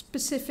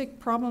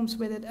specific problems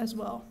with it as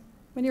well.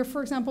 When you're,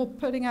 for example,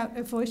 putting out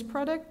a voice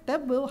product,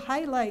 that will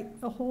highlight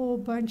a whole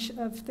bunch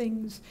of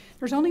things.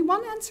 There's only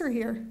one answer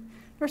here.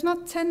 There's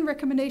not 10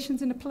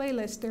 recommendations in a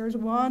playlist. There's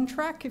one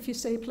track if you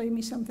say, play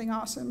me something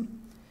awesome.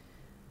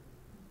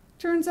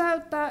 Turns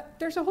out that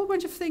there's a whole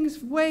bunch of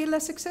things way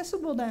less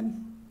accessible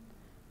then.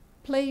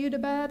 Play you the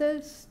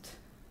baddest,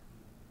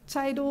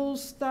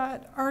 titles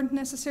that aren't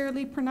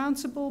necessarily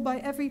pronounceable by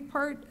every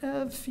part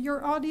of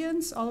your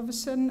audience, all of a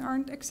sudden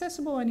aren't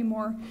accessible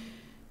anymore.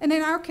 And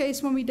in our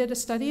case, when we did a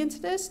study into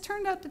this, it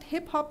turned out that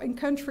hip hop and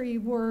country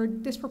were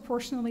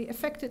disproportionately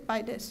affected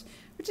by this,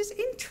 which is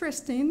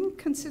interesting,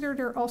 considered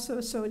they're also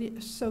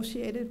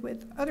associated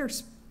with other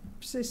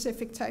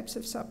specific types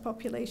of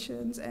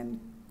subpopulations and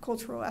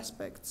cultural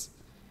aspects.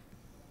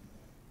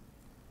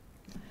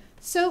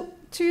 So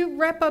to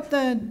wrap up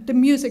the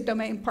music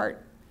domain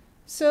part.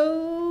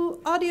 So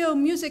audio,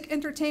 music,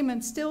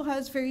 entertainment still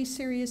has very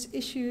serious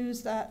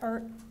issues that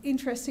are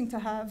interesting to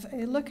have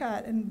a look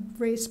at and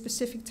raise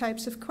specific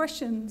types of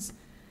questions.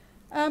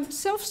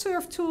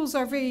 Self-serve tools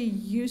are very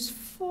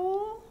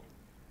useful,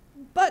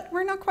 But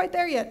we're not quite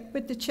there yet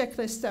with the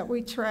checklist that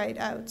we tried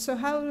out. So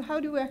how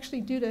do we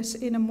actually do this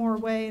in a more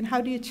way, and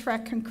how do you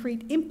track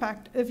concrete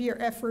impact of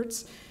your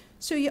efforts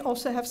so you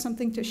also have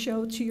something to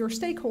show to your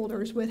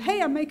stakeholders with,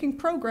 hey, I'm making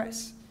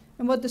progress,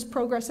 and what does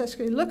progress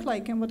actually look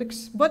like, and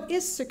what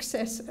is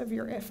success of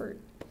your effort?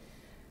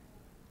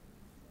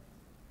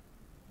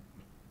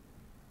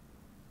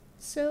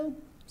 So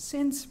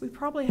since we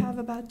probably have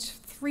about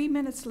 3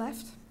 minutes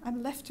left,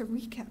 I'm left to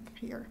recap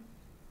here.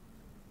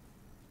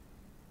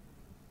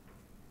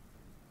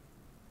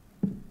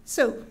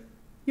 So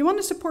you want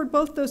to support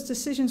both those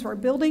decisions we're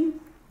building.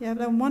 You have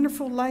that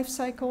wonderful life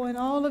cycle and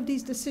all of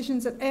these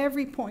decisions at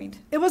every point.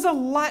 It was a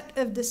lot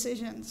of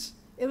decisions.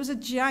 It was a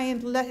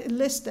giant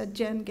list that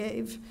Jen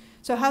gave.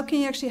 So how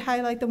can you actually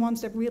highlight the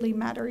ones that really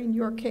matter in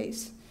your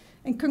case?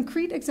 And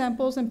concrete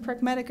examples and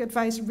pragmatic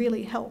advice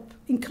really help,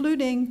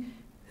 including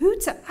who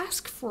to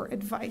ask for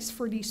advice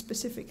for these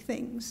specific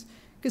things.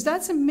 Because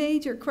that's a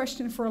major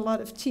question for a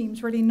lot of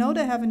teams where they know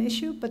they have an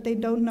issue, but they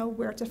don't know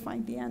where to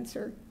find the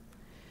answer.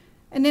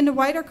 And in the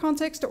wider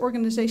context, the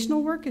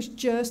organizational work is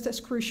just as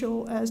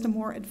crucial as the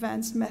more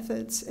advanced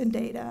methods and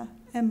data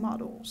and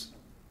models.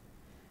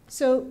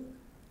 So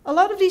a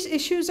lot of these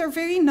issues are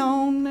very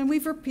known, and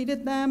we've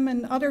repeated them,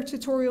 and other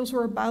tutorials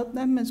were about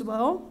them as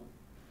well.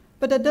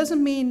 But that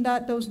doesn't mean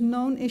that those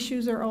known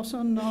issues are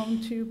also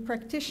known to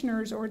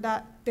practitioners, or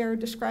that they're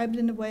described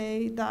in a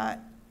way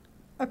that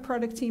a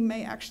product team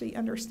may actually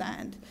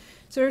understand.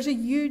 So there's a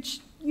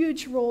huge,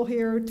 huge role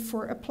here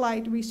for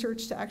applied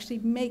research to actually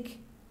make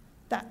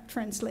that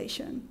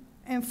translation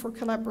and for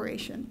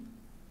collaboration.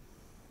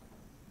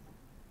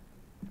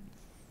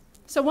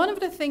 So one of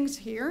the things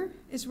here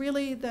is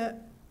really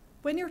that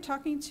when you're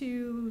talking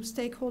to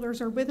stakeholders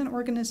or with an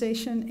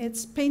organization,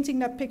 it's painting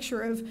that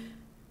picture of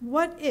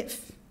what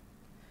if,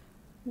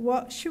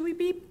 what should we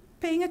be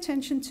paying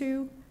attention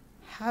to,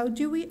 how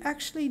do we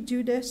actually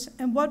do this,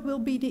 and what will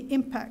be the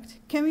impact?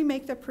 Can we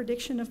make that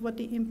prediction of what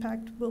the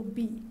impact will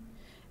be?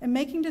 And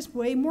making this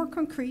way more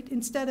concrete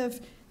instead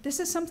of this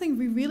is something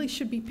we really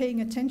should be paying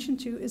attention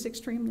to is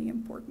extremely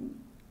important.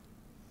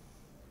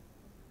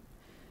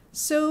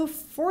 So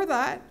for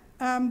that,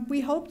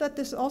 we hope that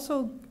this is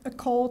also a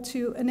call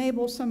to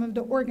enable some of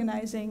the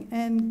organizing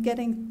and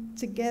getting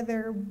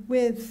together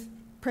with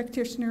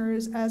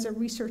practitioners as a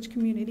research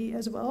community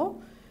as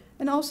well.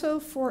 And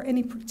also for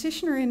any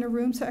practitioner in the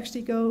room to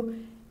actually go,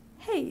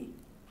 hey,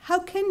 how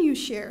can you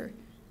share?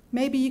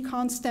 Maybe you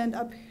can't stand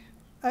up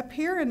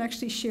here and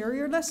actually share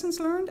your lessons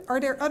learned. Are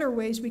there other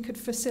ways we could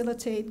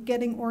facilitate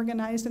getting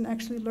organized and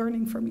actually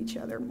learning from each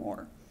other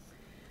more?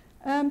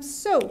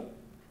 So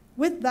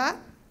with that,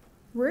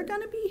 we're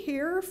going to be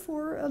here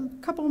for a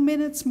couple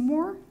minutes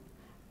more,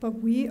 but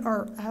we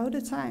are out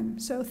of time.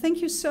 So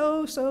thank you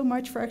so, so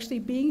much for actually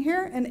being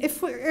here. And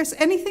if there's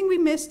anything we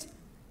missed,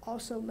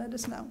 also let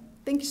us know.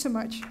 Thank you so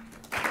much.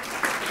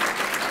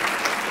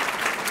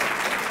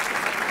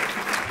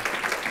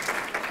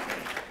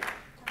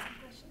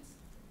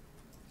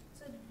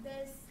 So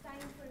there's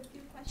time for a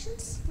few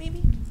questions,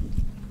 maybe?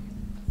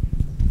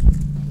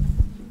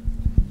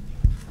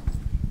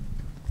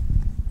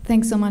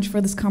 Thanks so much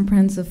for this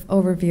comprehensive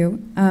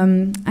overview.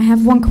 I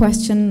have one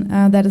question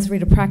that is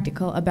really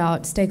practical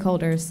about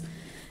stakeholders,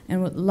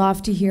 and would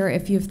love to hear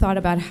if you've thought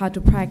about how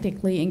to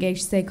practically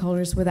engage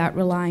stakeholders without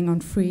relying on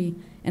free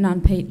and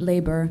unpaid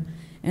labor,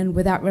 and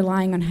without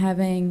relying on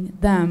having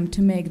them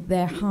to make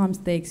their harms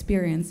they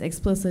experience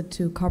explicit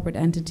to corporate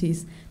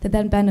entities that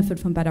then benefit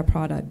from better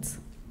products.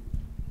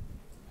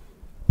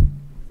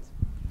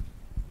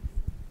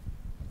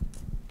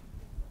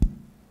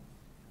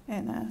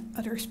 And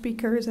other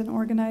speakers and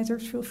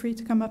organizers, feel free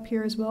to come up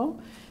here as well.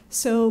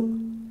 So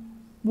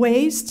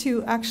ways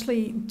to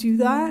actually do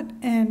that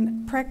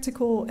and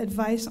practical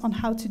advice on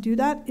how to do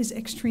that is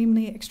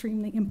extremely,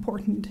 extremely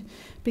important.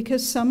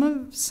 Because some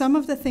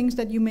of the things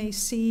that you may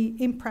see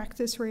in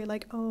practice where you're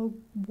like, oh,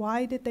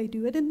 why did they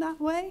do it in that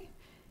way?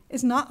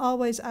 Is not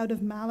always out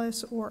of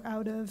malice or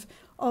out of,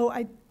 oh,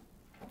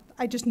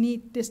 I just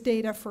need this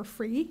data for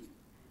free.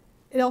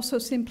 It also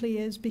simply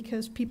is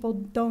because people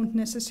don't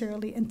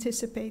necessarily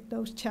anticipate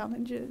those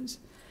challenges.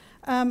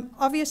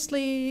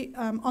 Obviously,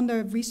 on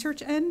the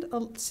research end,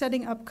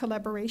 setting up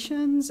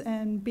collaborations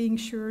and being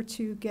sure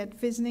to get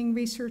visiting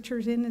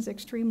researchers in is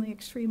extremely,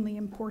 extremely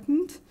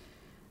important.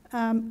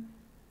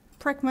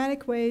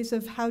 Pragmatic ways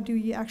of how do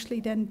you actually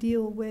then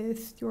deal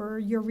with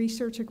your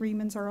research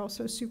agreements are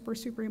also super,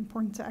 super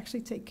important to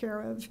actually take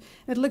care of.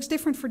 And it looks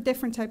different for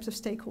different types of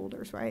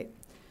stakeholders, right?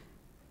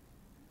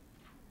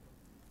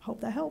 Hope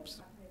that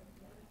helps.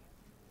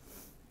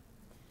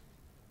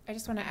 I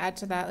just want to add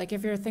to that, like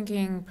if you're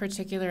thinking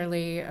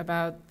particularly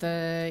about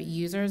the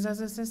users as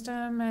a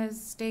system as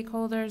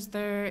stakeholders,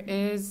 there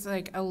is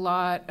like a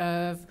lot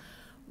of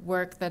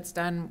work that's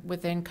done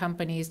within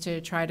companies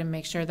to try to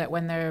make sure that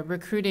when they're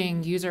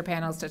recruiting user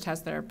panels to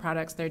test their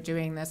products, they're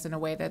doing this in a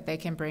way that they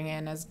can bring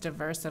in as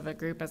diverse of a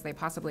group as they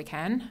possibly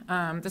can.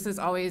 This is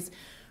always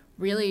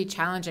really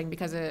challenging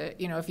because,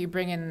 you know, if you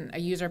bring in a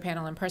user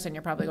panel in person,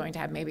 you're probably going to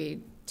have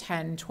maybe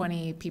 10,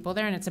 20 people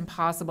there, and it's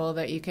impossible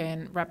that you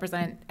can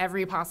represent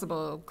every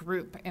possible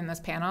group in this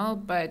panel,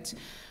 but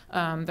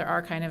there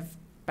are kind of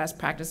best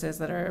practices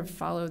that are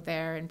followed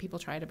there, and people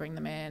try to bring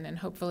them in, and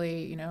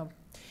hopefully, you know,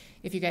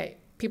 if you get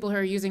people who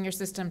are using your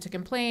system to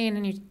complain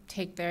and you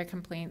take their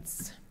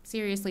complaints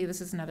seriously, this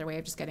is another way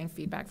of just getting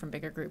feedback from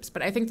bigger groups.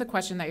 But I think the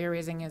question that you're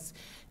raising is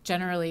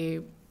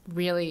generally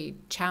really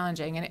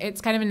challenging, and it's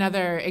kind of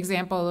another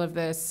example of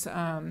this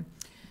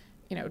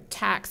you know,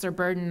 tax or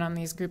burden on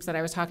these groups that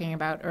I was talking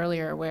about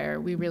earlier, where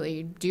we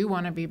really do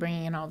want to be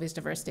bringing in all these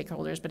diverse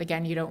stakeholders, but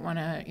again, you don't want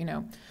to, you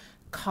know,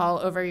 call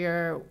over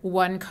your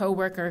one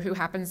coworker who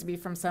happens to be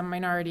from some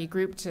minority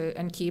group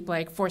and keep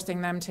like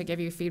forcing them to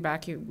give you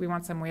feedback. We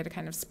want some way to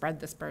kind of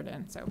spread this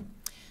burden. So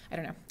I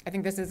don't know. I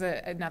think this is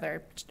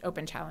another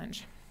open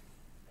challenge.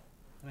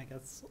 And I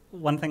guess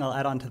one thing I'll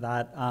add on to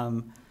that,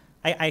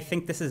 I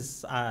think this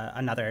is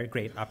another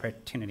great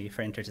opportunity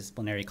for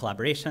interdisciplinary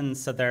collaboration.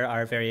 So there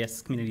are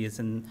various communities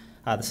in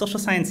the social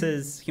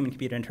sciences,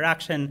 human-computer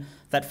interaction,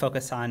 that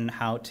focus on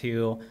how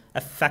to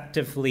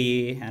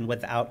effectively and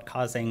without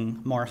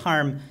causing more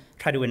harm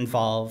try to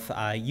involve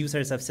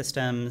users of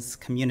systems,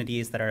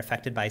 communities that are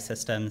affected by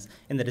systems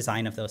in the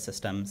design of those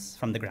systems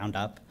from the ground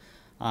up,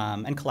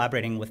 and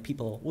collaborating with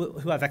people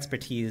who have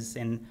expertise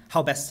in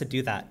how best to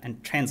do that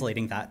and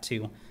translating that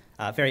to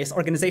various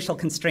organizational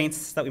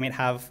constraints that we might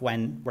have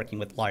when working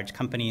with large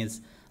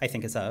companies, I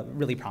think is a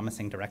really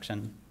promising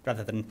direction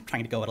rather than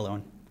trying to go it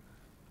alone.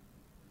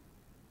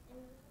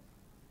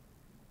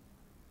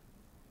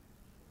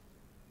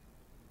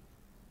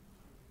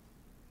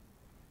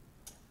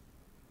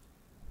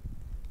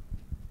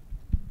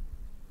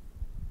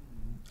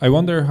 I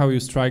wonder how you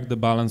strike the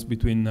balance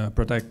between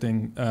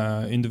protecting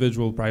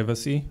individual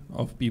privacy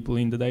of people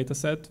in the data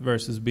set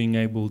versus being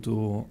able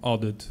to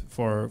audit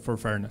for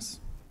fairness.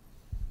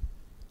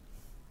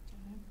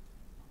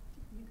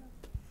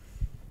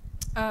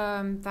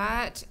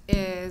 That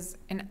is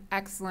an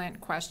excellent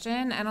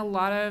question, and a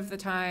lot of the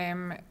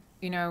time,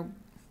 you know,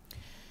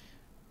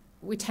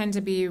 we tend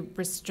to be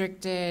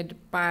restricted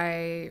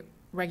by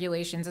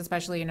regulations,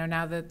 especially, you know,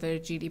 now that the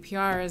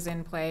GDPR is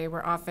in play,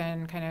 we're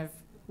often kind of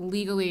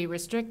legally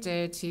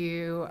restricted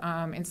to,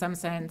 in some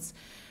sense,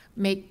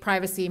 make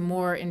privacy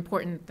more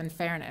important than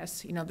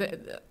fairness. You know,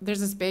 there's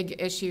this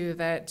big issue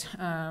that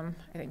I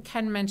think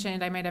Ken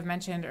mentioned, I might have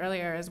mentioned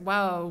earlier as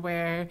well,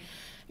 where,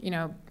 you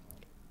know,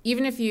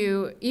 even if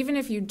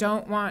you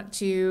don't want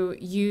to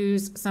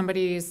use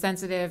somebody's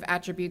sensitive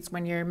attributes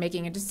when you're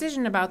making a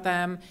decision about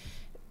them,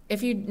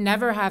 if you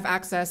never have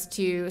access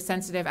to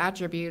sensitive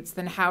attributes,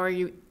 then how are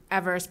you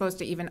ever supposed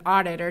to even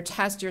audit or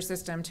test your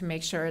system to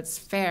make sure it's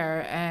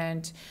fair?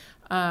 And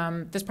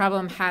this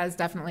problem has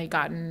definitely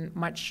gotten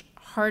much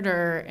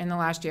harder in the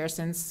last year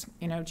since,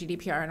 you know,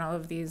 GDPR and all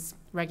of these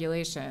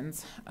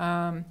regulations.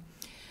 I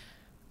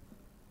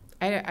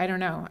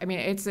don't know. I mean,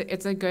 it's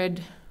a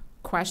good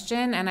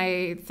question, and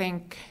I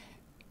think,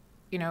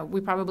 you know, we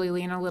probably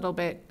lean a little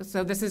bit,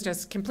 so this is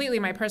just completely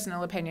my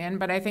personal opinion,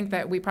 but I think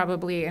that we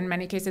probably in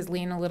many cases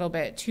lean a little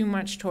bit too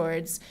much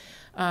towards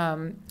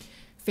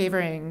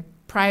favoring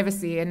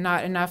privacy and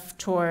not enough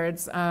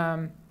towards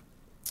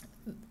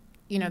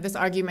you know, this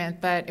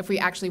argument that if we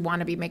actually want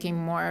to be making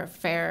more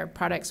fair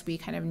products, we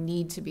kind of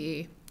need to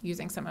be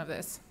using some of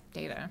this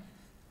data.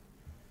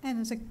 And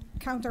as a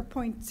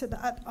counterpoint to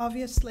that,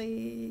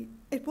 obviously,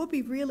 it would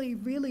be really,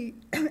 really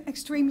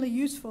extremely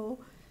useful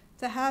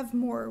to have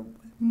more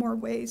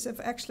ways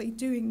of actually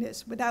doing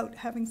this without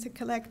having to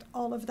collect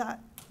all of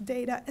that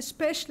data,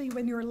 especially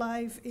when you're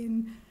live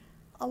in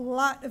a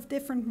lot of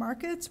different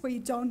markets where you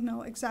don't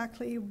know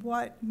exactly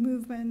what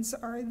movements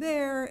are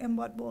there and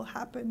what will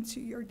happen to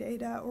your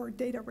data or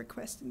data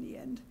request in the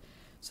end.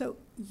 So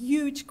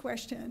huge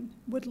question.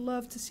 Would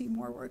love to see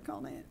more work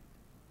on it.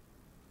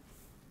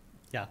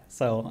 Yeah,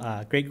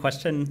 so great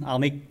question. I'll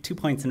make 2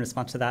 points in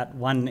response to that.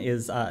 One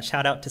is a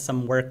shout out to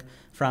some work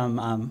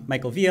from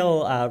Michael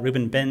Veal,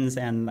 Ruben Binns,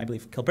 and I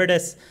believe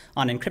Kilbertus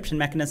on encryption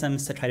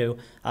mechanisms to try to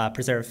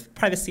preserve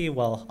privacy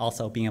while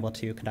also being able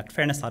to conduct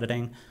fairness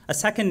auditing. A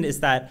second is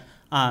that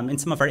in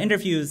some of our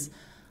interviews,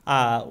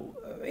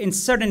 in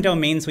certain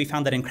domains, we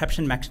found that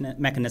encryption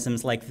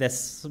mechanisms like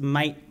this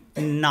might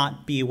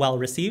not be well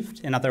received.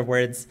 In other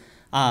words,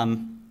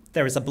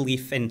 there was a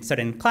belief in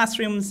certain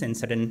classrooms, in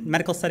certain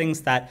medical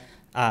settings, that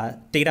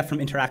data from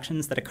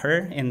interactions that occur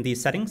in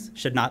these settings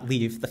should not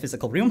leave the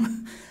physical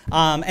room.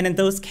 And in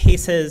those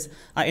cases,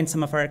 in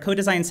some of our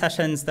co-design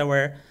sessions, there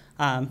were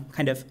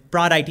kind of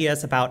broad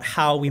ideas about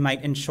how we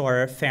might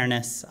ensure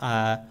fairness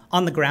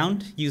on the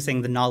ground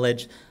using the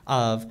knowledge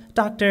of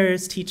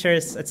doctors,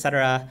 teachers, et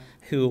cetera,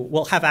 who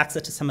will have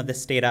access to some of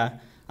this data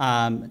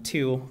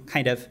to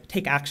kind of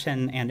take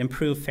action and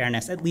improve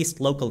fairness, at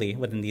least locally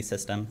within these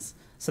systems.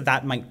 So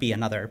that might be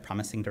another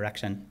promising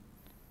direction.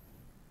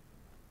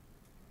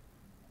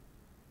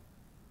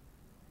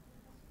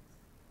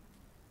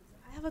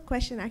 I have a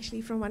question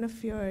actually from one of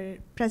your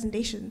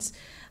presentations.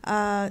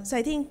 So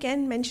I think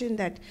Ken mentioned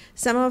that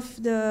some of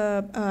the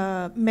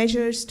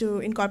measures to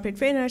incorporate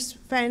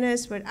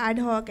fairness were ad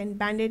hoc and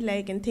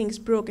band-aid-like, and things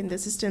broke in the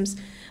systems,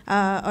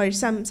 or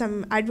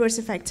some adverse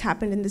effects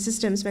happened in the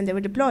systems when they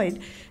were deployed.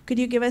 Could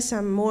you give us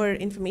some more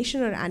information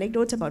or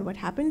anecdotes about what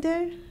happened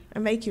there?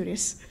 I'm very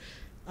curious.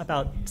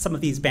 About some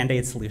of these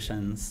band-aid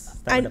solutions.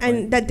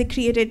 And that they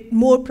created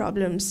more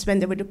problems when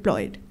they were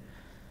deployed.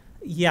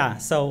 Yeah,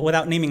 so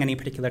without naming any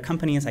particular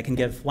companies, I can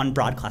give one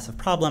broad class of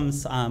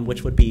problems,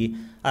 which would be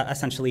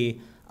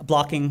essentially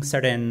blocking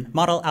certain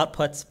model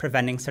outputs,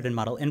 preventing certain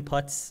model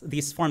inputs,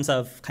 these forms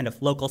of kind of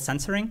local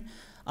censoring.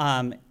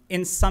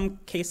 In some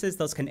cases,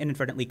 those can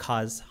inadvertently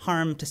cause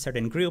harm to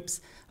certain groups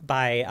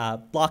by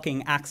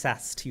blocking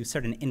access to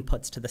certain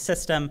inputs to the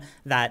system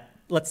that,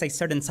 let's say,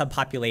 certain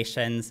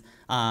subpopulations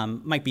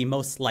might be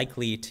most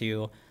likely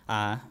to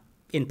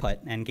input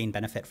and gain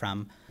benefit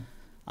from.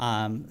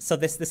 So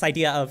this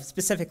idea of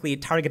specifically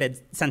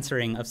targeted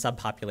censoring of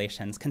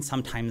subpopulations can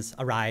sometimes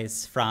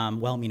arise from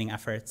well-meaning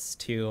efforts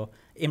to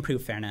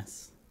improve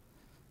fairness.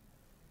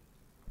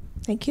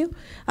 Thank you.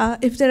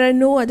 If there are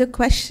no other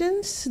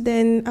questions,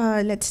 then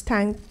let's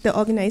thank the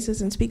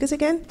organizers and speakers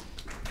again.